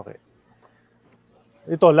 Okay.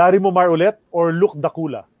 Ito, Larry Mumar ulit or Luke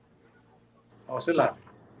Dacula? Sila.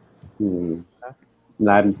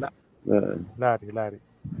 Larry.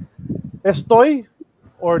 Estoy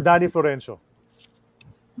or Danny Florencio?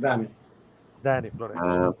 Danny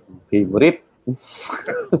Florencio. Favorite.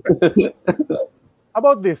 How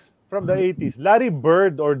about this from the 80s? Larry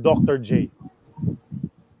Bird or Dr. J?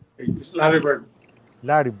 80s. Larry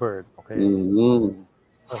Bird. Okay.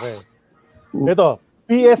 Okay. Ito,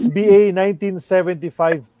 PSBA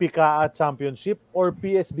 1975 Pikaa Championship or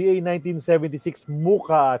PSBA 1976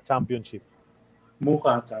 Muka Championship?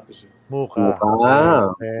 Muka Championship. Muka.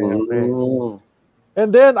 Okay.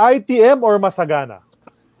 And then ITM or Masagana?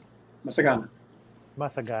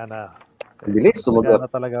 Masagana. Bilis sumagot. Masagana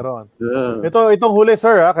talaga ron. Itong huli,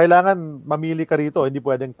 sir, kailangan mamili ka rito. Hindi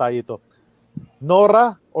pwedeng tayo ito.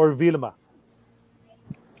 Nora or Vilma?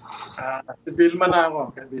 Si Vilma na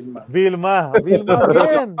ako. Vilma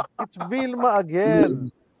again. It's Vilma again.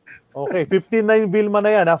 Okay, 15 na yung Vilma na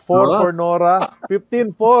yan. 4 for Nora,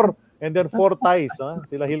 15-4, and then 4 ties.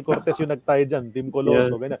 Sila Gil Cortez yung nag-tie dyan, Team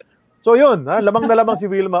Coloso. Ganyan. So yun, lamang na lamang si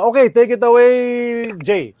Vilma. Okay, take it away,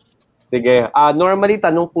 Jay. Sige. Normally,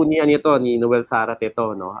 tanong po ni Noel Sarat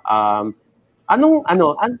ito, no?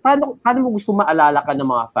 Paano mo gusto maalala ka ng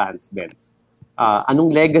mga fans, Ben? Anong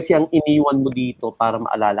legacy ang iniwan mo dito para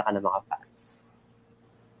maalala ka ng mga fans?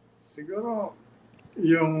 Siguro,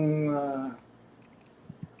 yung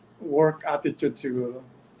work attitude siguro.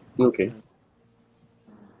 Okay.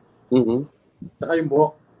 Saka yung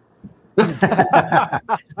buhok.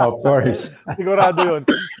 Of course. Sigurado yun.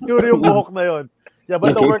 Sure yung buhok na yun. Yeah,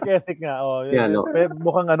 but the work ethic nga.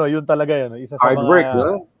 Mukhang yun talaga yun. Isa sa hard mga, work,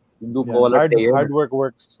 no? Hard work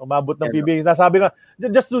works. Umabot ng PBA. Nasabi nga,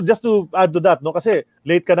 just to add to that, no? Kasi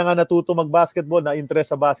late ka na nga natuto mag-basketball, na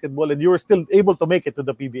interest sa basketball, and you were still able to make it to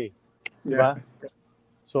the PBA. Diba?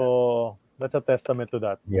 So, that's a testament to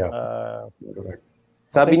that. Yeah.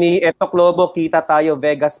 Sabi ni Etok Lobo, kita tayo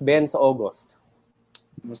Vegas Ben sa August.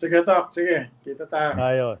 Sige, Tok. Sige, kita tayo.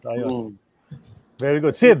 Ayos. Very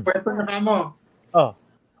good. Sid. Pwede na mo.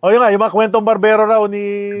 Yun nga, yung mga kwentong barbero raw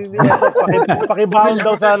ni Eto, pakibaon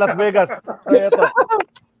daw sa Las Vegas. So, Eto.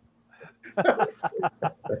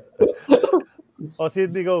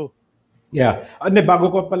 Sidney, go. Yeah. Bago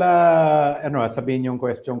ko pala sabihin yung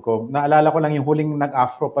question ko, naalala ko lang yung huling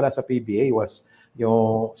nag-afro pala sa PBA was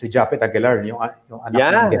yung si Japet Aguilar, yung anak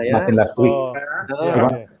ng guest natin last week. Diba?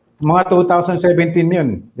 Mga 2017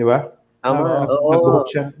 yun, di ba? Nag-hook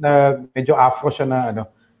siya, medyo afro siya na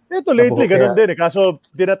Ito lately, ganun din eh. Kaso,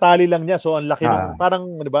 tinatali lang niya. So, ang laki ng, parang,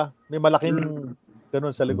 di ba? May malaking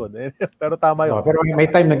ganun sa likod. Pero tama yun. Pero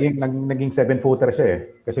may time naging 7-footer siya eh.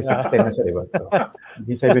 Kasi 6'10 na siya, di ba? So,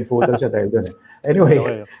 naging 7-footer siya dahil doon eh.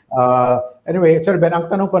 Anyway, Sir Ben,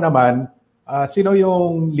 ang tanong ko naman, sino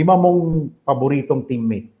yung 5 mong paboritong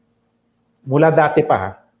teammate? Mula dati pa,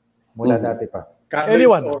 ha? Dati pa.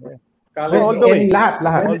 Anyone. College, all the way.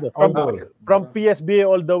 Lahat. From PSBA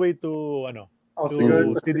all the way to,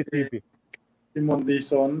 siguro CDCP. Si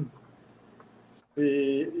Mondison,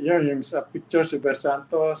 yung sa picture, si Ber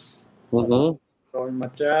Santos, Roy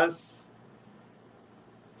Matias,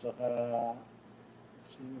 saka,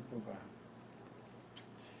 sino po ba?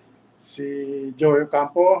 Si Joey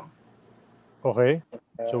Ocampo. Okay.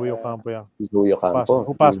 Joey Ocampo yan. Joey Ocampo.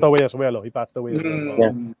 Who passed away as well. He passed away as well.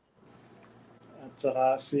 Yeah. At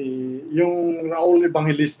saka yung Raul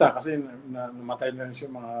Evangelista kasi namatay na rin siya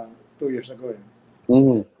mga 2 years ago eh.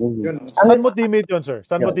 Yun. Saan mo teammate yun, sir?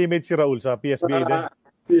 Saan mo teammate si Raul? Sa PSBA din?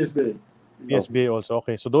 PSBA. Also.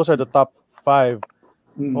 Okay, so those are the top 5.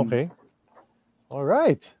 Okay. All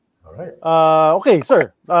right. Okay,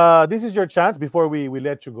 sir. This is your chance before we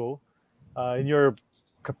let you go. In your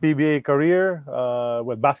PBA career,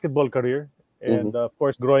 basketball career, and of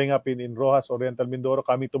course, growing up in Rojas, Oriental Mindoro,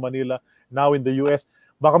 coming to Manila, now in the US,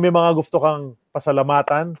 baka may mga gusto kang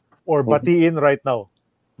pasalamatan or batiin right now.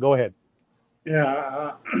 Go ahead.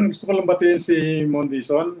 Yeah, gusto ko lang batiin si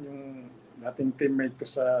Mondison, yung dating teammate ko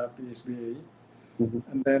sa PSBA.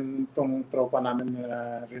 And then, itong tropa namin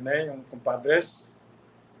na Rene, yung compadres.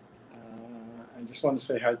 I just want to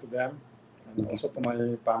say hi to them. And also to my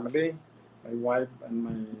family, my wife and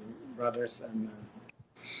my brothers and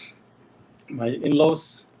my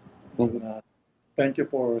in-laws. Thank you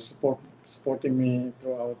for supporting me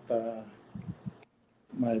throughout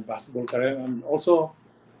my basketball career. And also,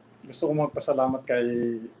 gusto ko magpasalamat kay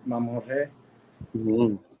Ma'am Jorge.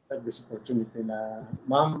 At this opportunity na,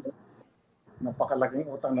 Ma'am, napakalaking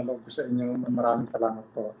utang na loob ko sa inyo. Maraming salamat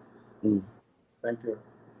po. Thank you.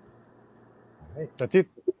 That's it.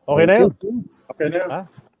 Okay na yun? Okay na yun.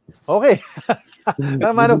 Okay.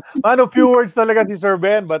 Mano few words talaga si Sir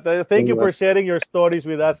Ben, but thank you for sharing your stories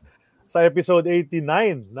with us sa episode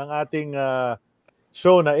 89 ng ating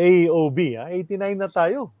show na AOB. 89 na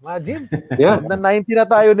tayo. Imagine. Yeah. 90 na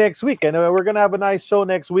tayo next week. And we're gonna have a nice show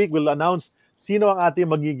next week. We'll announce sino ang ating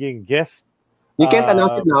magiging guest. You can't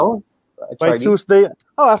announce it now? By Tuesday.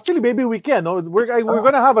 Oh, actually, maybe we can. No? We're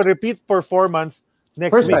gonna have a repeat performance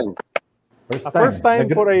next week. First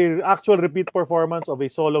time for a actual repeat performance of a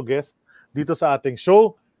solo guest dito sa ating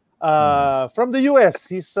show. From the US.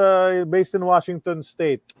 He's based in Washington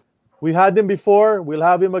State. We had him before. We'll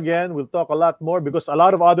have him again. We'll talk a lot more because a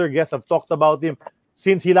lot of other guests have talked about him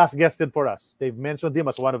since he last guested for us. They've mentioned him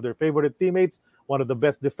as one of their favorite teammates, one of the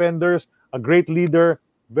best defenders, a great leader,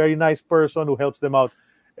 very nice person who helps them out.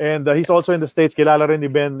 And he's also in the States. Kilala rin ni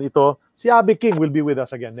Ben ito. Si Abby King will be with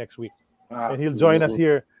us again next week. And he'll join us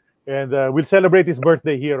here. And we'll celebrate his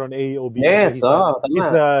birthday here on AOB. Yes,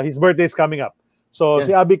 his birthday is coming up. So si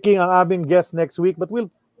Abby King ang aming guest next week, but we'll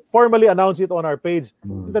formally announce it on our page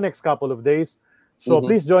in the next couple of days. So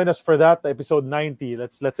please join us for that, episode 90.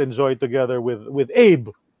 Let's enjoy together with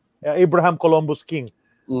Abraham Columbus King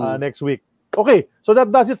next week. Okay, so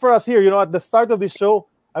that does it for us here. You know, at the start of this show,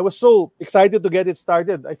 I was so excited to get it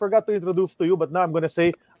started. I forgot to introduce to you, but now I'm going to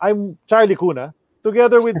say I'm Charlie Cuna,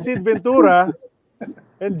 together with Sid Ventura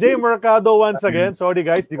and Jay Mercado once again. Sorry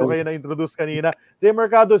guys, di ko kayo na-introduce kanina. Jay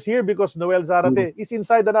Mercado's here because Noel Zarate is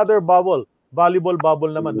inside another bubble. Volleyball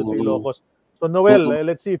bubble naman doon sa Ilocos. So Noel,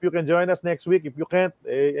 let's see if you can join us next week. If you can't,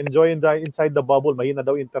 enjoy inside the bubble. Mahina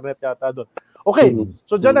daw internet yata doon. Okay,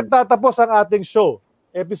 so dyan nagtatapos ang ating show.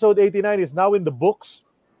 Episode 89 is now in the books.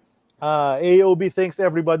 AOB thanks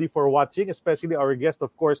everybody for watching, especially our guest,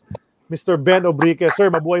 of course, Mr. Ben Obrique.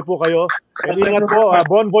 Sir, mabuhay po kayo. And ingat po.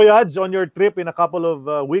 Bon voyage on your trip in a couple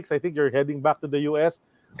of weeks. I think you're heading back to the US.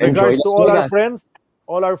 Regards to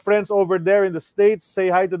all our friends over there in the States, say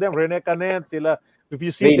hi to them. Rene Canet, sila. If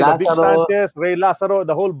you see sila, Vic Sanchez, Ray Lazaro,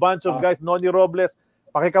 the whole bunch of guys, Noni Robles,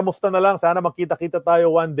 pakikamufta na lang. Sana makita-kita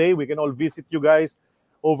tayo one day. We can all visit you guys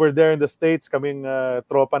over there in the States. Kaming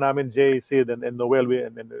tropa namin, Jay, Sid, and Noel.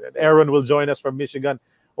 And Aaron will join us from Michigan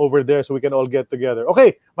over there so we can all get together.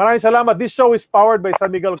 Okay, maraming salamat. This show is powered by San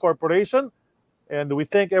Miguel Corporation, and we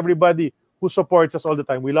thank everybody who supports us all the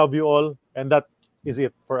time. We love you all, and that is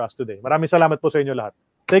it for us today. Maraming salamat po sa inyo lahat.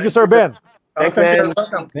 Thank you, Sir Ben. Thanks, thank man. you.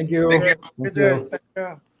 Welcome. Thank you. Thank you. Thank Good you. day. Thank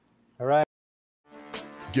you. All right.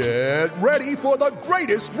 Get ready for the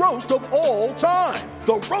greatest roast of all time,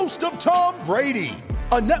 the Roast of Tom Brady,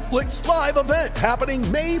 a Netflix live event happening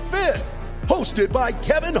May 5th. Hosted by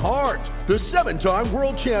Kevin Hart, the 7-time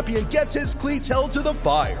world champion gets his cleats held to the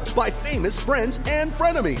fire by famous friends and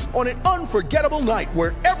frenemies on an unforgettable night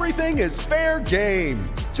where everything is fair game.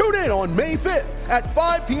 Tune in on May 5th at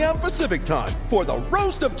 5 p.m. Pacific time for the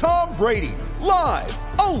Roast of Tom Brady, live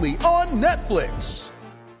only on Netflix.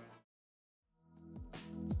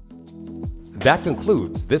 That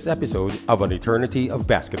concludes this episode of An Eternity of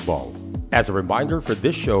Basketball. As a reminder for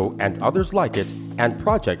this show and others like it and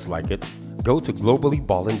projects like it, go to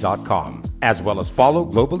globallyballin.com, as well as follow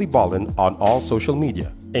Globally Ballin on all social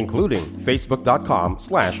media, including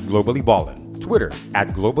facebook.com/globallyballin, Twitter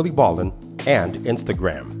 @globallyballin, and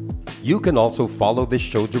Instagram. You can also follow this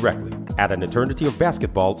show directly at An Eternity of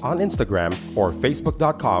Basketball on Instagram or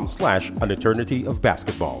facebook.com/An Eternity of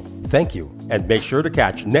Basketball. Thank you, and make sure to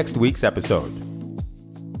catch next week's episode.